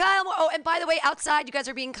together for Kyle Moore. Oh, and by the way, outside, you guys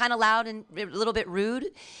are being kind of loud and a little bit rude.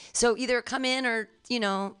 So either come in or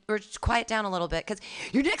just quiet down a little bit because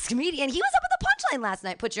your next comedian, he was up at the Punchline last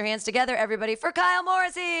night. Put your hands together, everybody, for Kyle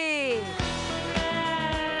Morrissey.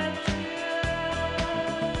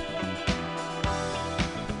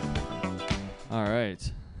 All right.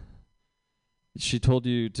 She told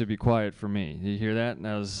you to be quiet for me. Did you hear that?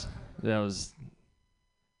 That was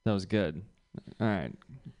good. All right,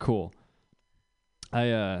 cool.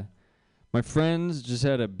 My friends just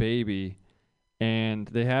had a baby, and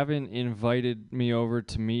they haven't invited me over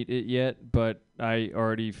to meet it yet, but I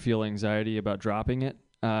already feel anxiety about dropping it.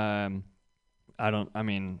 Does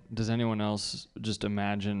anyone else just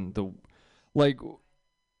imagine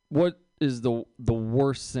what is the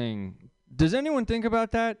worst thing? Does anyone think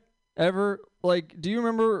about that ever? Like, do you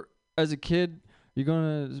remember as a kid, you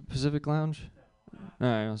going to the Pacific Lounge? All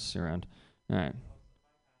right, I'll see you around. All right.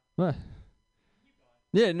 What?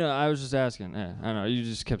 Yeah, no, I was just asking. Yeah, I know you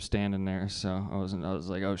just kept standing there, so I was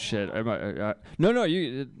like, oh shit. No,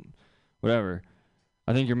 you, whatever.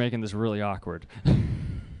 I think you're making this really awkward.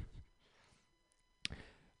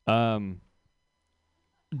 Do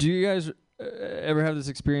you guys ever have this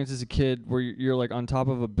experience as a kid where you're like on top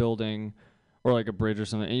of a building or like a bridge or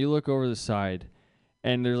something, and you look over the side,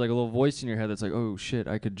 and there's like a little voice in your head that's like, oh shit,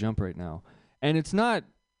 I could jump right now. And it's not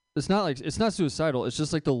suicidal. It's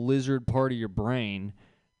just like the lizard part of your brain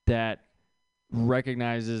that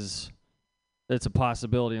recognizes it's a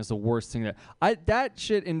possibility. And it's the worst thing that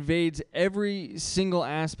shit invades every single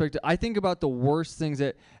aspect. I think about the worst things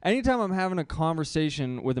that anytime I'm having a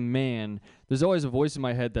conversation with a man, there's always a voice in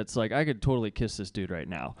my head that's like, I could totally kiss this dude right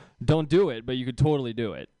now. Don't do it, but you could totally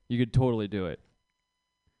do it.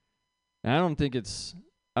 And I don't think it's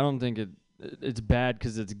bad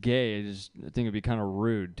because it's gay. I think it'd be kind of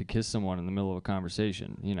rude to kiss someone in the middle of a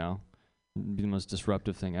conversation, It'd be the most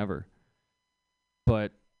disruptive thing ever.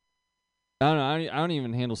 But I don't know. I don't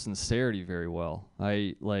even handle sincerity very well.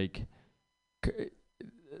 I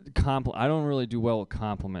don't really do well with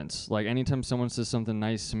compliments. Like anytime someone says something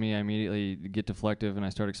nice to me, I immediately get deflective and I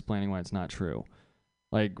start explaining why it's not true.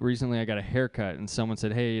 Like recently I got a haircut and someone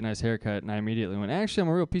said, "Hey, nice haircut," and I immediately went, "Actually, I'm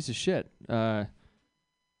a real piece of shit."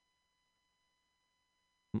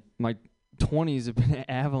 My 20s have been an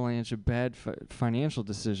avalanche of bad financial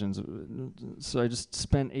decisions, so I just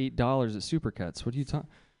spent $8 at Supercuts. What are you talking?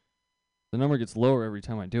 The number gets lower every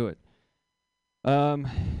time I do it. I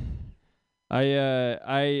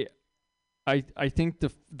think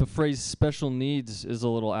the phrase "special needs" is a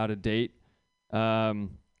little out of date,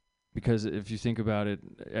 because if you think about it,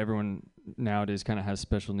 everyone nowadays kind of has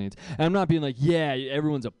special needs. And I'm not being like, yeah,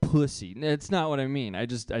 everyone's a pussy. That's not what I mean. I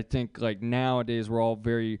think like nowadays we're all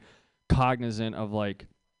very cognizant of like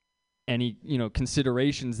any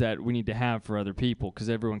considerations that we need to have for other people, because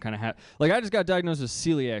everyone kind of like I just got diagnosed with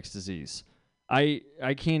celiac disease. I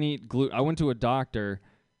can't eat gluten. I went to a doctor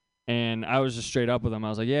and I was just straight up with him. I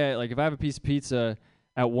was like, yeah, like if I have a piece of pizza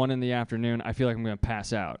at 1 p.m, I feel like I'm gonna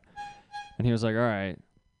pass out. And he was like, all right,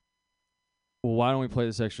 well, why don't we play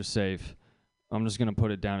this extra safe? I'm just going to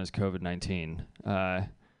put it down as COVID-19.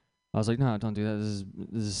 I was like, no, don't do that.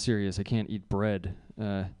 This is serious. I can't eat bread.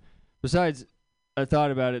 Besides, I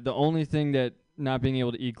thought about it. The only thing that not being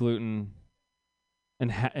able to eat gluten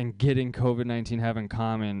and getting COVID-19 have in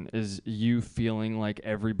common is you feeling like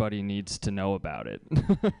everybody needs to know about it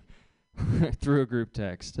through a group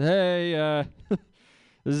text. Hey,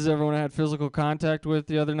 this is everyone I had physical contact with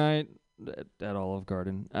the other night at Olive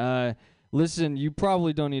Garden. Listen, you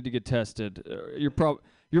probably don't need to get tested.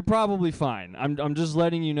 You're probably fine. I'm just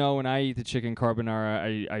letting you know when I eat the chicken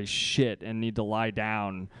carbonara, I shit and need to lie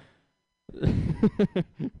down.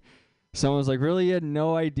 Someone was like, really? You had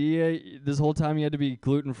no idea this whole time you had to be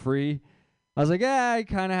gluten-free? I was like, yeah, I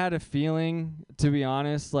kind of had a feeling, to be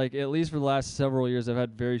honest. Like, at least for the last several years, I've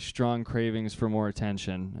had very strong cravings for more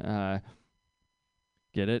attention.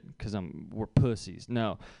 Get it? Because we're pussies.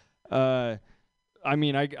 No. I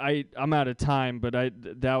mean, I'm out of time, but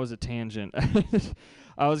that was a tangent.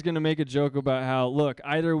 I was going to make a joke about how, look,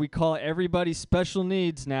 either we call everybody special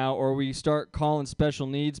needs now or we start calling special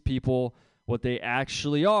needs people what they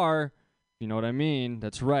actually are. You know what I mean?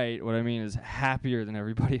 That's right. What I mean is happier than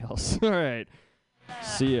everybody else. All right.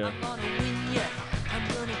 See ya.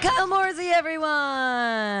 Kyle Morsey,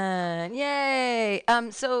 everyone. Yay.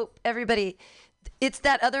 So, everybody, it's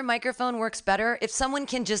that other microphone works better. If someone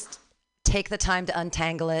can just take the time to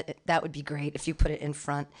untangle it, that would be great if you put it in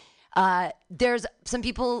front. There's some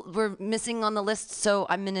people we're missing on the list, so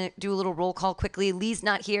I'm going to do a little roll call quickly. Lee's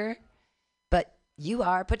not here, but you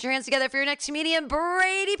are. Put your hands together for your next comedian,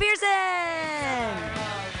 Brady Pearson.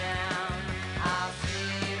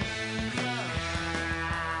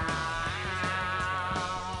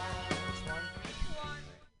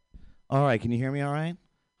 All right, can you hear me all right?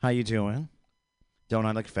 How you doing? Don't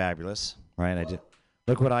I look fabulous? Right, I did.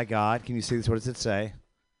 Look what I got. Can you see this? What does it say?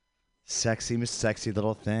 Sexy, Miss Sexy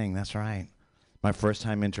Little Thing. That's right. My first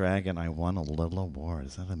time in drag, and I won a little award.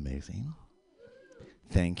 Is that amazing?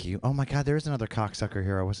 Thank you. Oh, my God, there is another cocksucker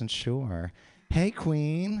here. I wasn't sure. Hey,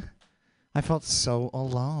 Queen. I felt so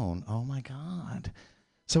alone. Oh, my God.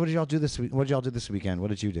 So what did y'all do this week? What did y'all do this weekend? What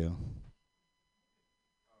did you do?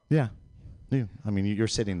 Yeah. You. I mean, you're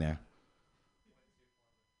sitting there.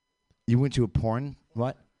 You went to a porn?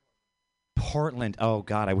 What? Portland. Oh,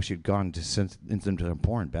 God, I wish you'd gone into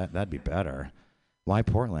porn. That'd be better. Why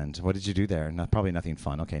Portland? What did you do there? Probably nothing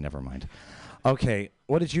fun. Okay, never mind. Okay,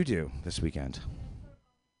 what did you do this weekend?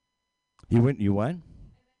 You what?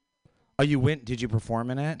 Oh, you went, did you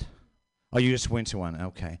perform in it? Oh, you just went to one.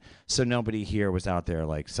 Okay. So nobody here was out there,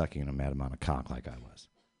 like, sucking a mad amount of cock like I was.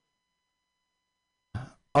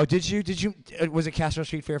 Oh, did you? Was it Castro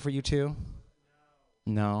Street Fair for you, too?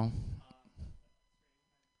 No.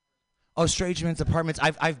 Oh, Strangeman's Apartments.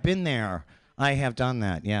 I've been there. I have done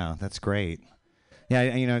that. Yeah, that's great. Yeah,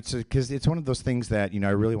 it's because it's one of those things that I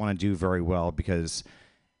really want to do very well because,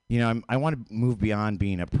 I want to move beyond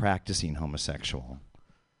being a practicing homosexual.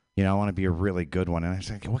 I want to be a really good one. And I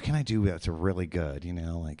was like, what can I do that's really good?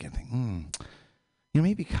 I think,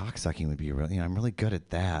 maybe cocksucking would be really. I'm really good at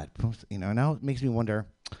that. Now it makes me wonder,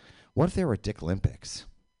 what if there were Dick Olympics?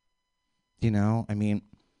 I mean.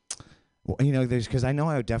 Well, because I know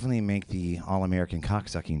I would definitely make the All-American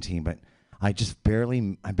cocksucking team, but I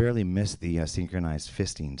barely missed the synchronized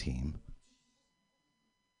fisting team.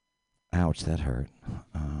 Ouch, that hurt.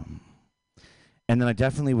 And then I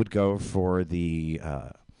definitely would go for the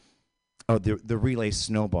relay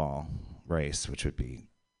snowball race, which would be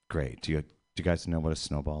great. Do you guys know what a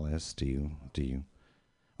snowball is? Do you?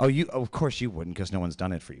 Oh, of course you wouldn't, because no one's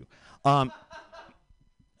done it for you.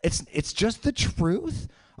 It's just the truth.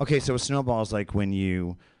 Okay, so a snowball is like when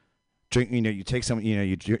you drink, you take some,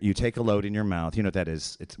 you take a load in your mouth. You know what that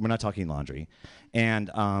is. We're not talking laundry. And,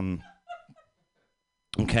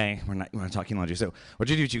 okay, we're not talking laundry. So what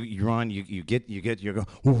you do is you run, you go,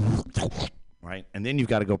 right? And then you've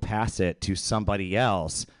got to go pass it to somebody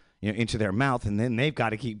else, into their mouth, and then they've got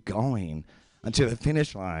to keep going until the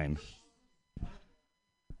finish line.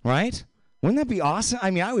 Right? Wouldn't that be awesome? I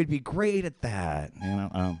mean, I would be great at that,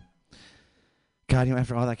 God,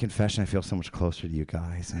 after all that confession, I feel so much closer to you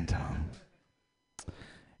guys, and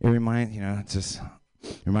it reminds me of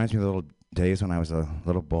the little days when I was a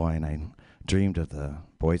little boy and I dreamed of the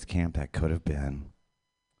boys' camp that could have been.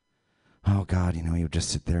 Oh God, you would just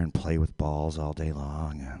sit there and play with balls all day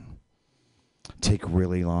long and take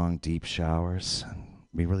really long, deep showers and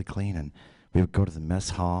be really clean, and we would go to the mess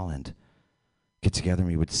hall and get together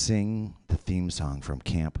and we would sing the theme song from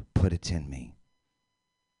Camp Put It In Me.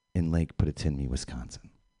 In Lake Put-It-In-Me, Wisconsin.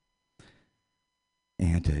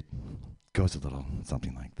 And it goes a little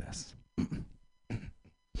something like this.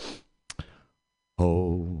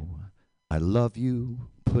 Oh, I love you,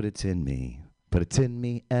 put it in me. Put it in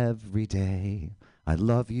me every day. I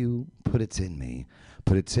love you, put it in me.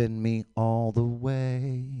 Put it in me all the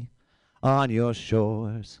way. On your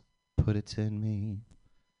shores, put it in me.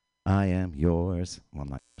 I am yours. Well,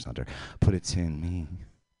 not yours, Hunter. Put it in me.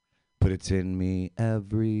 Put it in me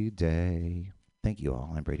every day. Thank you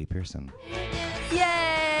all. I'm Brady Pearson.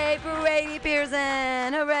 Yay, Brady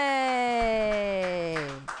Pearson. Hooray.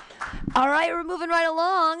 All right, we're moving right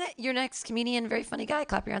along. Your next comedian, very funny guy.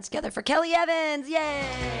 Clap your hands together for Kelly Evans. Yay.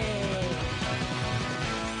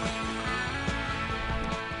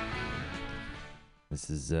 This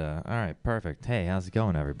is all right, perfect. Hey, how's it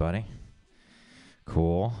going, everybody?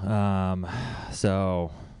 Cool.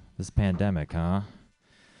 So this pandemic, huh?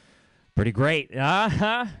 Pretty great.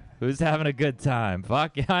 Who's having a good time?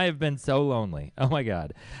 Fuck, I have been so lonely. Oh my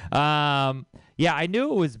God. Yeah, I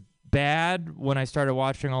knew it was bad when I started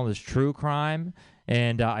watching all this true crime.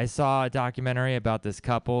 And I saw a documentary about this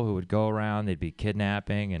couple who would go around, they'd be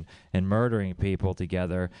kidnapping and murdering people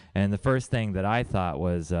together. And the first thing that I thought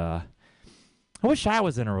was, I wish I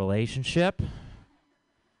was in a relationship.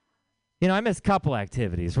 You know, I miss couple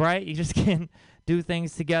activities, right? You just can't do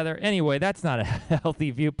things together. Anyway, that's not a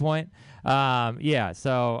healthy viewpoint. Yeah,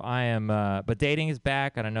 so I am, but dating is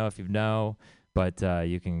back. I don't know if you know, but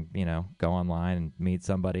you can, you know, go online and meet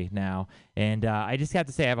somebody now. And I just have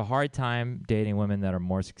to say I have a hard time dating women that are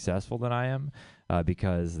more successful than I am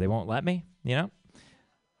because they won't let me, you know?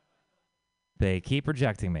 They keep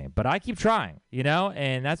rejecting me, but I keep trying, you know,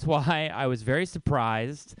 and that's why I was very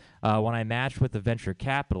surprised when I matched with a venture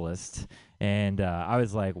capitalist, and I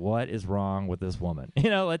was like, what is wrong with this woman? You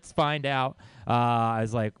know, let's find out. I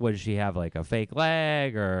was like, what, does she have, like, a fake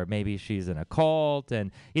leg, or maybe she's in a cult?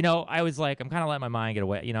 And, you know, I was like, I'm kind of letting my mind get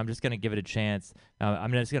away. You know, I'm just going to give it a chance.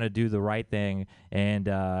 I'm just going to do the right thing and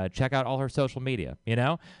check out all her social media, you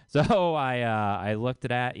know? So I looked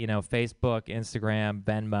at, you know, Facebook, Instagram,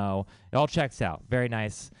 Venmo. It all checks out. Very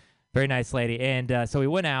nice lady. And so we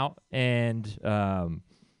went out and,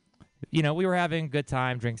 you know, we were having a good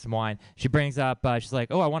time, drink some wine. She brings up, she's like,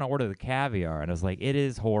 oh, I want to order the caviar. And I was like, it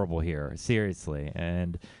is horrible here, seriously.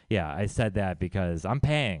 And yeah, I said that because I'm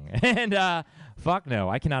paying. And fuck no,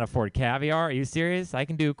 I cannot afford caviar. Are you serious? I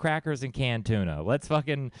can do crackers and canned tuna. Let's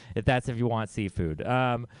fucking, if you want seafood.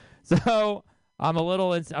 So I'm a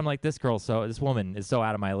little, I'm like, this woman is so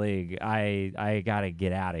out of my league. I got to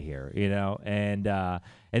get out of here, you know?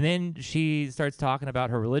 And then she starts talking about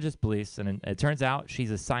her religious beliefs, and it turns out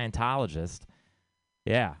she's a Scientologist.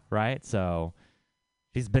 Yeah, right? So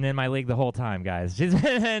she's been in my league the whole time, guys. She's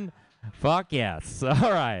been fuck yes. All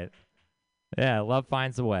right. Yeah, love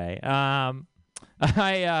finds a way. I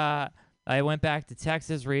went back to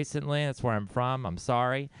Texas recently. That's where I'm from. I'm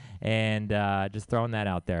sorry. And just throwing that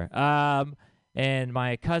out there. And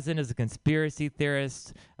my cousin is a conspiracy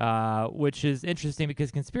theorist, which is interesting because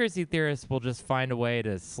conspiracy theorists will just find a way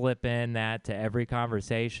to slip in that to every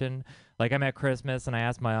conversation. Like, I'm at Christmas, and I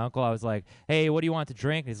asked my uncle, I was like, hey, what do you want to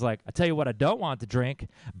drink? And he's like, I'll tell you what I don't want to drink.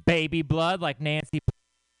 Baby blood like Nancy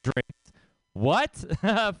drinks. What?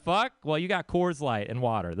 Fuck? Well, you got Coors Light and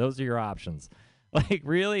water. Those are your options. Like,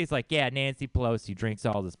 really? He's like, yeah, Nancy Pelosi drinks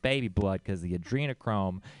all this baby blood because the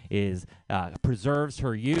adrenochrome preserves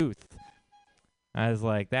her youth. I was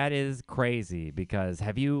like, that is crazy, because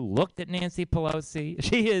have you looked at Nancy Pelosi?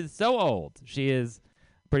 She is so old. She is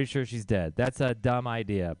pretty sure she's dead. That's a dumb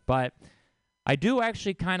idea. But I do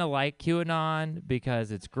actually kind of like QAnon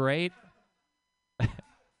because it's great.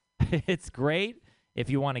 It's great if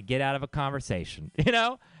you want to get out of a conversation, you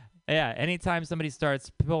know? Yeah, anytime somebody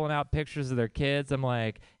starts pulling out pictures of their kids, I'm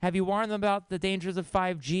like, have you warned them about the dangers of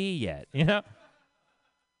 5G yet, you know?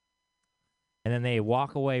 And then they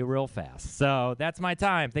walk away real fast. So that's my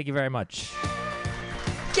time. Thank you very much.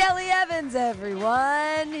 Kelly Evans,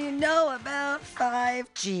 everyone. You know about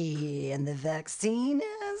 5G, and the vaccine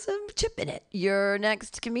has a chip in it. Your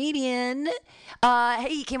next comedian. Hey,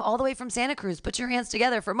 he came all the way from Santa Cruz. Put your hands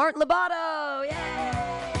together for Martin Lobato.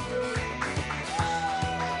 Yay!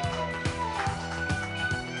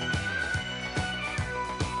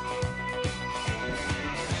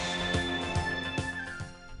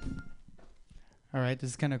 All right, this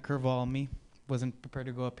is kind of a curveball on me. Wasn't prepared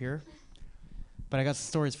to go up here, but I got some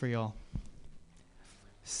stories for y'all.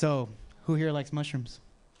 So, who here likes mushrooms?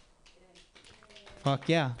 Fuck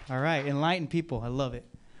yeah. All right, enlightened people. I love it.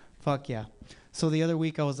 Fuck yeah. So the other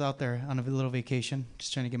week I was out there on a little vacation,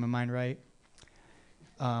 just trying to get my mind right.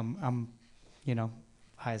 I'm,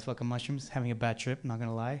 high as fucking mushrooms, having a bad trip, not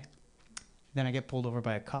gonna lie. Then I get pulled over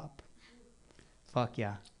by a cop. Fuck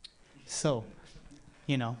yeah. So,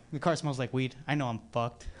 the car smells like weed. I know I'm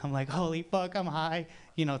fucked. I'm like, holy fuck, I'm high.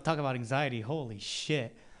 Talk about anxiety. Holy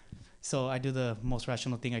shit. So I do the most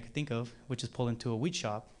rational thing I could think of, which is pull into a weed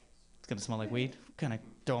shop. It's gonna smell like weed. Kind of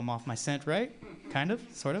throw him off my scent, right? Kind of,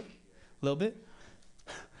 sort of, a little bit.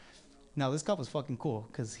 Now this cop was fucking cool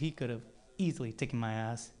because he could have easily taken my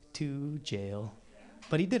ass to jail,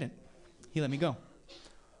 but he didn't. He let me go.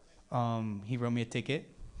 He wrote me a ticket,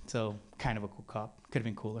 so kind of a cool cop. Could have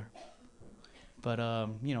been cooler. But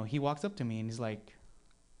you know, he walks up to me and he's like,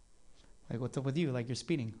 what's up with you? Like, you're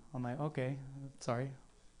speeding. I'm like, okay, sorry,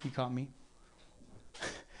 you caught me.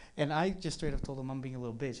 And I just straight up told him I'm being a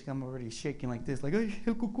little bitch. I'm already shaking like this, like, hey,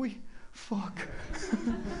 fuck,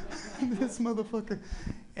 this motherfucker.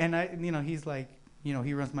 And he's like,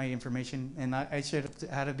 he runs my information, and I straight up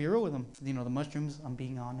had a bureau with him. The mushrooms, I'm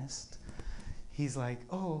being honest. He's like,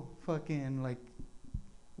 oh, fucking, like,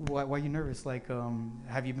 why are you nervous? Like,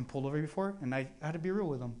 have you been pulled over before? And I had to be real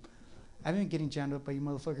with him. I've been getting jammed up by you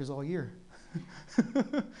motherfuckers all year.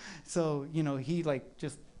 So, he like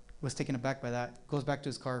just was taken aback by that. Goes back to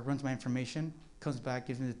his car, runs my information, comes back,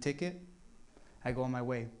 gives me the ticket. I go on my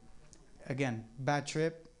way. Again, bad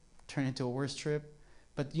trip, turn into a worse trip.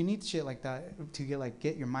 But you need shit like that to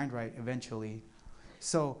get your mind right eventually.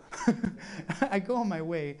 So I go on my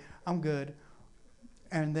way, I'm good.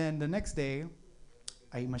 And then the next day,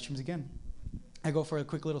 I eat mushrooms again. I go for a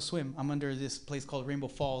quick little swim. I'm under this place called Rainbow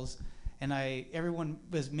Falls, and everyone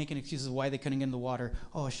was making excuses why they couldn't get in the water.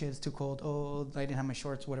 Oh shit, it's too cold. Oh, I didn't have my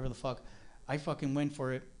shorts, whatever the fuck. I fucking went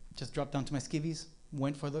for it. Just dropped down to my skivvies,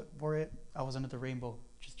 went for it. I was under the rainbow,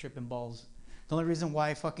 just tripping balls. The only reason why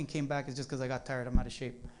I fucking came back is just because I got tired. I'm out of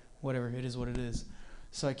shape. Whatever, it is what it is.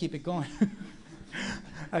 So I keep it going.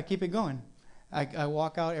 I keep it going. I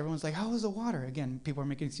walk out, everyone's like, how was the water? Again, people are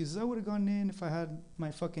making excuses. I would have gone in if I had my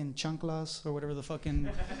fucking chanclas or whatever the fucking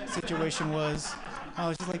situation was. I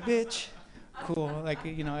was just like, bitch, cool. Like, at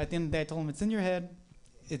the end of the day, I told him, it's in your head.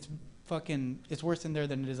 It's worse in there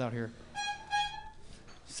than it is out here.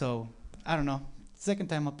 So, I don't know. Second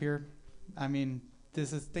time up here. I mean,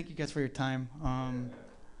 thank you guys for your time. I'm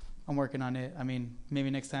working on it. I mean, maybe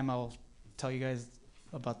next time I'll tell you guys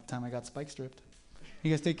about the time I got spike stripped. You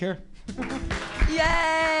guys take care.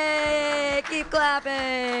 Yay! Keep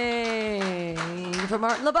clapping for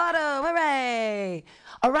Martin Lobato. Hooray!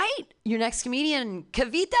 All right, your next comedian,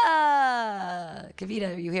 Kavita.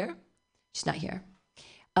 Kavita, are you here? She's not here.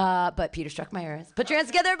 But Peter Struckmeyer is. Put your hands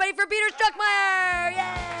together, everybody, for Peter Struckmeyer! Yay!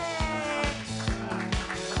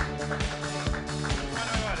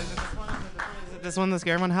 This one, the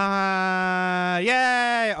scary one. Ha!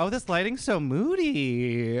 Yay! Oh, this lighting's so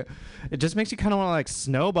moody. It just makes you kind of want to like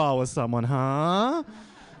snowball with someone, huh?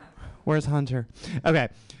 Where's Hunter? Okay.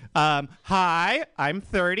 Hi, I'm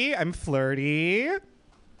 30. I'm flirty.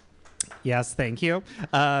 Yes, thank you.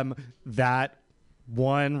 That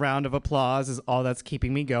one round of applause is all that's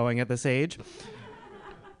keeping me going at this age.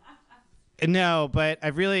 No, but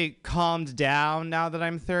I've really calmed down now that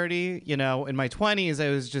I'm 30. In my 20s, I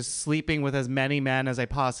was just sleeping with as many men as I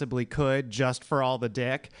possibly could just for all the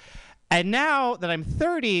dick. And now that I'm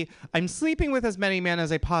 30, I'm sleeping with as many men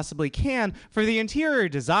as I possibly can for the interior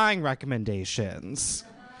design recommendations.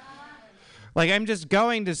 Like, I'm just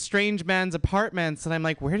going to strange men's apartments, and I'm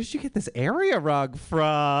like, where did you get this area rug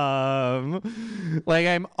from? Like,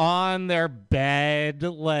 I'm on their bed,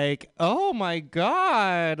 like, oh my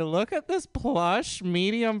God, look at this plush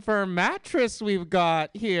medium firm mattress we've got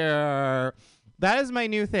here. That is my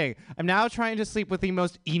new thing. I'm now trying to sleep with the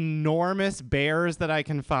most enormous bears that I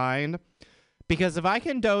can find. Because if I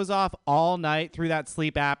can doze off all night through that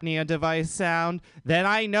sleep apnea device sound, then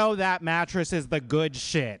I know that mattress is the good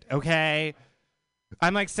shit, okay?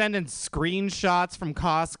 I'm like sending screenshots from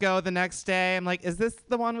Costco the next day. I'm like, is this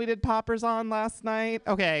the one we did poppers on last night?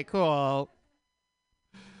 Okay, cool.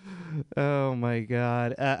 Oh my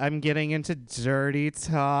God. I'm getting into dirty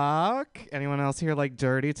talk. Anyone else here like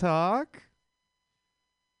dirty talk?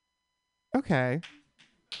 Okay.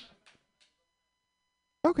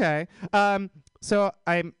 So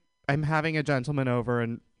I'm having a gentleman over,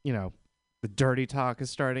 and the dirty talk is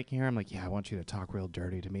starting here. I'm like, yeah, I want you to talk real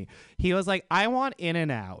dirty to me. He was like, I want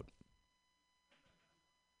In-N-Out.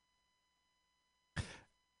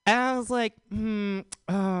 And I was like,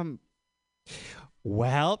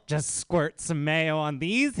 well, just squirt some mayo on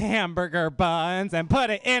these hamburger buns and put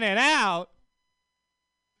it in and out.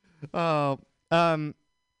 Oh,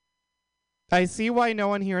 I see why no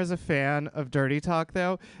one here is a fan of dirty talk,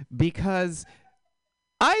 though, because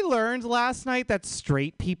I learned last night that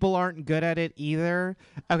straight people aren't good at it either.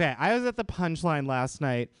 Okay, I was at the Punchline last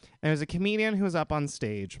night, and there was a comedian who was up on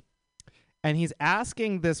stage, and he's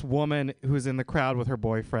asking this woman who's in the crowd with her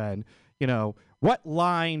boyfriend, what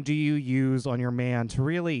line do you use on your man to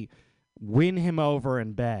really win him over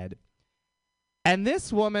in bed? And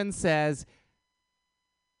this woman says,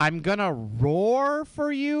 I'm gonna roar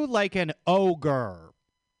for you like an ogre.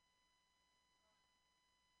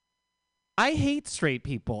 I hate straight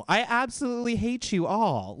people. I absolutely hate you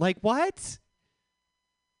all. Like, what?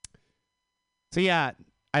 So yeah,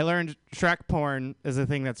 I learned Shrek porn is a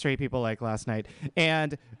thing that straight people like last night.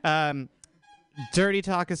 And dirty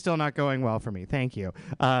talk is still not going well for me. Thank you.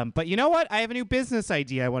 But you know what? I have a new business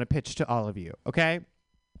idea I want to pitch to all of you, okay?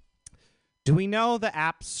 Do we know the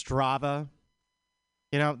app Strava?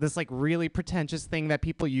 You know, this like really pretentious thing that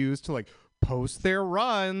people use to like post their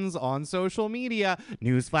runs on social media.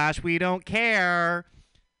 Newsflash, we don't care.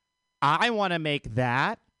 I want to make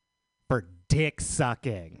that for dick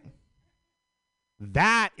sucking.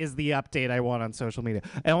 That is the update I want on social media.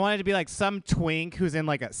 I want it to be like some twink who's in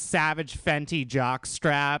like a Savage Fenty jock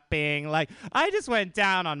strap being like, I just went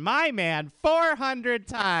down on my man 400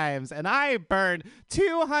 times and I burned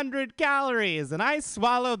 200 calories and I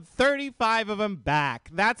swallowed 35 of them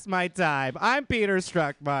back. That's my time. I'm Peter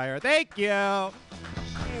Struckmeyer. Thank you.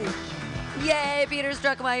 Yay, Peter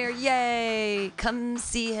Struckmeyer. Yay. Come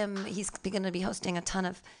see him. He's going to be hosting a ton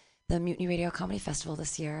of the Mutiny Radio Comedy Festival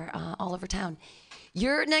this year all over town.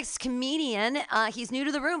 Your next comedian, he's new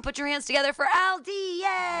to the room. Put your hands together for Aldi.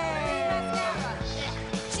 Yay!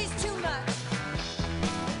 She's too much.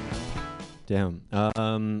 Damn.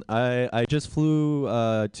 I just flew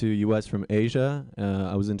to U.S. from Asia.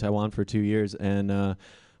 I was in Taiwan for 2 years, and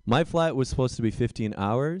my flight was supposed to be 15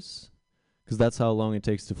 hours because that's how long it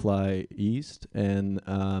takes to fly east, and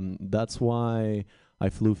that's why I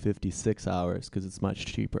flew 56 hours because it's much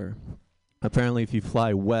cheaper. Apparently, if you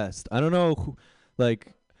fly west, I don't know who, like,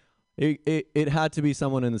 it had to be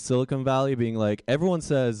someone in the Silicon Valley being like, everyone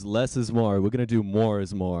says less is more. We're going to do more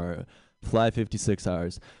is more. Fly 56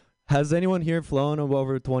 hours. Has anyone here flown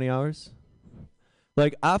over 20 hours?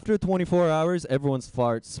 Like, after 24 hours, everyone's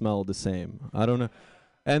farts smell the same. I don't know.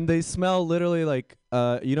 And they smell literally like,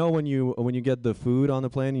 you know when you get the food on the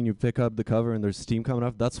plane and you pick up the cover and there's steam coming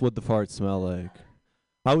off? That's what the farts smell like.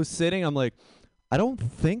 I was sitting, I'm like, I don't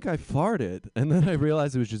think I farted. And then I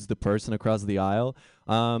realized it was just the person across the aisle.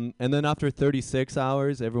 And then after 36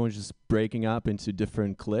 hours, everyone's just breaking up into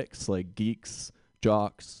different cliques, like geeks,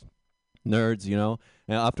 jocks, nerds, you know.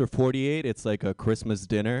 And after 48, it's like a Christmas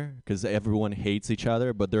dinner because everyone hates each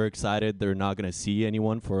other, but they're excited they're not going to see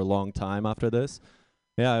anyone for a long time after this.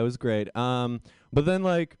 Yeah, it was great. But then,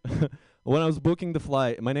 like, when I was booking the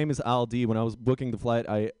flight, my name is Al D. When I was booking the flight,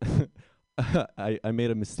 I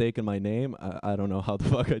made a mistake in my name. I don't know how the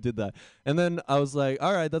fuck I did that. And then I was like,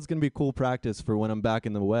 all right, that's going to be cool practice for when I'm back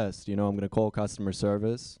in the West. You know, I'm going to call customer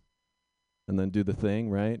service and then do the thing,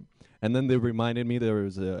 right? And then they reminded me there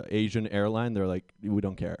was an Asian airline. They're like, we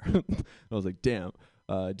don't care. I was like, damn,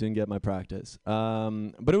 didn't get my practice.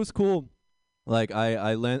 But it was cool. Like,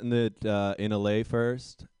 I landed in LA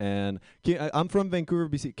first. And I'm from Vancouver,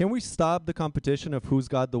 BC. Can we stop the competition of who's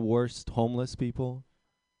got the worst homeless people?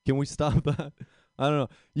 Can we stop that? I don't know.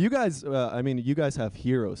 You guys, I mean, you guys have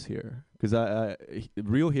heroes here, because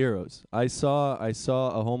real heroes. I saw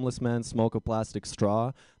a homeless man smoke a plastic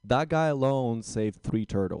straw. That guy alone saved 3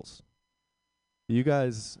 turtles. You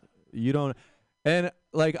guys, you don't. And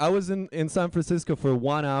like, I was in San Francisco for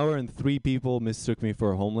 1 hour, and 3 people mistook me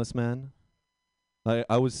for a homeless man.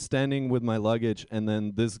 I was standing with my luggage, and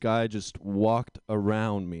then this guy just walked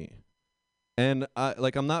around me. And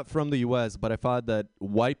I'm not from the U.S., but I thought that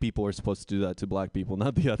white people are supposed to do that to black people,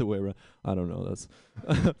 not the other way around. I don't know. That's,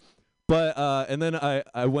 but and then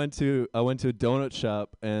I went to a donut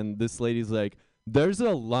shop, and this lady's like, "There's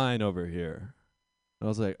a line over here." And I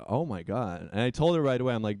was like, "Oh my god!" And I told her right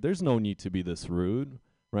away, I'm like, "There's no need to be this rude,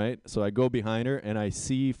 right?" So I go behind her, and I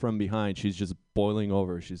see from behind she's just boiling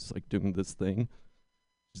over. She's like doing this thing.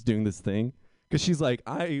 She's doing this thing. Because she's like,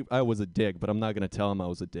 I was a dick, but I'm not going to tell him I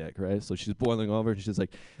was a dick, right? So she's boiling over, and she's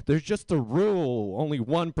like, there's just a rule. Only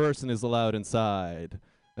one person is allowed inside.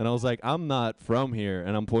 And I was like, I'm not from here.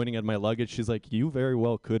 And I'm pointing at my luggage. She's like, you very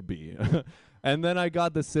well could be. And then I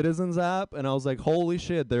got the Citizens app, and I was like, holy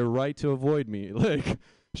shit, they're right to avoid me. Like,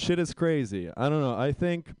 shit is crazy. I don't know. I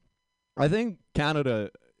think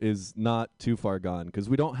Canada is not too far gone, because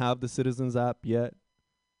we don't have the Citizens app yet.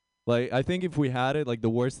 Like, I think if we had it, like, the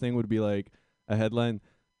worst thing would be, like, a headline,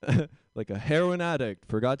 like a heroin addict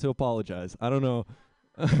forgot to apologize. I don't know.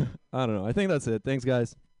 I don't know. I think that's it. Thanks,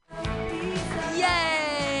 guys.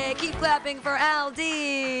 Yay! Keep clapping for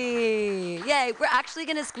Aldi. Yay! We're actually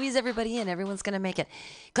going to squeeze everybody in. Everyone's going to make it.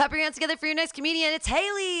 Clap your hands together for your next comedian. It's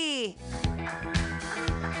Haley.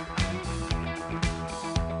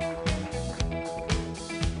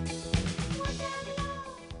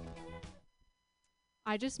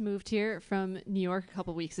 I just moved here from New York a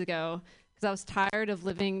couple weeks ago because I was tired of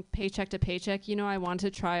living paycheck to paycheck. You know, I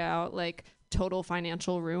wanted to try out like total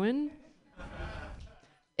financial ruin.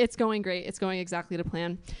 It's going great. It's going exactly to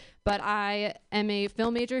plan. But I am a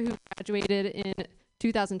film major who graduated in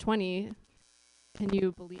 2020. Can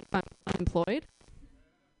you believe I'm unemployed?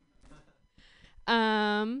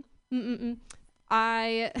 I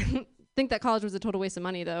think that college was a total waste of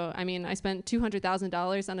money, though. I mean, I spent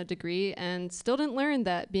 $200,000 on a degree and still didn't learn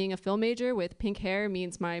that being a film major with pink hair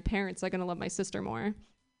means my parents are going to love my sister more.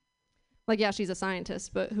 Like, yeah, she's a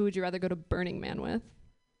scientist, but who would you rather go to Burning Man with?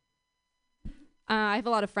 I have a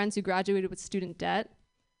lot of friends who graduated with student debt.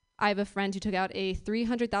 I have a friend who took out a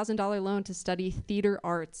 $300,000 loan to study theater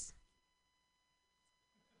arts.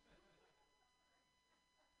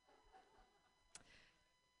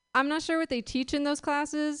 I'm not sure what they teach in those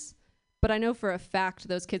classes, but I know for a fact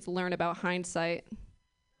those kids learn about hindsight.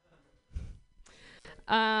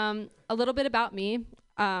 A little bit about me.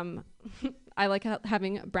 I like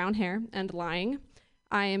having brown hair and lying.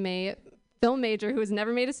 I am a film major who has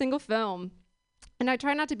never made a single film. And I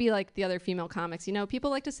try not to be like the other female comics. You know,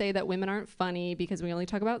 people like to say that women aren't funny because we only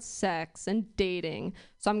talk about sex and dating.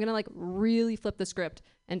 So I'm going to like really flip the script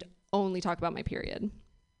and only talk about my period.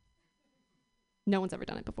 No one's ever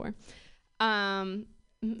done it before. A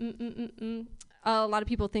lot of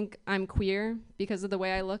people think I'm queer because of the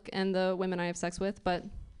way I look and the women I have sex with, but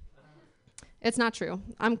it's not true.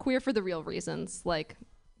 I'm queer for the real reasons, like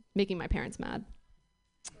making my parents mad.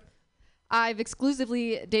 I've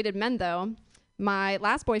exclusively dated men, though. My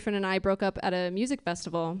last boyfriend and I broke up at a music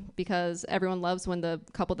festival because everyone loves when the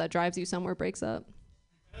couple that drives you somewhere breaks up.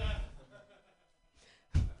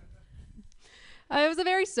 It was a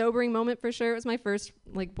very sobering moment for sure. It was my first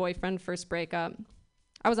boyfriend, first breakup.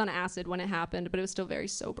 I was on acid when it happened, but it was still very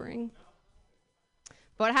sobering.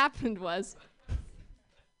 But what happened was,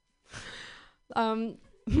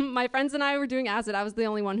 my friends and I were doing acid. I was the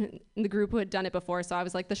only one in the group who had done it before, so I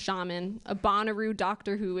was like the shaman, a Bonnaroo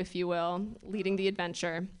Doctor Who, if you will, leading the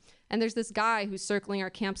adventure. And there's this guy who's circling our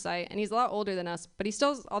campsite, and he's a lot older than us, but he still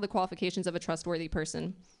has all the qualifications of a trustworthy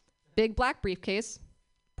person. Big black briefcase,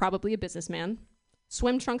 probably a businessman.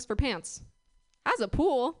 Swim trunks for pants. Has a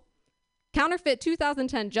pool. Counterfeit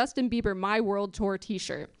 2010 Justin Bieber My World Tour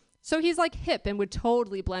t-shirt. So he's like hip and would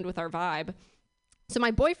totally blend with our vibe. So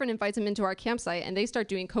my boyfriend invites him into our campsite and they start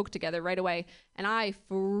doing coke together right away. And I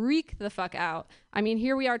freak the fuck out. I mean,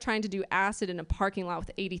 here we are trying to do acid in a parking lot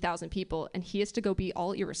with 80,000 people and he has to go be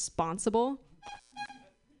all irresponsible.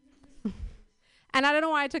 And I don't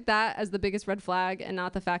know why I took that as the biggest red flag and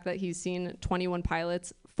not the fact that he's seen 21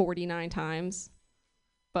 Pilots 49 times.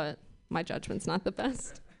 But my judgment's not the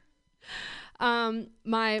best.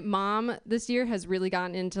 My mom this year has really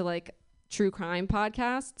gotten into like true crime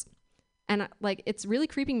podcasts. And like, it's really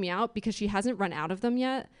creeping me out because she hasn't run out of them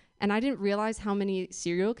yet. And I didn't realize how many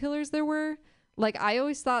serial killers there were. Like, I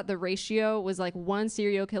always thought the ratio was like one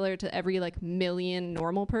serial killer to every like million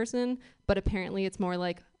normal person. But apparently it's more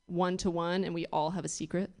like 1 to 1 and we all have a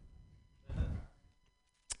secret.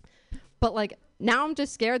 But like, now I'm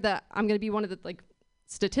just scared that I'm going to be one of the like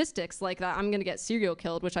statistics like that. I'm going to get serial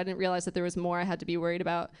killed, which I didn't realize that there was more I had to be worried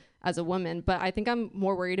about as a woman. But I think I'm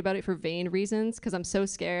more worried about it for vain reasons because I'm so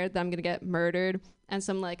scared that I'm going to get murdered and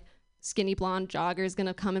some like skinny blonde jogger is going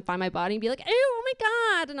to come and find my body and be like, oh my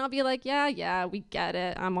God. And I'll be like, yeah, we get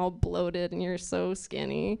it. I'm all bloated and you're so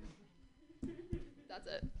skinny. That's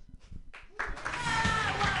it.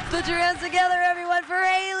 Put your hands together, everyone, for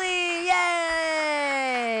Haley. Yay!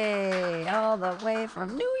 All the way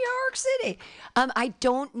from New York City. I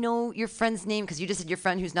don't know your friend's name because you just said your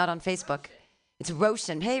friend who's not on Facebook. It's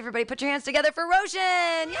Roshan. Hey, everybody, put your hands together for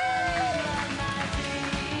Roshan. Yay!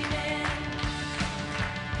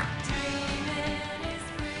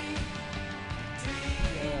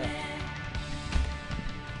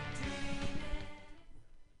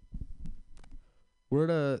 We're at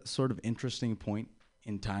a sort of interesting point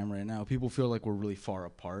in time right now. People feel like we're really far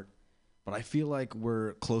apart, but I feel like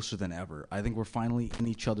we're closer than ever. I think we're finally in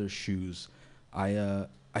each other's shoes. I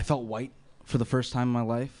felt white for the first time in my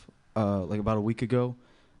life, like about a week ago.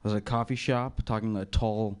 I was at a coffee shop talking to a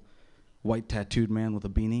tall, white tattooed man with a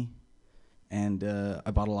beanie, and I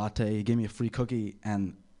bought a latte. He gave me a free cookie,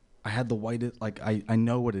 and I had the whitest, like I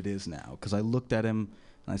know what it is now, because I looked at him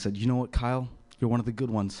and I said, you know what, Kyle? You're one of the good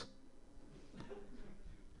ones.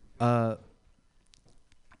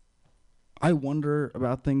 I wonder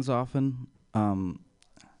about things often.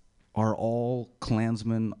 Are all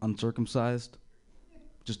Klansmen uncircumcised?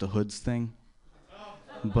 Just a hoods thing?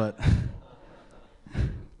 But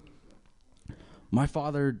my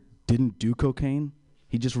father didn't do cocaine.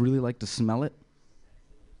 He just really liked to smell it.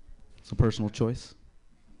 It's a personal choice.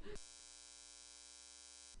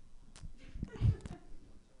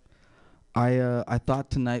 I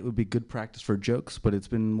thought tonight would be good practice for jokes, but it's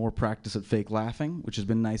been more practice at fake laughing, which has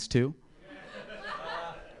been nice too.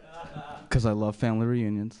 Because I love family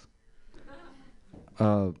reunions.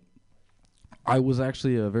 I was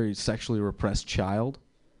actually a very sexually repressed child,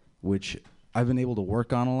 which I've been able to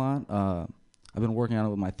work on a lot. I've been working on it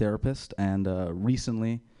with my therapist, and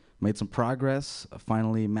recently made some progress.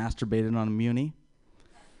 Finally masturbated on a Muni.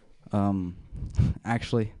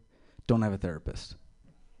 Actually, don't have a therapist.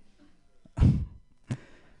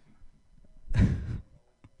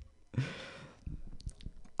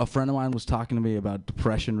 A friend of mine was talking to me about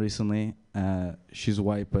depression recently. She's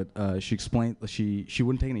white, but she explained that she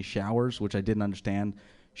wouldn't take any showers, which I didn't understand.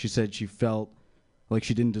 She said she felt like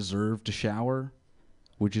she didn't deserve to shower,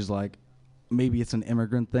 which is like, maybe it's an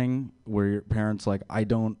immigrant thing where your parents like,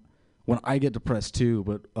 when I get depressed too,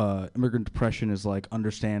 but immigrant depression is like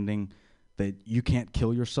understanding that you can't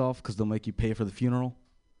kill yourself because they'll make you pay for the funeral.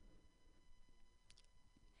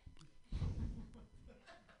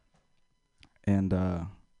 And I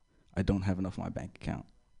don't have enough in my bank account.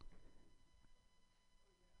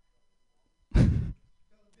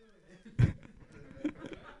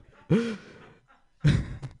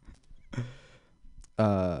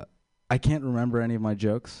 I can't remember any of my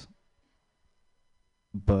jokes,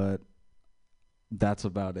 but that's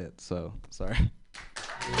about it, so sorry.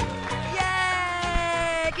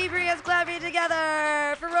 Yay! Keep your hands clapping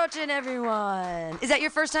together for Rochin, everyone. Is that your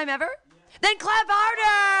first time ever? Then clap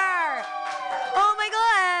harder! Oh my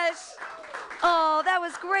gosh! Oh, that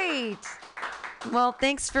was great. Well,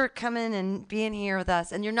 thanks for coming and being here with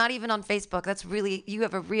us. And you're not even on Facebook. That's really, you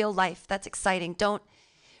have a real life. That's exciting. Don't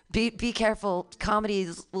be careful. Comedy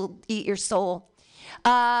will eat your soul.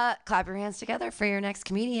 Clap your hands together for your next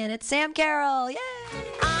comedian. It's Sam Carroll. Yay!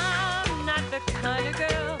 I'm not the kind of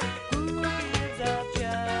girl who gives up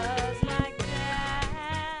just like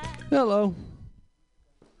that. Hello.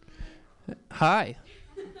 Hi.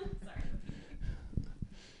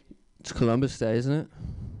 It's Columbus Day, isn't it?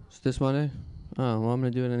 It's this Monday? Oh, well, I'm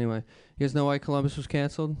going to do it anyway. You guys know why Columbus was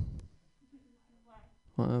canceled?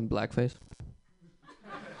 Blackface.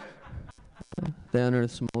 They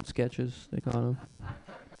unearthed some old sketches. They caught them.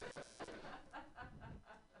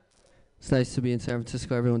 It's nice to be in San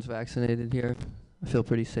Francisco. Everyone's vaccinated here. I feel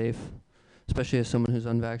pretty safe, especially as someone who's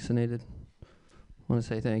unvaccinated. I want to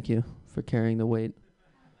say thank you for carrying the weight.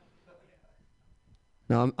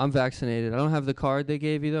 No, I'm vaccinated. I don't have the card they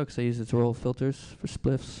gave you, though, because I use it to roll filters for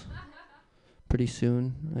spliffs. Pretty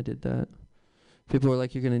soon, I did that. People were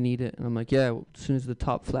like, you're going to need it. And I'm like, yeah, as soon as the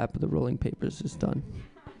top flap of the rolling papers is done.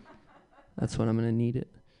 That's when I'm going to need it.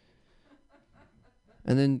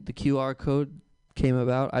 And then the QR code came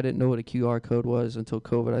about. I didn't know what a QR code was until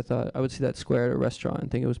COVID. I thought I would see that square at a restaurant and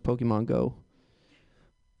think it was Pokemon Go.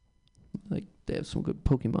 Like, they have some good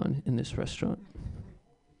Pokemon in this restaurant.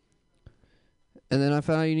 And then I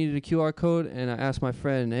found out you needed a QR code, and I asked my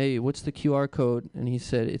friend, hey, what's the QR code? And he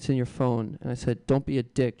said, it's in your phone. And I said, don't be a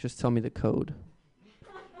dick, just tell me the code.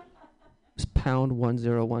 It's pound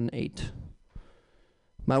 1018.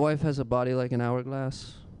 My wife has a body like an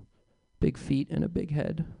hourglass, big feet and a big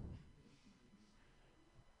head,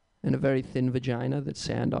 and a very thin vagina that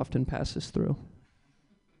sand often passes through.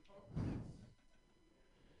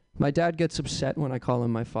 My dad gets upset when I call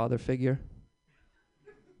him my father figure.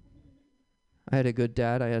 I had a good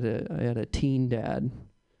dad. I had a teen dad.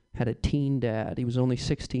 He was only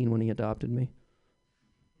 16 when he adopted me.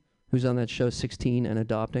 He was on that show 16 and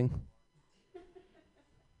Adopting.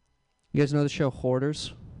 You guys know the show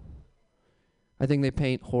Hoarders? I think they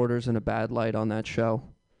paint hoarders in a bad light on that show.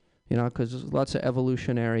 You know, because there's lots of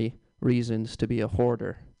evolutionary reasons to be a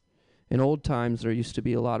hoarder. In old times, there used to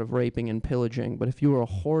be a lot of raping and pillaging. But if you were a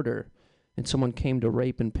hoarder and someone came to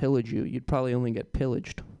rape and pillage you, you'd probably only get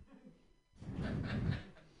pillaged.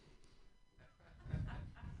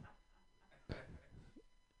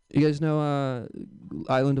 You guys know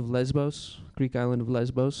island of Lesbos, Greek island of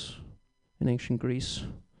Lesbos in ancient Greece?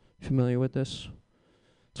 Familiar with this?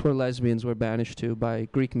 It's where lesbians were banished to by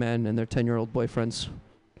Greek men and their 10-year-old boyfriends.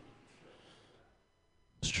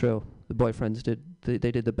 It's true. The boyfriends they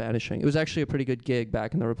did the banishing. It was actually a pretty good gig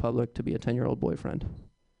back in the Republic to be a 10-year-old boyfriend.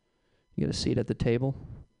 You get a seat at the table,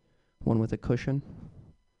 one with a cushion.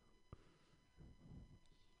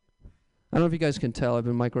 I don't know if you guys can tell, I've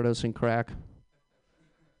been microdosing crack.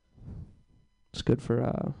 It's good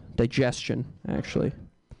for digestion, actually.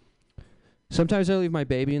 Sometimes I leave my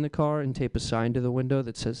baby in the car and tape a sign to the window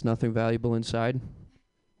that says nothing valuable inside.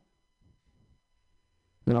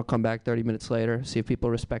 Then I'll come back 30 minutes later, see if people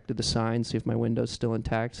respected the sign, see if my window's still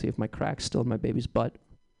intact, see if my crack's still in my baby's butt.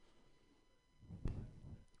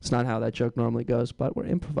 It's not how that joke normally goes, but we're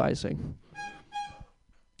improvising.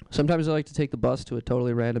 Sometimes I like to take the bus to a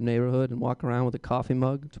totally random neighborhood and walk around with a coffee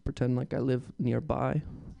mug to pretend like I live nearby.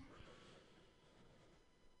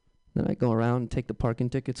 Then I go around and take the parking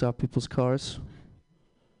tickets off people's cars.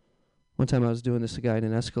 One time I was doing this, a guy in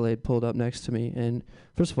an Escalade pulled up next to me, and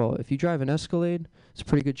first of all, if you drive an Escalade, it's a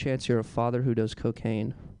pretty good chance you're a father who does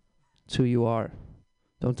cocaine. It's who you are.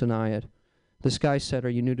 Don't deny it. This guy said, "Are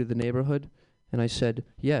you new to the neighborhood?" And I said,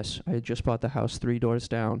 "Yes, I had just bought the house 3 doors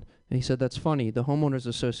down." And he said, "That's funny, the homeowners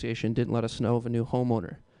association didn't let us know of a new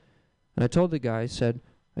homeowner." And I told the guy, I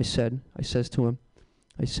says to him,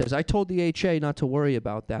 I told the HA not to worry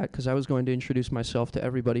about that because I was going to introduce myself to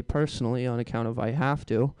everybody personally on account of I have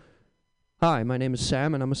to. Hi, my name is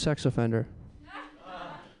Sam and I'm a sex offender.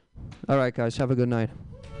 All right, guys, have a good night.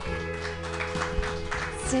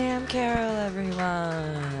 Sam Carroll,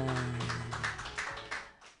 everyone.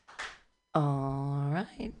 All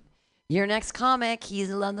right. Your next comic, he's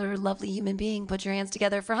another lovely human being. Put your hands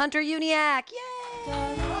together for Hunter Uniac.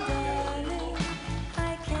 Yay!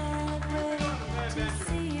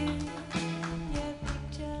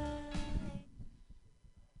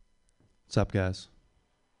 What's up, guys?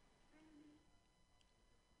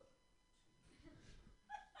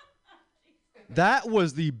 That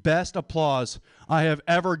was the best applause I have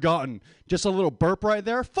ever gotten. Just a little burp right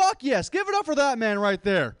there. Fuck yes. Give it up for that man right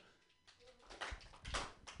there.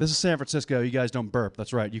 This is San Francisco. You guys don't burp.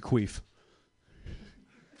 That's right. You queef.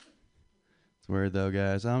 It's weird, though,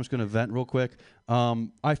 guys. I'm just going to vent real quick.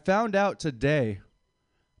 I found out today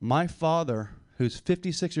my father, who's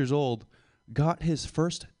 56 years old, got his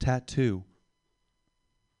first tattoo.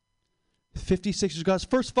 56 years, got his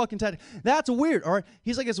first fucking tattoo. That's weird, all right?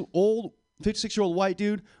 He's like this old 56-year-old white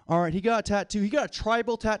dude. All right, he got a tattoo. He got a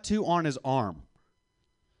tribal tattoo on his arm.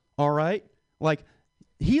 All right? Like,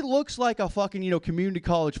 he looks like a fucking, community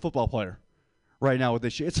college football player right now with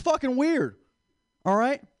this shit. It's fucking weird. All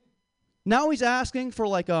right? Now he's asking for,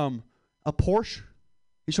 like, a Porsche.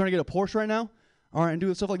 He's trying to get a Porsche right now. All right, and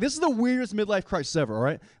doing stuff like this is the weirdest midlife crisis ever, all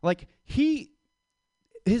right? Like, his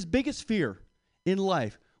biggest fear in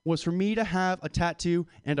life was for me to have a tattoo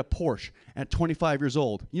and a Porsche at 25 years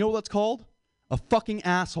old. You know what that's called? A fucking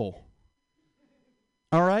asshole.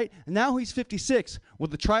 All right? And now he's 56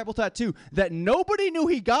 with a tribal tattoo that nobody knew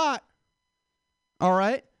he got. All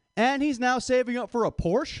right? And he's now saving up for a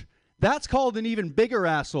Porsche. That's called an even bigger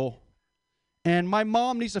asshole. And my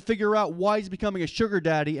mom needs to figure out why he's becoming a sugar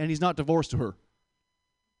daddy and he's not divorced to her.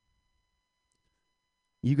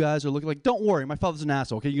 You guys are looking like, don't worry, my father's an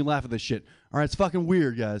asshole, okay? You can laugh at this shit. All right, it's fucking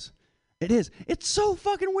weird, guys. It is. It's so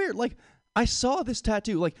fucking weird. Like, I saw this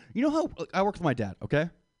tattoo. Like, you know how, I work with my dad,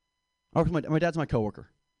 okay? I work with my dad's my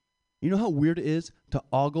coworker. You know how weird it is to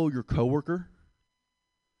ogle your coworker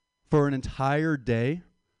for an entire day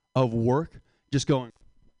of work just going.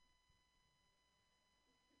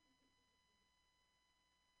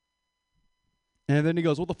 And then he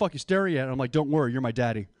goes, what the fuck you staring at? And I'm like, don't worry, you're my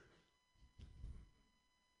daddy.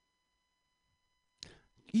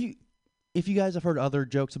 If you guys have heard other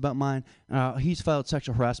jokes about mine, he's filed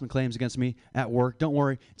sexual harassment claims against me at work. Don't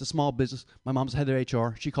worry. It's a small business. My mom's head of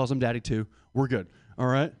HR. She calls him daddy, too. We're good. All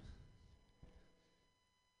right?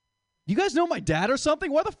 You guys know my dad or something?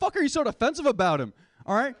 Why the fuck are you so defensive about him?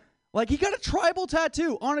 All right? Like, he got a tribal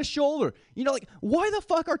tattoo on his shoulder. You know, like, why the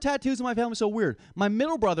fuck are tattoos in my family so weird? My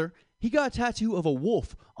middle brother, he got a tattoo of a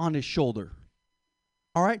wolf on his shoulder.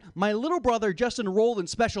 All right? My little brother just enrolled in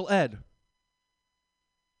special ed.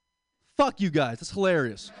 Fuck you guys. That's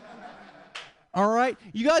hilarious. All right?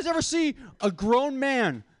 You guys ever see a grown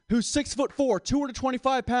man who's 6'4",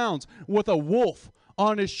 225 pounds with a wolf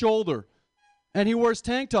on his shoulder and he wears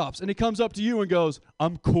tank tops and he comes up to you and goes,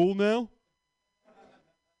 I'm cool now?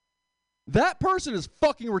 That person is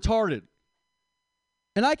fucking retarded.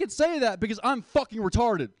 And I can say that because I'm fucking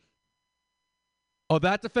retarded. Oh,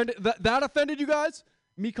 that offended you guys?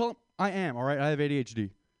 Me calling? I am, all right? I have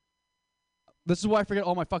ADHD. This is why I forget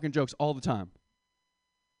all my fucking jokes all the time.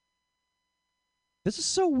 This is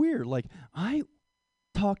so weird. Like, I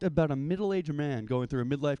talked about a middle-aged man going through a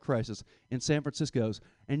midlife crisis in San Francisco,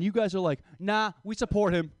 and you guys are like, nah, we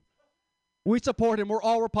support him. We support him. We're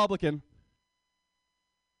all Republican.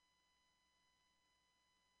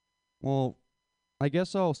 Well, I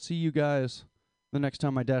guess I'll see you guys the next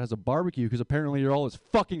time my dad has a barbecue, because apparently you're all his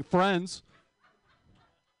fucking friends.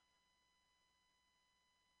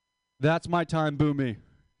 That's my time, boo me.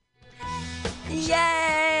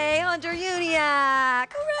 Yay, Hunter Uniac!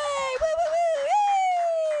 Hooray! Woo, woo, woo!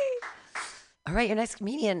 Yay! All right, your next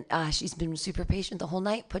comedian, she's been super patient the whole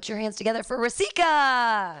night. Put your hands together for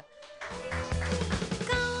Rasika.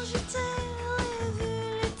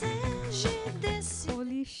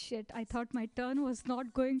 Holy shit, I thought my turn was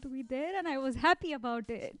not going to be there and I was happy about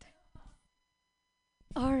it.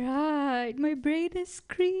 Alright, my brain is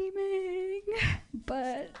screaming,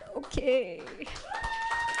 but okay.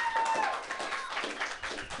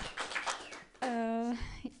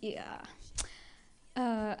 Yeah.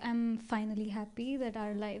 I'm finally happy that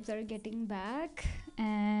our lives are getting back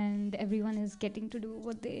and everyone is getting to do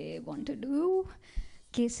what they want to do.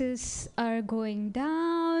 Cases are going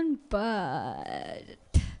down, but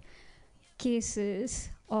cases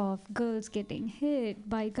of girls getting hit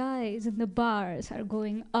by guys in the bars are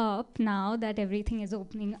going up now that everything is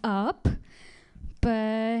opening up.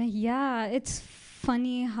 But yeah, it's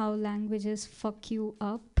funny how languages fuck you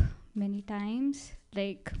up many times.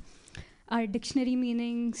 Like, our dictionary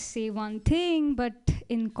meanings say one thing, but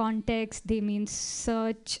in context, they mean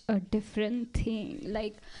such a different thing.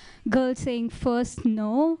 Like, girl saying first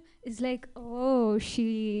no is like, oh,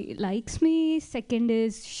 she likes me. Second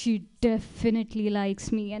is, she definitely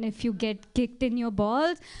likes me. And if you get kicked in your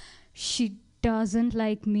balls, she doesn't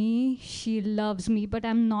like me. She loves me, but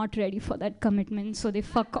I'm not ready for that commitment. So they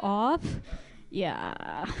fuck off.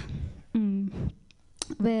 Yeah.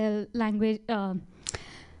 Well,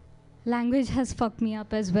 language has fucked me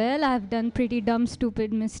up as well. I've done pretty dumb,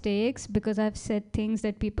 stupid mistakes because I've said things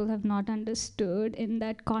that people have not understood in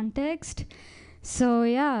that context. So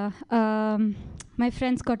yeah, my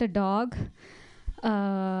friends got a dog,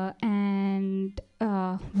 and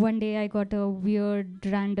one day I got a weird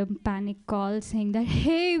random panic call saying that,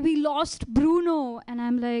 hey, we lost Bruno. And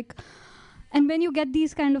I'm like, and when you get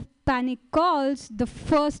these kind of panic calls, the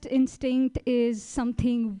first instinct is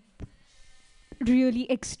something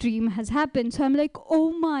really extreme has happened. So I'm like,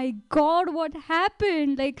 oh my God, what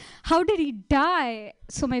happened? Like, how did he die?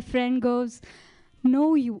 So my friend goes,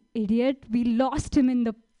 no, you idiot, we lost him in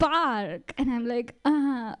the park. And I'm like,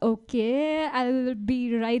 okay, I'll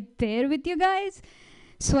be right there with you guys.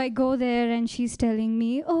 So I go there and she's telling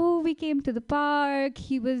me, oh, we came to the park.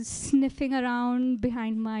 He was sniffing around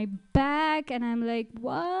behind my back. And I'm like,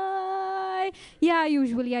 why? Yeah,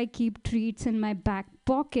 usually I keep treats in my back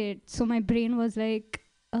pocket. So my brain was like,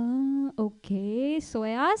 okay. So I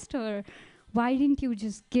asked her, why didn't you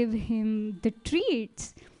just give him the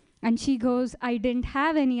treats? And she goes, I didn't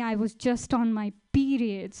have any. I was just on my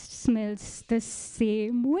periods. Smells the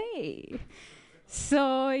same way.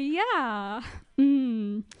 So yeah.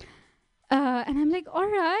 And I'm like, all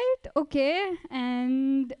right, okay.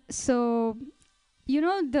 And so, you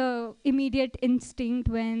know, the immediate instinct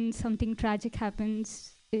when something tragic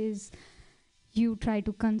happens is you try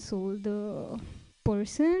to console the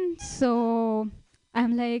person. So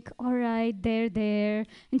I'm like, all right, there.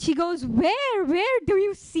 And she goes, where do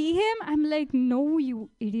you see him? I'm like, no, you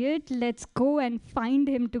idiot. Let's go and find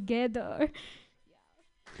him together.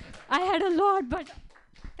 I had a lot, but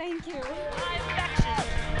thank you.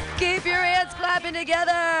 Keep your hands clapping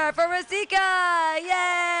together for Rasika.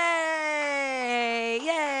 Yay!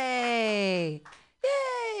 Yay!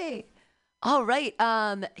 Yay! All right.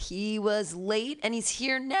 He was late and he's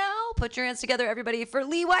here now. Put your hands together, everybody, for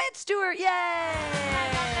Lee Wyatt Stewart. Yay!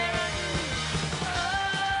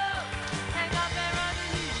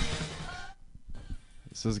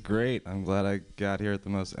 This is great. I'm glad I got here at the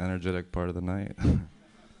most energetic part of the night.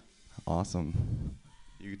 Awesome.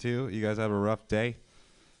 You too? You guys have a rough day?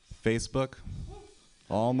 Facebook?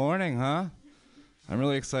 All morning, huh? I'm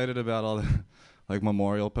really excited about all the like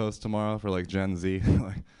memorial posts tomorrow for like Gen Z.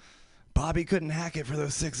 Like, Bobby couldn't hack it for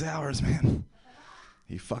those 6 hours, man.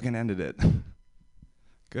 He fucking ended it.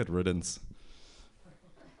 Good riddance.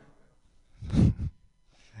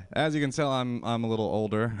 As you can tell, I'm a little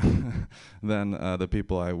older than the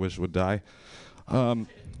people I wish would die.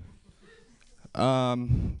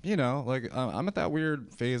 You know, like I'm at that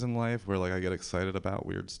weird phase in life where like I get excited about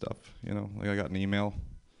weird stuff. You know, like I got an email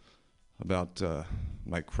about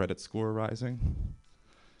my credit score rising,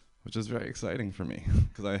 which is very exciting for me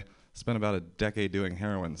because I spent about a decade doing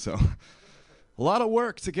heroin, so a lot of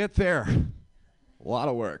work to get there. A lot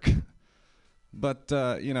of work. But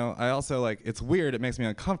you know, I also like it's weird. It makes me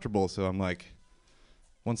uncomfortable. So I'm like,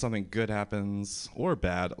 when something good happens or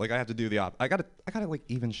bad, like I have to do the I gotta like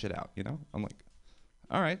even shit out. You know, I'm like,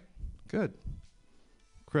 all right, good.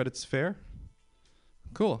 Credit's fair.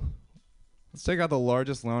 Cool. Let's take out the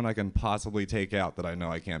largest loan I can possibly take out that I know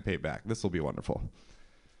I can't pay back. This will be wonderful.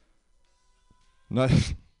 Another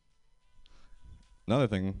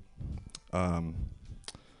thing. I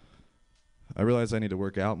realized I need to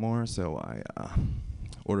work out more, so I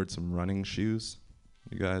ordered some running shoes.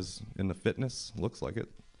 You guys into fitness? Looks like it.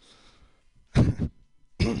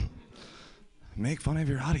 Make fun of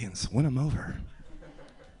your audience. Win them over.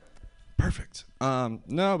 Perfect. No,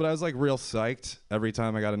 but I was like real psyched every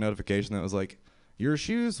time I got a notification that was like, your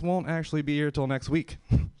shoes won't actually be here till next week.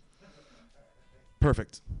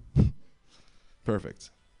 Perfect.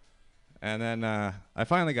 Perfect. And then I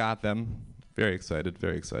finally got them. Very excited,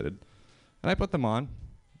 very excited. And I put them on.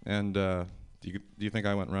 And do you think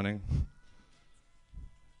I went running?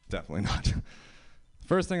 Definitely not.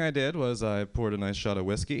 First thing I did was I poured a nice shot of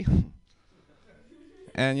whiskey.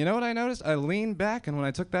 And you know what I noticed? I leaned back, and when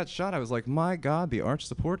I took that shot, I was like, my God, the arch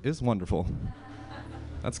support is wonderful.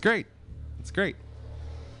 That's great. That's great.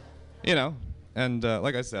 You know, and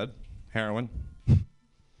like I said, heroin.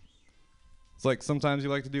 It's like sometimes you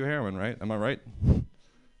like to do heroin, right? Am I right?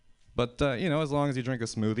 But, you know, as long as you drink a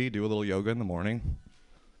smoothie, do a little yoga in the morning,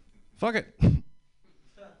 fuck it.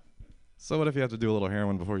 So what if you have to do a little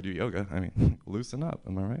heroin before you do yoga? I mean, loosen up,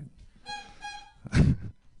 am I right?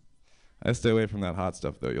 I stay away from that hot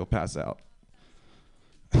stuff, though. You'll pass out.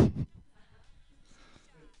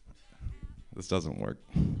 This doesn't work.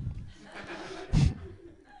 If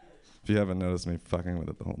you haven't noticed me fucking with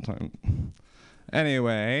it the whole time.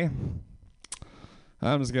 Anyway,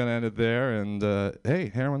 I'm just going to end it there. And,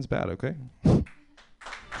 hey, heroin's bad, okay?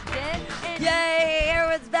 Yay!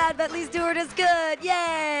 Heroin's bad, but at least doing it is good.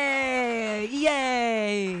 Yay!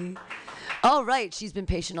 Yay! All right, she's been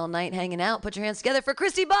patient all night hanging out. Put your hands together for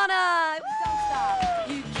Christy Bonna. Don't stop.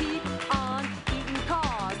 You keep on eating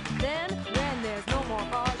cars. Then, when there's no more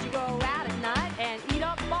cars, you go out at night and eat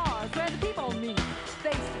up bars where the people meet.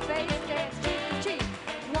 Face to face, dance cheek to cheek.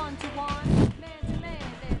 One to one, man to man,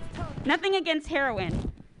 dance toe. Nothing against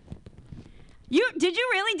heroin. Did you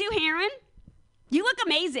really do heroin? You look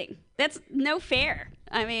amazing. That's no fair.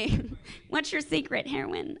 I mean, what's your secret,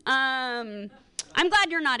 heroin? I'm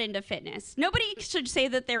glad you're not into fitness. Nobody should say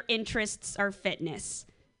that their interests are fitness.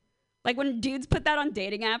 Like when dudes put that on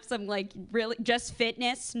dating apps, I'm like, really, just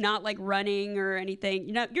fitness, not like running or anything.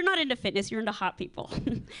 You know, you're not into fitness, you're into hot people.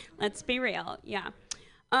 Let's be real, yeah.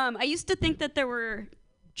 I used to think that there were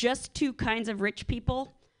just two kinds of rich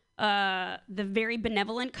people, the very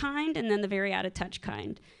benevolent kind and then the very out of touch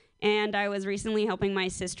kind. And I was recently helping my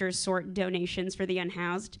sister sort donations for the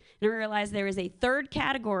unhoused, and I realized there is a third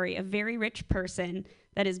category of very rich person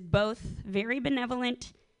that is both very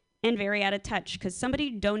benevolent and very out of touch, because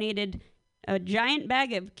somebody donated a giant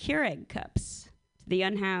bag of Keurig cups to the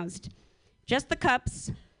unhoused. Just the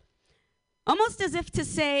cups, almost as if to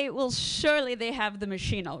say, well, surely they have the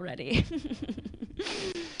machine already.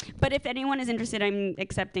 But if anyone is interested, I'm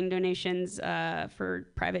accepting donations for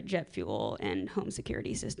private jet fuel and home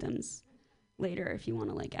security systems later if you want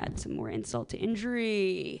to like add some more insult to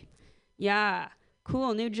injury. Yeah,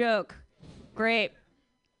 cool, new joke. Great.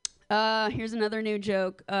 Here's another new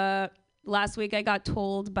joke. Last week I got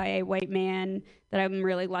told by a white man that I'm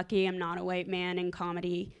really lucky I'm not a white man in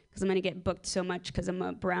comedy because I'm going to get booked so much because I'm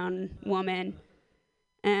a brown woman.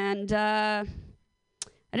 And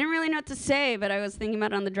I didn't really know what to say, but I was thinking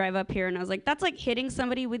about it on the drive up here, and I was like, that's like hitting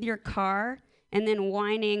somebody with your car and then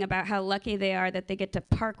whining about how lucky they are that they get to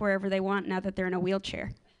park wherever they want now that they're in a wheelchair.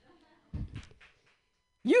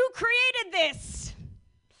 You created this!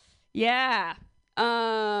 Yeah.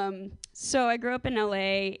 So I grew up in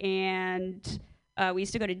LA, and we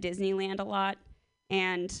used to go to Disneyland a lot,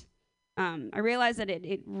 and I realized that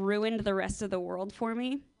it ruined the rest of the world for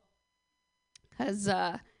me, because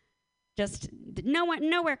just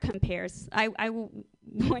nowhere compares. I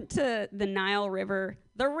went to the Nile River,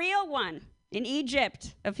 the real one, in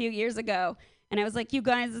Egypt a few years ago, and I was like, you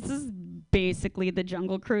guys, this is basically the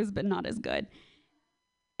Jungle Cruise, but not as good.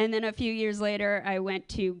 And then a few years later, I went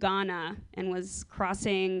to Ghana and was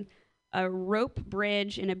crossing a rope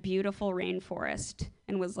bridge in a beautiful rainforest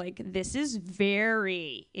and was like, this is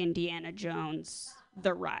very Indiana Jones,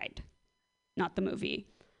 the ride, not the movie.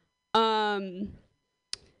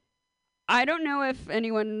 I don't know if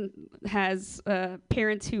anyone has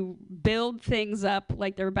parents who build things up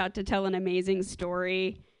like they're about to tell an amazing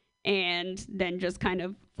story and then just kind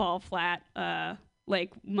of fall flat.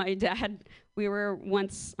 Like my dad, we were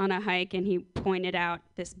once on a hike and he pointed out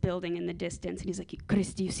this building in the distance and he's like,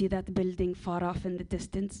 Chris, do you see that building far off in the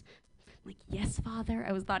distance? I'm like, yes, father.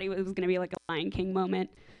 I thought it was going to be like a Lion King moment.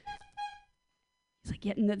 He's like,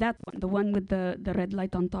 yeah, no, that one, the one with the red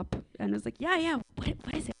light on top. And I was like, yeah, what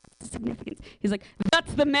is it? What's the significance? He's like,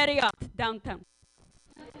 that's the Marriott downtown.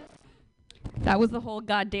 That was the whole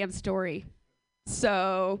goddamn story.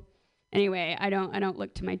 So anyway, I don't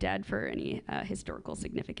look to my dad for any historical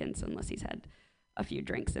significance unless he's had a few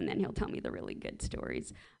drinks, and then he'll tell me the really good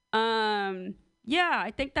stories. Yeah,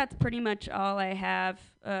 I think that's pretty much all I have.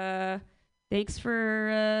 Thanks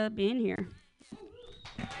for being here.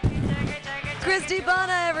 Christy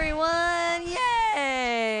Bonna, everyone.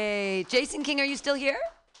 Yay. Jason King, are you still here?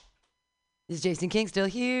 Is Jason King still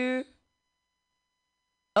here?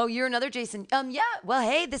 Oh, you're another Jason. Yeah. Well,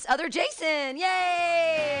 hey, this other Jason.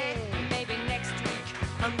 Yay. Maybe next week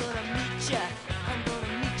I'm gonna meet ya. I'm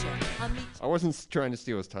gonna meet ya. I'll meet ya. I wasn't trying to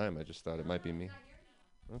steal his time. I just thought it might be me.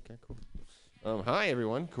 Okay, cool. Hi,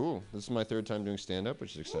 everyone. Cool. This is my third time doing stand-up,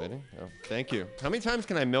 which is exciting. Oh, thank you. How many times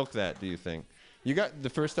can I milk that, do you think? You got the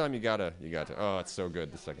first time you got to. Oh, it's so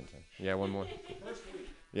good the second time. Yeah, one more. Cool.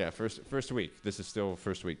 Yeah, first week. This is still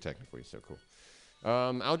first week technically, so cool.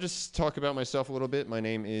 I'll just talk about myself a little bit. My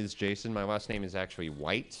name is Jason. My last name is actually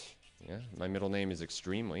White. Yeah, my middle name is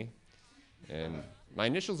Extremely. And my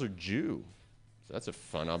initials are Jew. So that's a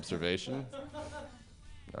fun observation.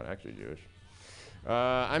 Not actually Jewish.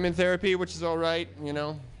 I'm in therapy, which is all right, you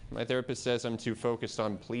know. My therapist says I'm too focused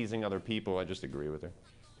on pleasing other people. I just agree with her.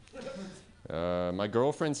 My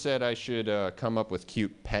girlfriend said I should come up with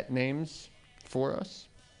cute pet names for us.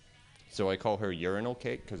 So I call her Urinal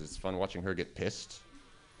Cake because it's fun watching her get pissed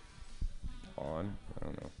on. I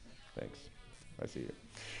don't know. Thanks. I see you.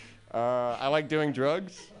 I like doing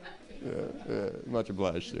drugs. Much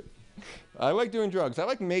obliged, sir. I like doing drugs. I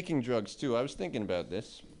like making drugs, too. I was thinking about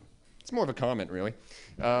this. It's more of a comment, really.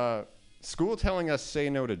 School telling us say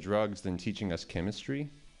no to drugs than teaching us chemistry.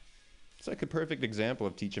 It's like a perfect example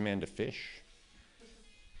of teach a man to fish.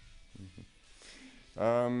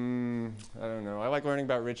 I don't know. I like learning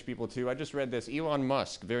about rich people, too. I just read this. Elon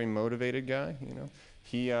Musk, very motivated guy, you know.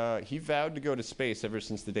 He vowed to go to space ever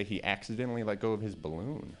since the day he accidentally let go of his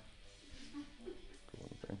balloon.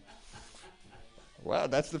 Wow,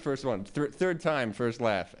 that's the first one. Third time, first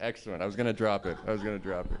laugh. Excellent. I was going to drop it.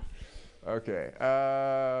 Okay.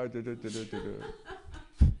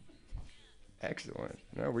 Excellent.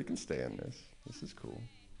 No, we can stay in this. This is cool.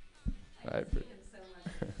 Okay.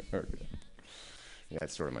 Yeah,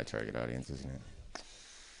 it's sort of my target audience, isn't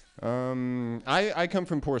it? I come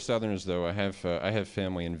from poor Southerners, though. I have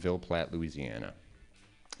family in Ville Platte, Louisiana.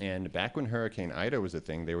 And back when Hurricane Ida was a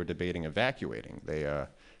thing, they were debating evacuating.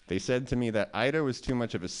 They said to me that Ida was too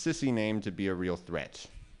much of a sissy name to be a real threat.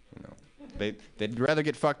 You know, they'd rather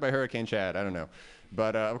get fucked by Hurricane Chad. I don't know.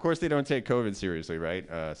 But, of course, they don't take COVID seriously, right?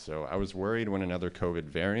 So I was worried when another COVID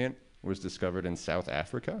variant was discovered in South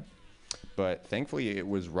Africa. But thankfully, it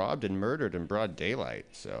was robbed and murdered in broad daylight.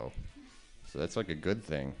 So that's like a good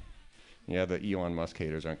thing. Yeah, the Elon Musk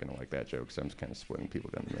haters aren't going to like that joke, so I'm just kind of splitting people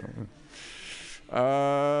down the middle.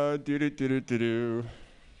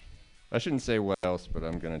 I shouldn't say what else, but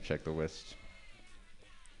I'm going to check the list.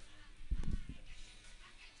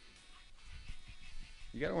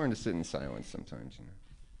 You got to learn to sit in silence sometimes, you know.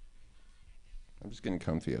 I'm just getting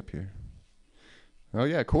comfy up here. Oh,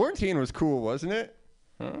 yeah, quarantine was cool, wasn't it?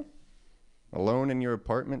 Huh? Alone in your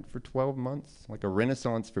apartment for 12 months? Like a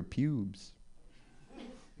renaissance for pubes.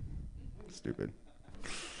 Stupid.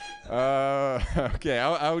 Okay,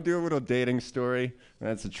 I'll do a little dating story.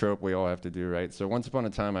 That's a trope we all have to do, right? So once upon a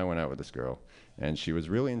time, I went out with this girl, and she was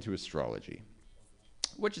really into astrology,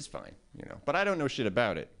 which is fine, you know. But I don't know shit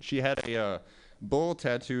about it. She had a bull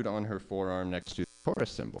tattooed on her forearm next to the Taurus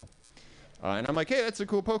symbol. And I'm like, hey, that's a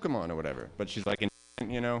cool Pokemon or whatever. But she's like,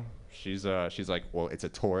 you know, she's like, well, it's a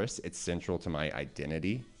Taurus. It's central to my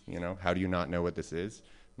identity. You know, how do you not know what this is?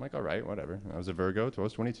 I'm like, all right, whatever. I was a Virgo, I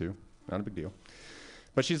was 22. Not a big deal.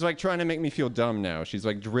 But she's like trying to make me feel dumb now. She's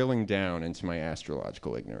like drilling down into my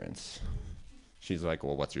astrological ignorance. She's like,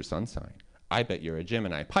 well, what's your sun sign? I bet you're a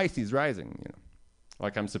Gemini. Pisces rising, you know.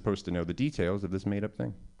 Like I'm supposed to know the details of this made-up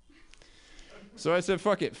thing. So I said,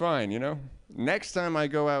 fuck it, fine, you know. Next time I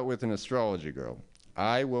go out with an astrology girl,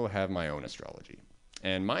 I will have my own astrology.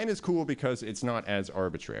 And mine is cool because it's not as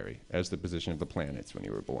arbitrary as the position of the planets when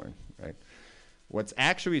you were born, right? What's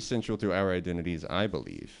actually central to our identities, I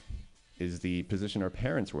believe, is the position our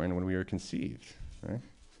parents were in when we were conceived, right?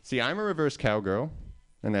 See, I'm a reverse cowgirl,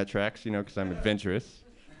 and that tracks, you know, because I'm adventurous.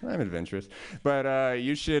 I'm adventurous. But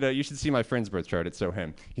you should see my friend's birth chart. It's so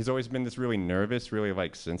him. He's always been this really nervous, really,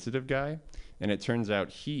 like, sensitive guy. And it turns out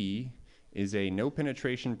he is a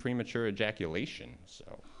no-penetration premature ejaculation.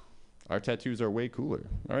 So our tattoos are way cooler.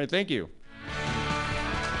 All right, thank you.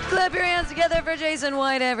 Clap your hands together for Jason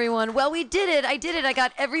White, everyone. Well, we did it. I did it. I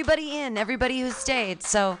got everybody in, everybody who stayed.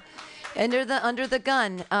 So under the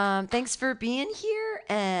gun. Thanks for being here,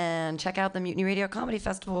 and check out the Mutiny Radio Comedy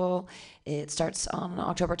Festival. It starts on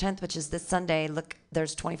October 10th, which is this Sunday. Look,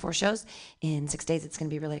 there's 24 shows in 6 days. It's going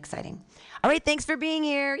to be really exciting. All right, thanks for being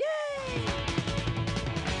here. Yay!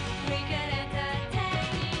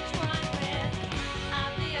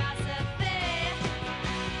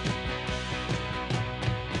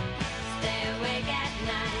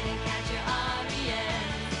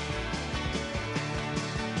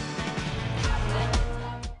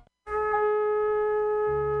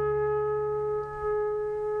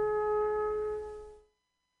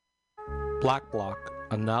 Black Block,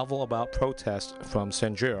 a novel about protest from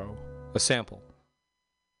Sanjuro, a sample.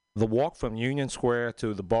 The walk from Union Square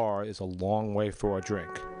to the bar is a long way for a drink,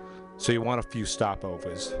 so you want a few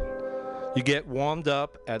stopovers. You get warmed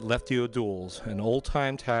up at Lefty O'Doul's, an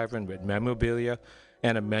old-time tavern with memorabilia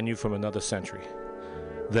and a menu from another century.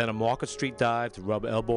 Then a Market Street dive to rub elbows